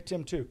 Picked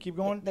him too. Keep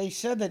going. They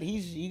said that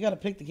you got to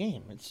pick the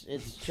game.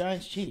 It's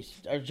Giants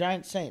Chiefs or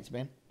Giants Saints,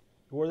 man.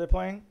 Who are they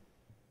playing?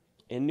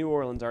 In New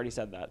Orleans, I already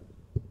said that.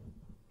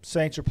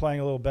 Saints are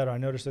playing a little better. I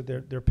noticed that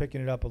they're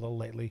picking it up a little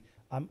lately.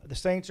 The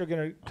Saints are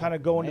going to kind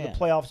of go into the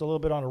playoffs a little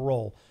bit on a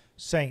roll.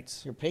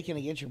 Saints. You're picking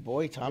against your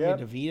boy Tommy Yep.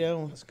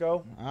 DeVito. Let's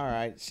go. All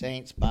right,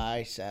 Saints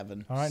by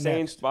 7. All right,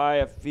 Saints next. by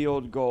a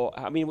field goal.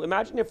 I mean,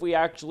 imagine if we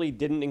actually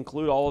didn't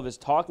include all of his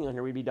talking on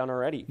here. We'd be done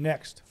already.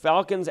 Next.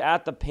 Falcons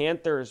at the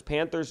Panthers.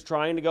 Panthers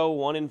trying to go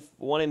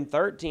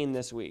 1-13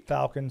 this week.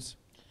 Falcons.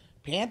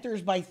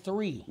 Panthers by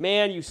 3.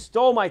 Man, you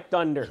stole my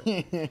thunder.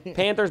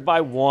 Panthers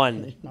by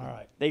 1. All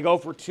right. They go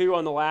for 2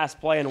 on the last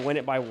play and win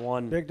it by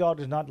 1. Big Dog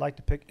does not like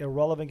to pick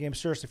irrelevant games.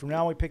 Seriously, from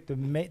now on we pick the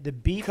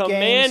beef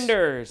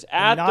Commanders games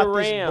at and not the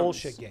this Rams.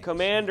 bullshit games.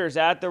 Commanders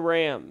at the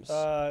Rams.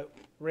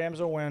 Rams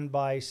will win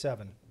by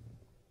 7.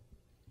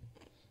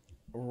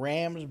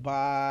 Rams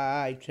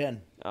by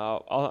 10.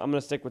 I'm going to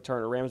stick with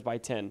Turner. Rams by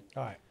 10.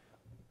 All right.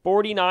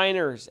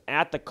 49ers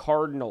at the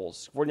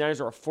Cardinals.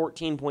 49ers are a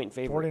 14-point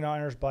favorite.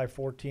 49ers by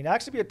 14.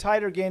 Actually be a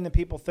tighter game than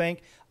people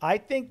think. I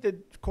think the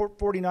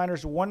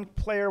 49ers, one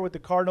player with the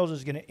Cardinals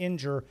is going to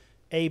injure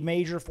a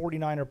major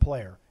 49er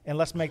player. And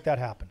let's make that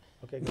happen.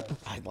 Okay, go ahead.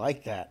 I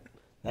like that.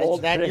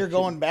 Bold You're prediction.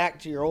 going back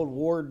to your old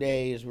war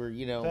days where,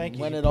 Thank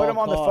you. when it Put all him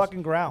on the costs.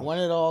 fucking ground. When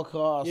it all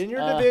costs. In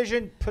your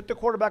division, put the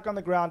quarterback on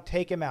the ground,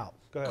 take him out.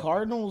 Go ahead.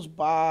 Cardinals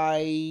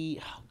by,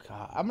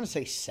 I'm going to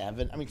say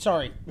 7. I mean,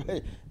 sorry,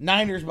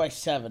 Niners by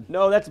 7.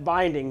 No, that's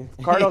binding.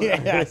 Cardinals.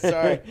 Yeah,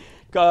 sorry.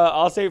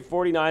 I'll say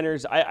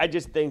 49ers. I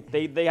just think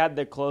they had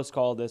the close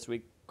call this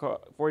week.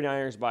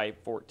 49ers by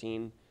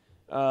 14.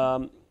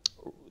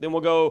 Then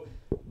we'll go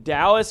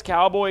Dallas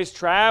Cowboys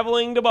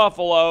traveling to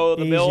Buffalo.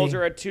 The Easy. Bills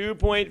are a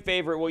 2-point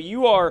favorite. Well,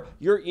 you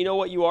know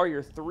what you are?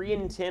 You're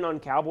 3-10 on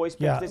Cowboys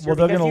picks this year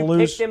they're because going to you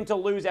lose. picked them to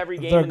lose every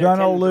game. They're and going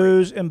to 10-3.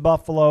 lose in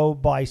Buffalo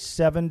by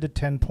 7 to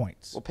 10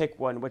 points. We'll pick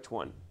one. Which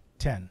one?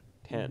 10.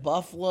 10.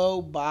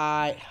 Buffalo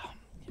by,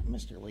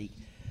 Mr. Leak.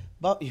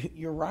 But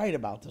you're right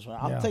about this one.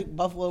 I'll take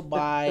Buffalo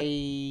by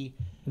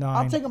 9.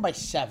 I'll take them by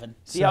 7.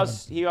 See how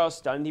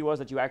stunned he was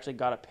that you actually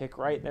got a pick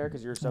right there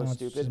because you're so It's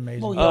stupid.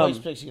 amazing. Well, he always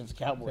picks against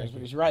the Cowboys, but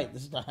he's right.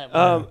 This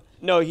time.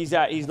 No, he's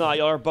not.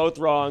 Y'all are both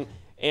wrong.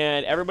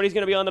 And everybody's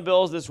going to be on the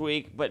Bills this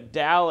week, but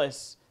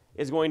Dallas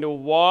is going to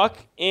walk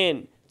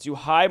in to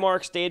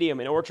Highmark Stadium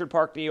in Orchard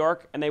Park, New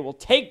York, and they will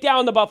take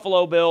down the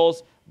Buffalo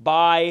Bills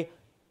by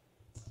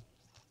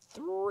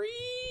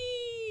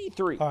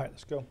 3. All right,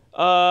 let's go.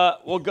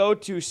 We'll go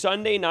to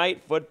Sunday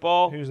Night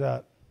Football. Who's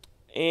that?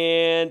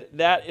 And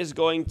that is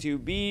going to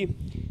be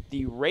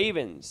the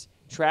Ravens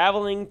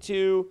traveling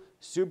to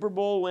Super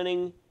Bowl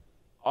winning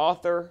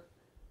author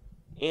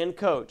and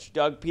coach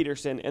Doug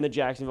Peterson and the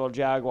Jacksonville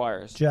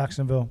Jaguars.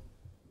 Jacksonville.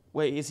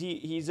 Wait, is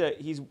he's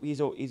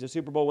a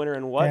Super Bowl winner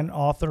and what? And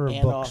author of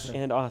And books. author.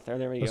 And author.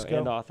 There we Let's go. go.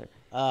 And author.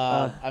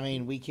 I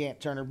mean, we can't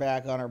turn her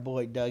back on our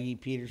boy Dougie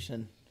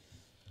Peterson.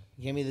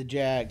 Give me the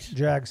Jags.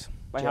 Jags.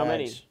 By how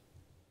many? Jags.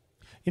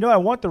 You know, I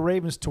want the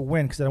Ravens to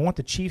win because I want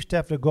the Chiefs to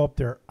have to go up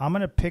there. I'm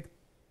going to pick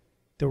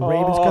the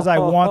Ravens because I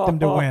want them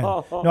to win.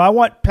 No, I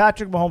want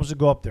Patrick Mahomes to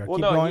go up there. Well,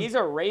 Keep no, going. he's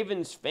a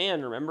Ravens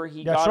fan. Remember,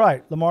 That's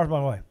right. Lamar's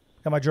my way.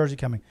 Got my jersey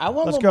coming. I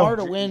want Let's Lamar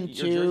go. to win Your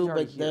too,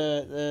 jersey's but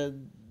already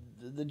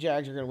the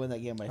Jags are going to win that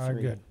game by 3. All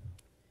right, good.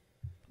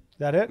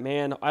 That it?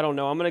 Man, I don't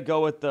know. I'm gonna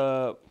go with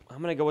the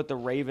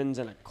Ravens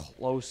in a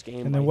close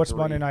game. And then by what's 3.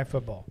 Monday Night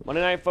Football?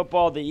 Monday Night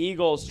Football, the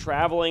Eagles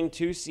traveling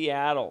to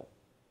Seattle.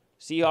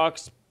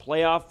 Seahawks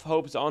playoff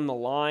hopes on the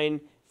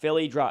line.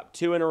 Philly dropped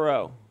 2 in a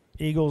row.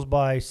 Eagles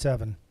by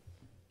 7.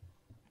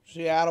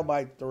 Seattle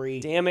by 3.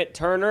 Damn it,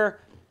 Turner.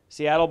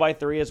 Seattle by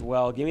 3 as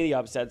well. Give me the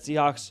upset.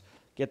 Seahawks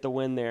get the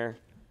win there.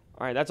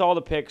 All right, that's all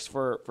the picks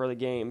for the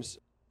games.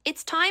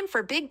 It's time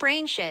for Big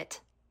Brain Shit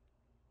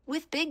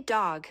with Big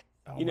Dog.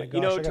 Oh You know- my gosh,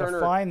 you know, I gotta Turner,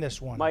 find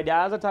this one. My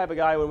dad's the type of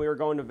guy when we were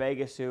going to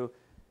Vegas who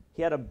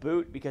he had a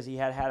boot because he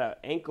had an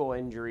ankle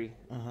injury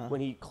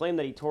when he claimed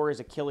that he tore his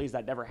Achilles.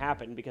 That never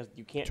happened because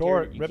you can't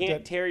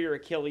tear your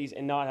Achilles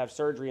and not have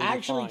surgery. And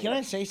Actually, can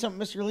I say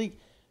something, Mr. League?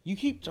 You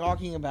keep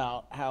talking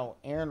about how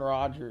Aaron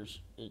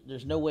Rodgers,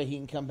 there's no way he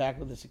can come back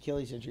with this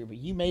Achilles injury, but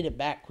you made it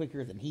back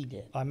quicker than he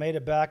did. I made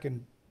it back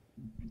in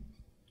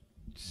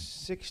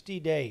 60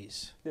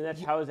 days. Then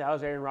that's how's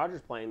Aaron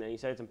Rodgers playing? Then he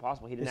said it's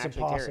impossible. He didn't It's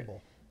actually impossible. tear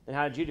it. Then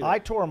how did you do I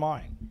it? tore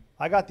mine.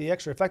 I got the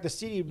X-ray. In fact, the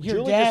CD.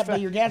 Your dad's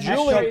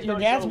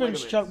Julie- been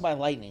struck by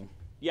lightning.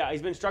 Yeah,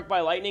 he's been struck by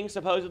lightning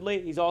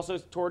supposedly. He's also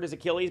tore his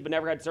Achilles, but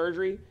never had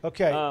surgery.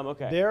 Okay.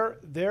 Okay.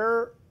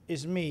 There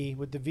is me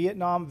with the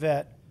Vietnam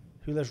vet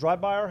who lives right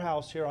by our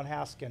house here on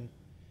Haskin,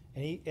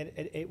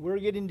 and we're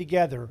getting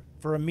together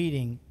for a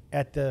meeting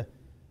at the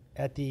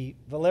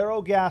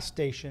Valero gas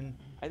station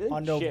I think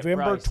on Chip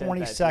November probably sent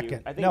that to you.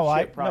 22nd. I think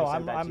Chip probably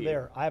sent that I'm to you.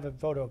 there. I have a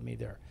photo of me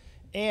there.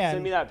 And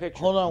Send me that picture.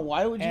 Hold on,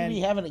 why would you And-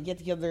 be having a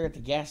get-together at the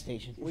gas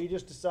station? we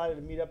just decided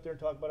to meet up there and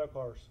talk about our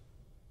cars.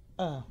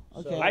 Oh,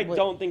 okay. I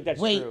don't think that's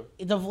Wait, true.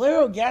 the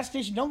Valero gas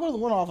station, don't go to the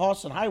one off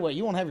Austin Highway.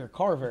 You won't have your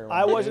car very long.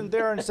 I wasn't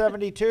there in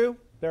 72.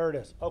 There it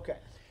is. Okay.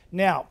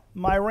 Now,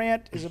 my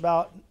rant is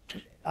about,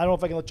 I don't know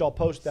if I can let y'all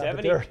post that,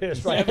 but there it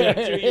is. Right there.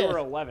 72, you were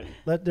 11.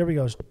 There we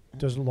go.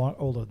 There's a lot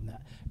older than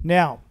that.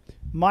 Now,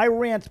 my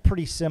rant's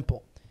pretty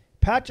simple.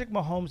 Patrick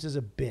Mahomes is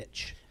a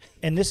bitch.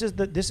 And this is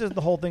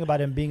the whole thing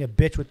about him being a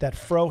bitch with that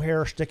fro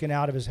hair sticking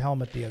out of his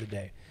helmet the other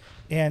day.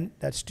 And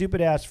that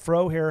stupid-ass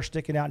fro hair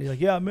sticking out. And he's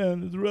like, yeah,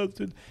 man, it's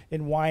arrested.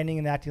 And whining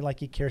and acting like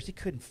he cares. He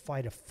couldn't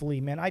fight a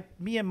flea, man.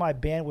 Me and my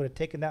band would have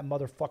taken that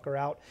motherfucker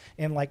out.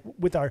 And, like,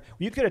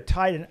 you could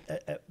have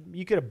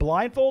you could have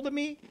blindfolded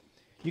me.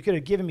 You could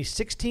have given me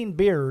 16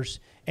 beers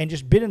and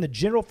just been in the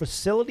general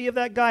facility of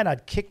that guy, and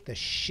I'd kick the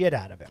shit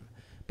out of him.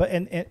 But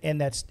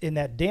and that's in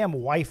that damn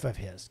wife of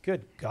his.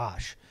 Good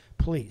gosh,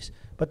 please.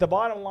 But the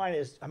bottom line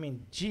is, I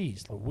mean,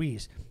 geez,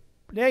 Louise,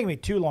 it ain't gonna be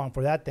too long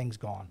before that thing's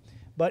gone.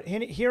 But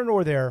here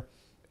nor there,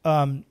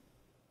 yiping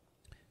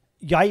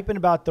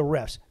about the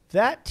refs.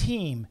 That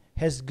team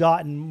has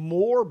gotten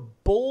more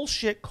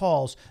bullshit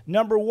calls.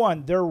 Number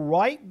one, their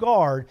right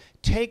guard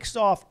takes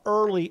off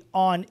early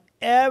on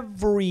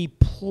every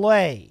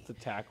play. The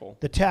tackle.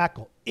 The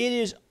tackle. It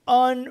is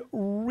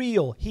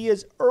unreal. He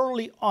is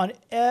early on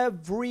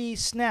every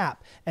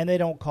snap, and they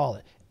don't call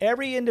it.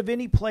 Every end of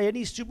any play,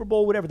 any Super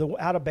Bowl, whatever, the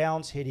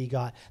out-of-bounds hit he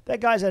got, that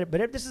guy's at it. But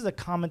if this is a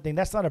common thing.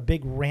 That's not a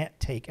big rant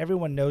take.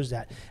 Everyone knows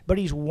that. But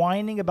he's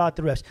whining about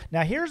the refs.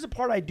 Now, here's the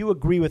part I do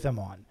agree with him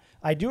on.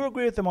 I do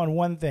agree with him on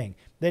one thing,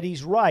 that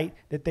he's right,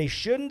 that they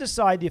shouldn't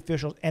decide the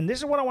officials. And this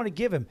is what I want to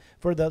give him.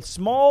 For the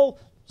small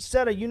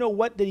set of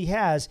you-know-what that he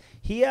has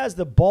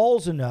the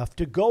balls enough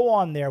to go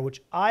on there, which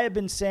I have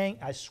been saying,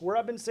 I swear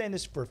I've been saying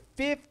this for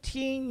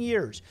 15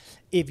 years.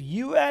 If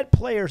you had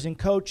players and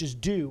coaches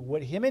do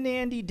what him and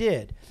Andy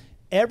did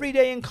every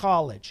day in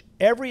college,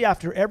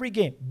 after every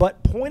game,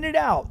 but pointed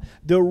out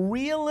the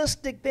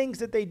realistic things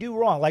that they do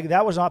wrong, like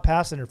that was not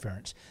pass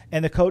interference,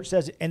 and the coach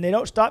says it, and they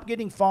don't stop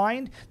getting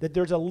fined, that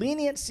there's a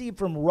leniency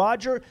from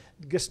Roger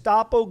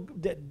Gestapo,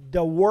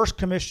 the worst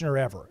commissioner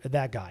ever,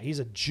 that guy. He's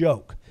a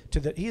joke.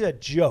 He's a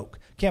joke.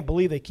 Can't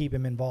believe they keep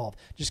him involved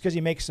just because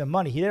he makes some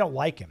money. They don't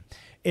like him.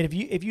 And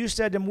if you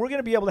said to him, we're going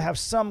to be able to have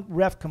some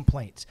ref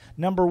complaints.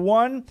 Number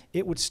one,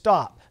 it would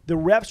stop. The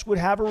refs would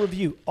have a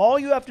review. All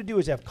you have to do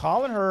is have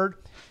Colin Hurd,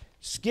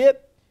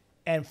 Skip,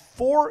 and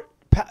four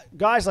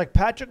guys like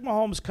Patrick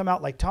Mahomes come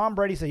out like Tom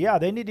Brady say, yeah,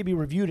 they need to be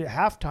reviewed at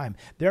halftime.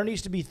 There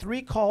needs to be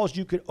 3 calls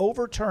you could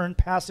overturn,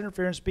 pass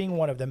interference being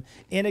one of them,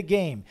 in a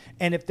game.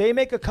 And if they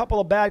make a couple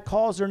of bad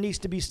calls, there needs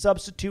to be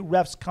substitute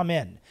refs come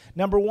in.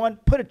 Number one,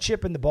 put a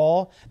chip in the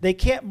ball. They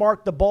can't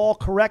mark the ball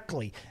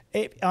correctly.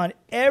 On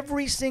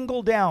every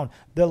single down,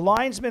 the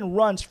linesman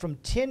runs from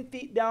 10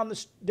 feet down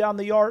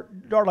the yard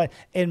line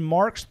and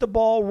marks the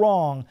ball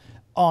wrong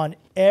on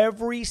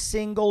every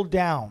single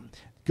down.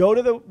 Go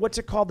to what's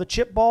it called, the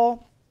chip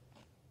ball?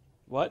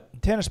 What?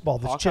 Tennis ball.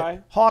 Hawkeye?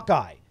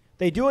 Hawkeye.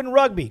 They do it in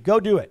rugby.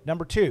 Go do it.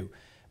 Number 2,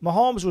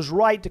 Mahomes was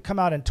right to come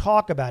out and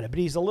talk about it, but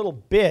he's a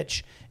little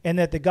bitch, and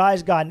that the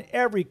guy's gotten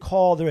every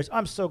call there is.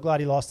 I'm so glad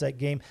he lost that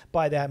game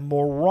by that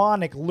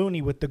moronic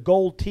loony with the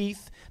gold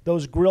teeth,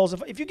 those grills.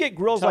 If you get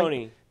grills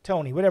like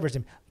Tony, whatever his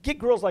name, get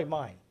grills like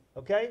mine,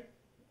 okay?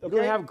 You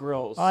don't have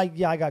grills. I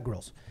got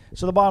grills.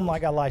 So the bottom line, I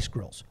got nice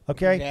grills,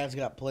 okay? Your dad's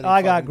got plenty.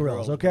 I got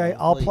grills, okay?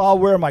 Bro, I'll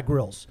wear my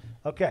grills,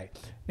 okay?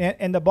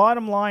 And the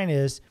bottom line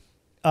is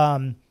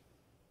that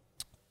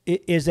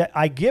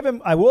I give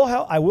him. I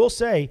will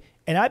say,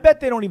 and I bet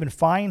they don't even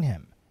fine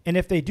him. And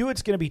if they do,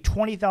 it's going to be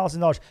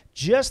 $20,000.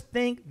 Just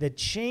think the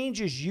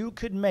changes you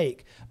could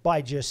make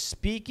by just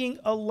speaking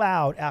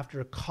aloud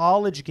after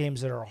college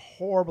games that are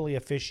horribly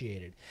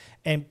officiated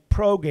and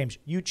pro games.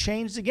 You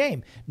change the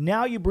game.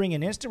 Now you bring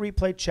an instant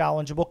replay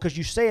challengeable because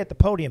you say at the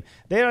podium,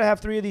 they don't have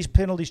 3 of these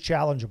penalties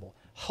challengeable.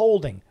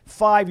 Holding,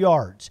 5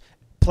 yards.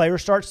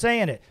 Players start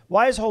saying it.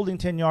 Why is holding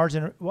 10 yards?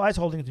 Why is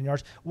holding 10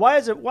 yards? Why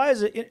is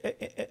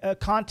a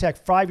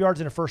contact 5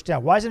 yards and a first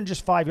down? Why isn't it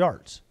just 5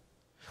 yards?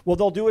 Well,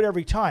 they'll do it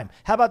every time.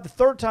 How about the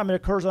third time it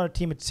occurs on a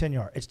team? It's 10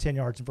 yards. It's 10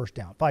 yards and first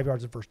down. 5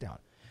 yards and first down,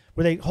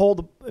 where they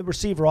hold the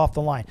receiver off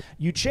the line.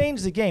 You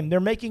change the game. They're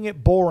making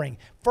it boring.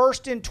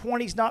 1st and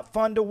 20 is not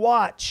fun to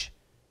watch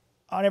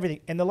on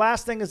everything. And the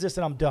last thing is this,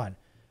 and I'm done.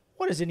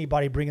 What is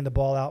anybody bringing the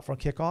ball out from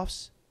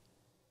kickoffs?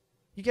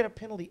 You get a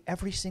penalty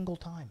every single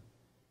time.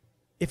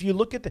 If you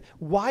look at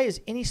why is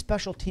any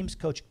special teams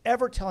coach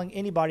ever telling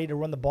anybody to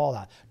run the ball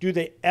out? Do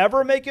they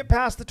ever make it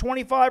past the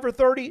 25 or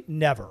 30?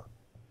 Never.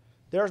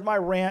 There's my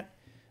rant.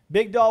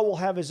 Big Dog will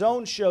have his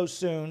own show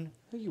soon.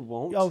 No, you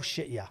won't. Oh,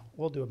 shit, yeah.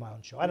 We'll do my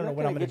own show. I don't know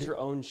when I'm going to get your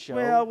own show.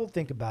 Well, we'll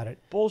think about it.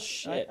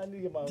 Bullshit. I need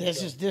to get my own This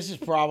show. is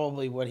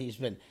probably what he's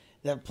been.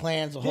 The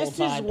plans the whole This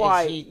time. is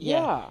why,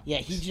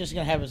 He's just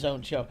gonna have his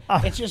own show.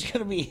 It's just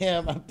gonna be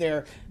him up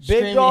there. Big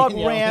screaming Dog and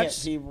yelling at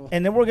rants, people.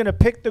 and then we're going to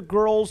pick the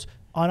girls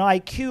on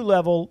IQ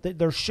level that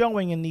they're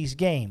showing in these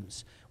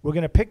games. We're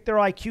going to pick their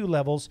IQ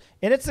levels,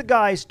 and it's the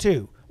guys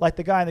too, like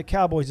the guy in the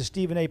Cowboys that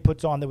Stephen A.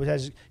 puts on that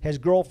has his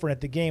girlfriend at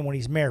the game when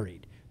he's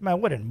married.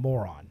 Man, what a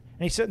moron.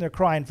 And he's sitting there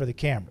crying for the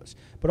cameras.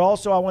 But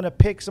also I want to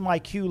pick some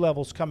IQ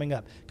levels coming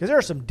up because there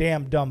are some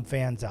damn dumb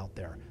fans out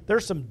there.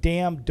 There's some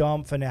damn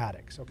dumb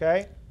fanatics,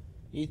 okay?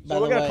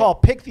 So we're going to call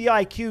Pick the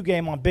IQ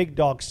game on Big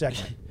Dog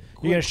segment.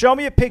 You're going to show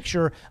me a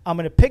picture. I'm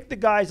going to pick the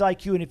guy's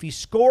IQ, and if he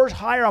scores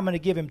higher, I'm going to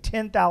give him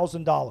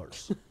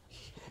 $10,000.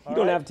 You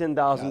don't have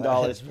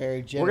 $10,000. That's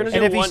very generous. We're gonna do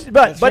And if one. he,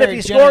 but if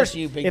he scores,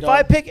 you, Big if Dog.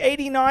 I pick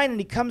 89 and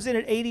he comes in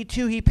at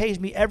 82, he pays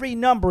me every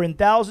number in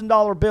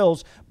 $1,000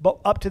 bills, but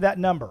up to that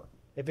number.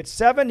 If it's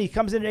 7, he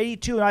comes in at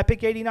 82, and I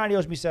pick 89, he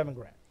owes me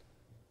 $7,000.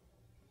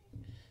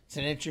 It's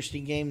an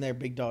interesting game there,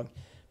 Big Dog.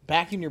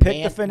 Back in your Pick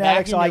the band,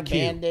 Fanatics back in IQ. your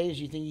band days,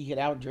 you think you could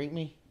outdrink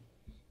me?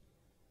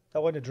 I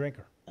wasn't a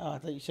drinker. Oh, I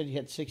thought you said you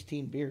had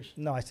 16 beers.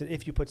 No, I said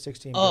if you put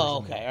 16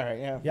 Oh, beers in okay, there. all right,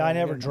 yeah. Yeah, I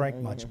never drank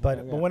much,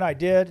 but when I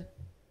did,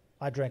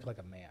 I drank like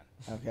a man.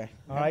 Okay,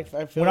 All right.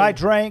 I feel When I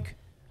drank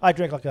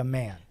like a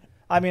man.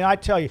 I mean, I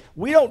tell you,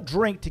 we don't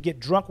drink to get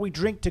drunk. We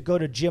drink to go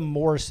to Jim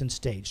Morrison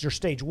stage. There's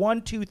stage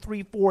 1, 2,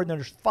 3, 4, and then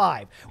there's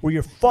 5 where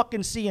you're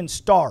fucking seeing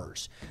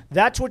stars.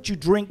 That's what you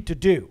drink to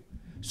do.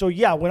 So,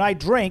 yeah, when I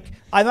drink,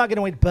 I'm not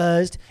going to get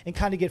buzzed and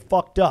kind of get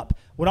fucked up.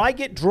 When I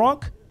get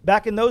drunk,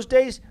 back in those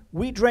days,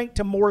 we drank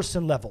to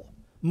Morrison level.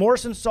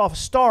 Morrison saw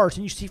stars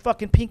and you see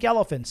fucking pink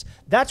elephants.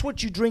 That's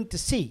what you drink to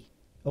see,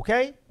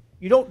 okay?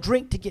 You don't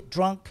drink to get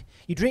drunk.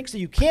 You drink so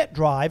you can't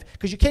drive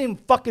because you can't even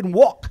fucking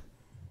walk.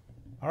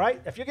 All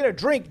right? If you're going to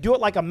drink, do it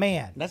like a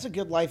man. That's a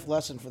good life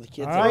lesson for the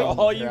kids. All right. at home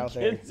All that you are out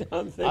there. kids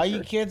out there. All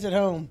you kids at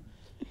home.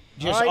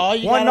 Just All right? all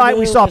you One gotta night do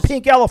we saw is-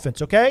 pink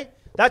elephants, okay?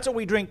 That's what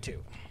we drink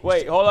to.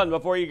 Wait, hold on.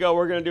 Before you go,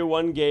 we're going to do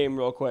one game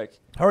real quick.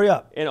 Hurry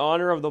up. In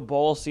honor of the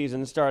bowl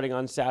season starting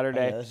on Saturday,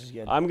 Oh, yeah, this is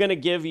good. I'm going to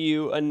give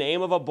you a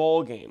name of a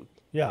bowl game.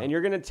 Yeah. And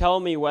you're going to tell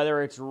me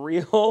whether it's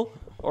real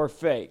or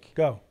fake.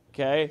 Go.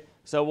 Okay?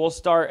 So we'll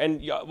start, and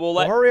we'll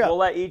hurry up. We'll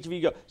let each of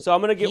you go. So I'm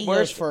going to get He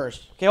goes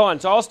first. Okay, hold on.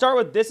 So I'll start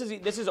with this is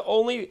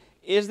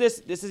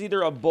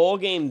either a bowl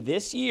game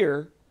this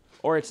year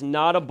or it's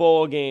not a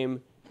bowl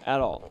game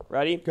at all.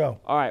 Ready? Go.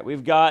 All right.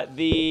 We've got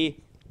the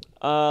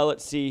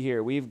let's see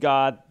here. We've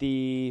got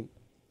the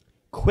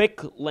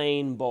Quick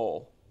Lane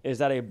Bowl. Is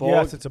that a bowl?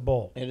 Yes, it's a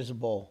bowl. It is a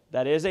bowl.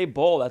 That is a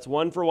bowl. That's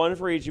 1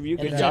 for each of you.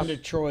 And Good it's job. in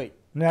Detroit.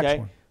 Next Okay.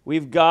 one.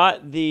 We've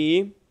got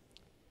the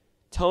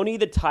Tony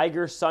the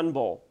Tiger Sun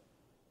Bowl.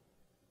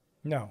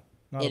 No.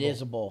 Not It a bowl.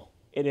 is a bowl.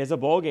 It is a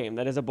bowl game.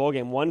 That is a bowl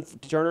game.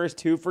 Turner is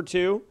 2 for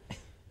 2.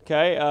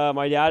 Okay.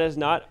 My dad is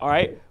not. All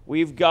right.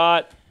 We've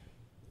got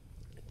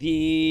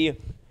the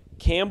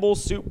Campbell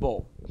Soup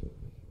Bowl.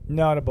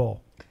 Not a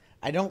bowl.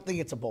 I don't think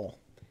it's a bowl.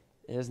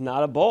 It is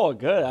not a bowl.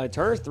 Good.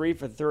 Turner's 3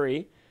 for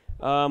 3.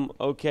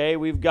 Okay.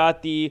 We've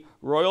got the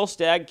Royal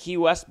Stag Key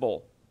West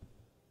Bowl.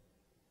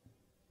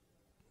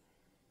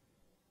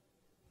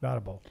 Not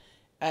a bowl.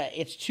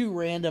 It's too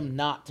random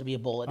not to be a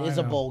bowl. It is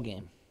a know. bowl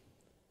game.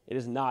 It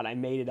is not. I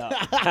made it up.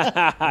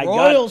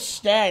 Royal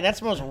Stag. That's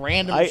the most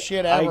random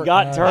shit ever. I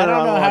got Turner I don't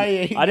on know one. how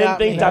you I didn't got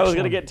think me. I was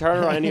going to get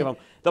Turner on any of them.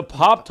 The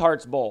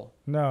Pop-Tarts Bowl.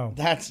 No.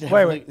 That's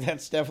definitely, wait.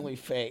 that's definitely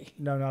fake.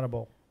 No, not a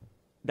bowl.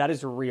 That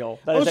is real.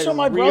 That Oh, is so a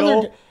my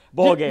real brother.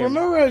 bowl game.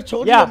 Remember I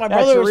told you Yeah, that my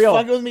that's brother was real.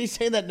 fucking with me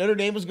saying that Notre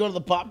Dame was going to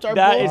the Pop-Tart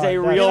That Bowl? is a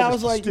All right, real. And I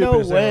was like, stupid no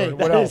as way. ever.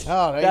 What else?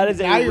 That is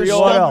a now you're real-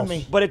 What stumping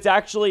else? me. But it's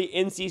actually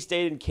NC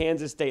State and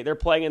Kansas State. They're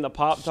playing in the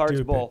Pop-Tarts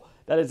Stupid. Bowl.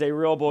 That is a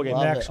real bowl game.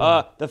 Love Next it.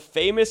 one. The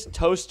famous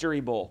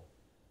Toastery Bowl.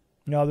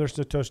 No, there's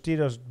the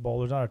Tostitos bowl.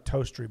 There's not a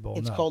Toastery bowl.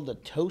 It's no. called the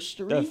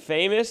Toastery? The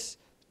famous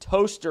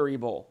Toastery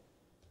Bowl.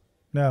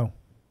 No.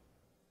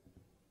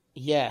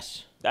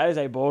 Yes. That is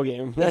a bowl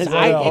game. That is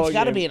a bowl It's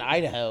got to game. be in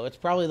Idaho. It's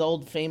probably the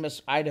old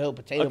famous Idaho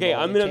potato Okay,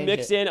 bowl. I'm They gonna changed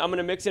mix it. in. I'm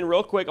gonna mix in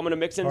real quick. I'm gonna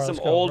mix in All right, some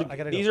let's go. old. I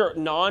gotta go. These are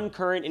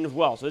non-current as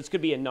well, so this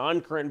could be a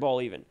non-current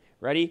bowl even.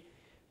 Ready?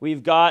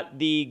 We've got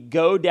the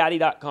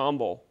GoDaddy.com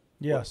bowl.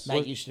 Yes.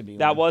 That used to be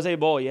That one. was a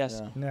bowl,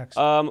 yes. Next.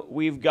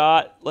 We've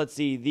got, let's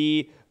see,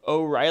 the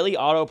O'Reilly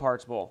Auto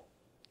Parts Bowl.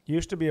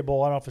 Used to be a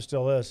bowl. I don't know if it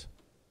still is.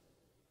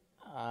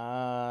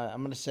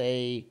 I'm gonna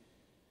say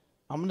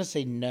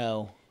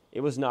no. It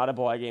was not a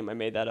bowl game. I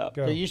made that up.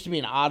 Go. There used to be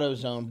an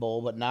AutoZone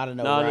Bowl, but not an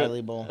Not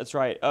O'Reilly Bowl. That's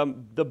right.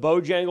 The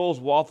Bojangles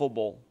Waffle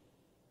Bowl.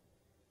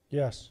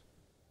 Yes.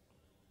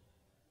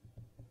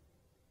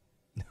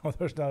 No,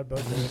 there's not a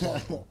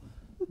Bojangles Bowl.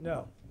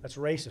 No, that's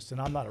racist, and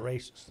I'm not a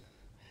racist.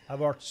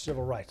 I've arched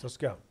civil rights. Let's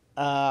go.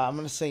 I'm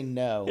gonna say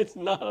no. It's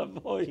not a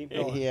bowl game.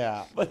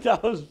 Yeah, But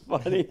that was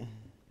funny.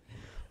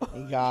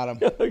 you got him.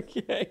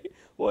 Okay.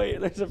 Wait,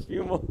 there's a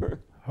few more.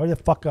 Hurry the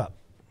fuck up.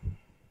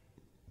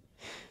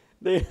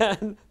 They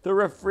had the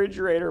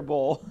Refrigerator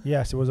Bowl.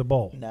 Yes, it was a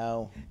bowl.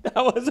 No, That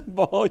was a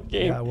ball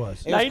game. Yeah, it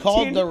was. It was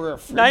called the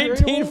Refrigerator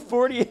Bowl?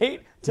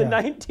 1948 to Yeah.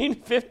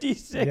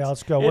 1956. Yeah,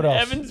 let's go. What in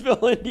else?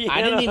 Evansville, Indiana.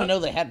 I didn't even know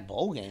they had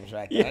bowl games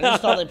back then. I Yeah.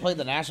 just thought they played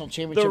the national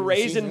championship. The in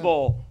Raisin season.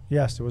 Bowl.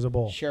 Yes, it was a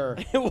bowl. Sure.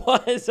 It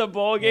was a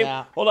bowl game.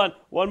 Yeah. Hold on.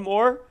 One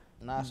more.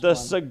 Nice The one.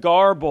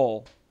 Cigar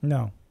Bowl.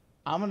 No.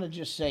 I'm gonna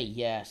just say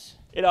yes.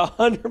 It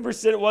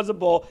 100% was a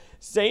bowl.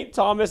 St.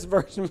 Thomas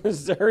versus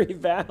Missouri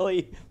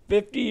Valley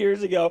 50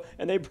 years ago,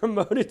 and they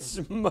promoted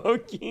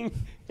smoking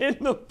in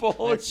the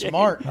bowl That's game.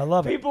 smart. I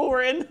love it. People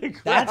were in the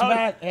crowd That's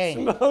back- hey.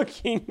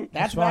 smoking.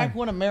 That's fine. back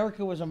when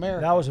America was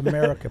America. That was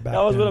America back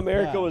That was then. when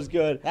America Yeah. was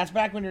good. That's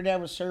back when your dad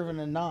was serving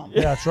a nom.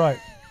 Yeah, that's right.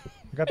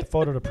 I got the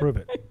photo to prove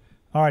it.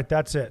 All right,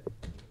 that's it.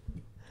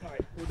 All right,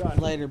 we're done.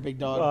 Later, big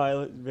dog.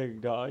 Bye,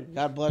 big dog.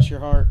 God bless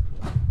your heart.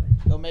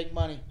 Go make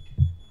money.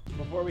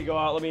 Before we go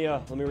out, let me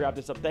wrap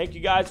this up. Thank you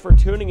guys for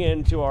tuning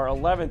in to our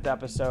 11th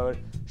episode,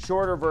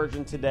 shorter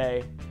version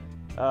today.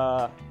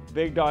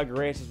 Big Dog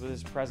graced us with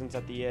his presence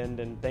at the end,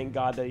 and thank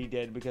God that he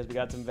did, because we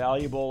got some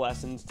valuable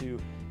lessons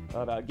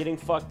about getting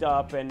fucked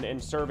up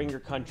and serving your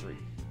country.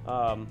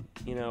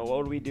 What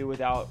would we do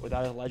without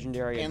a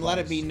legendary? And let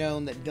it advice? be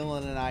known that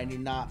Dylan and I do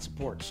not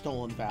support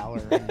stolen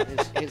valor. And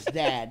his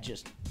dad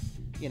just,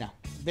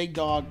 Big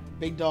Dog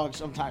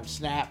sometimes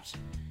snaps.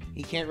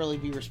 He can't really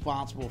be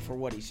responsible for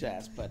what he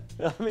says, but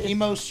he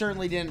most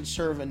certainly didn't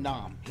serve a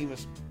nom. He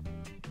was,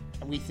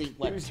 we think,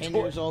 He was 10 tw-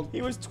 years old?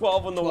 He was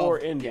 12 when the war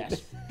ended.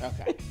 Yes.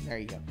 Okay, there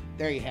you go.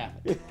 There you have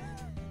it.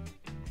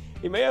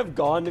 He may have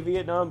gone to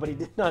Vietnam, but he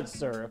did not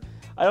serve.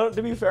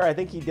 To be fair, I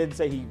think he did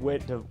say he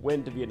went to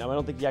Vietnam. I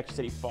don't think he actually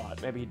said he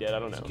fought. Maybe he did. I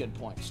don't know. That's a good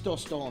point. Still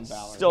stolen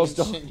valor. Still He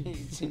stolen.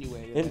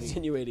 Insinuated. that he-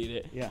 Insinuated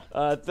it.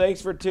 Yeah.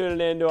 Thanks for tuning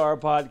in to our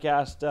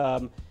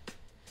podcast.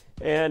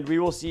 And we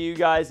will see you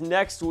guys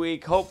next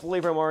week, hopefully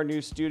from our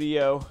new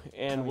studio,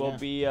 and we'll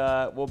be in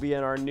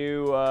our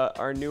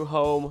new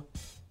home,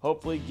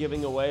 hopefully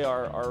giving away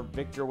our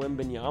Victor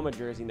Wembanyama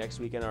jersey next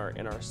week in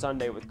our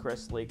Sunday with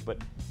Chris Leak. But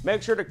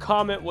make sure to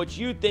comment what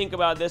you think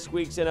about this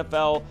week's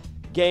NFL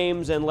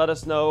games and let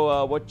us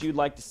know what you'd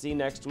like to see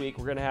next week.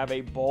 We're going to have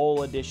a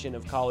bowl edition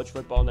of college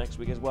football next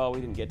week as well. We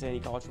didn't get to any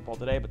college football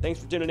today, but thanks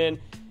for tuning in,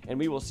 and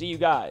we will see you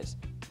guys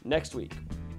next week.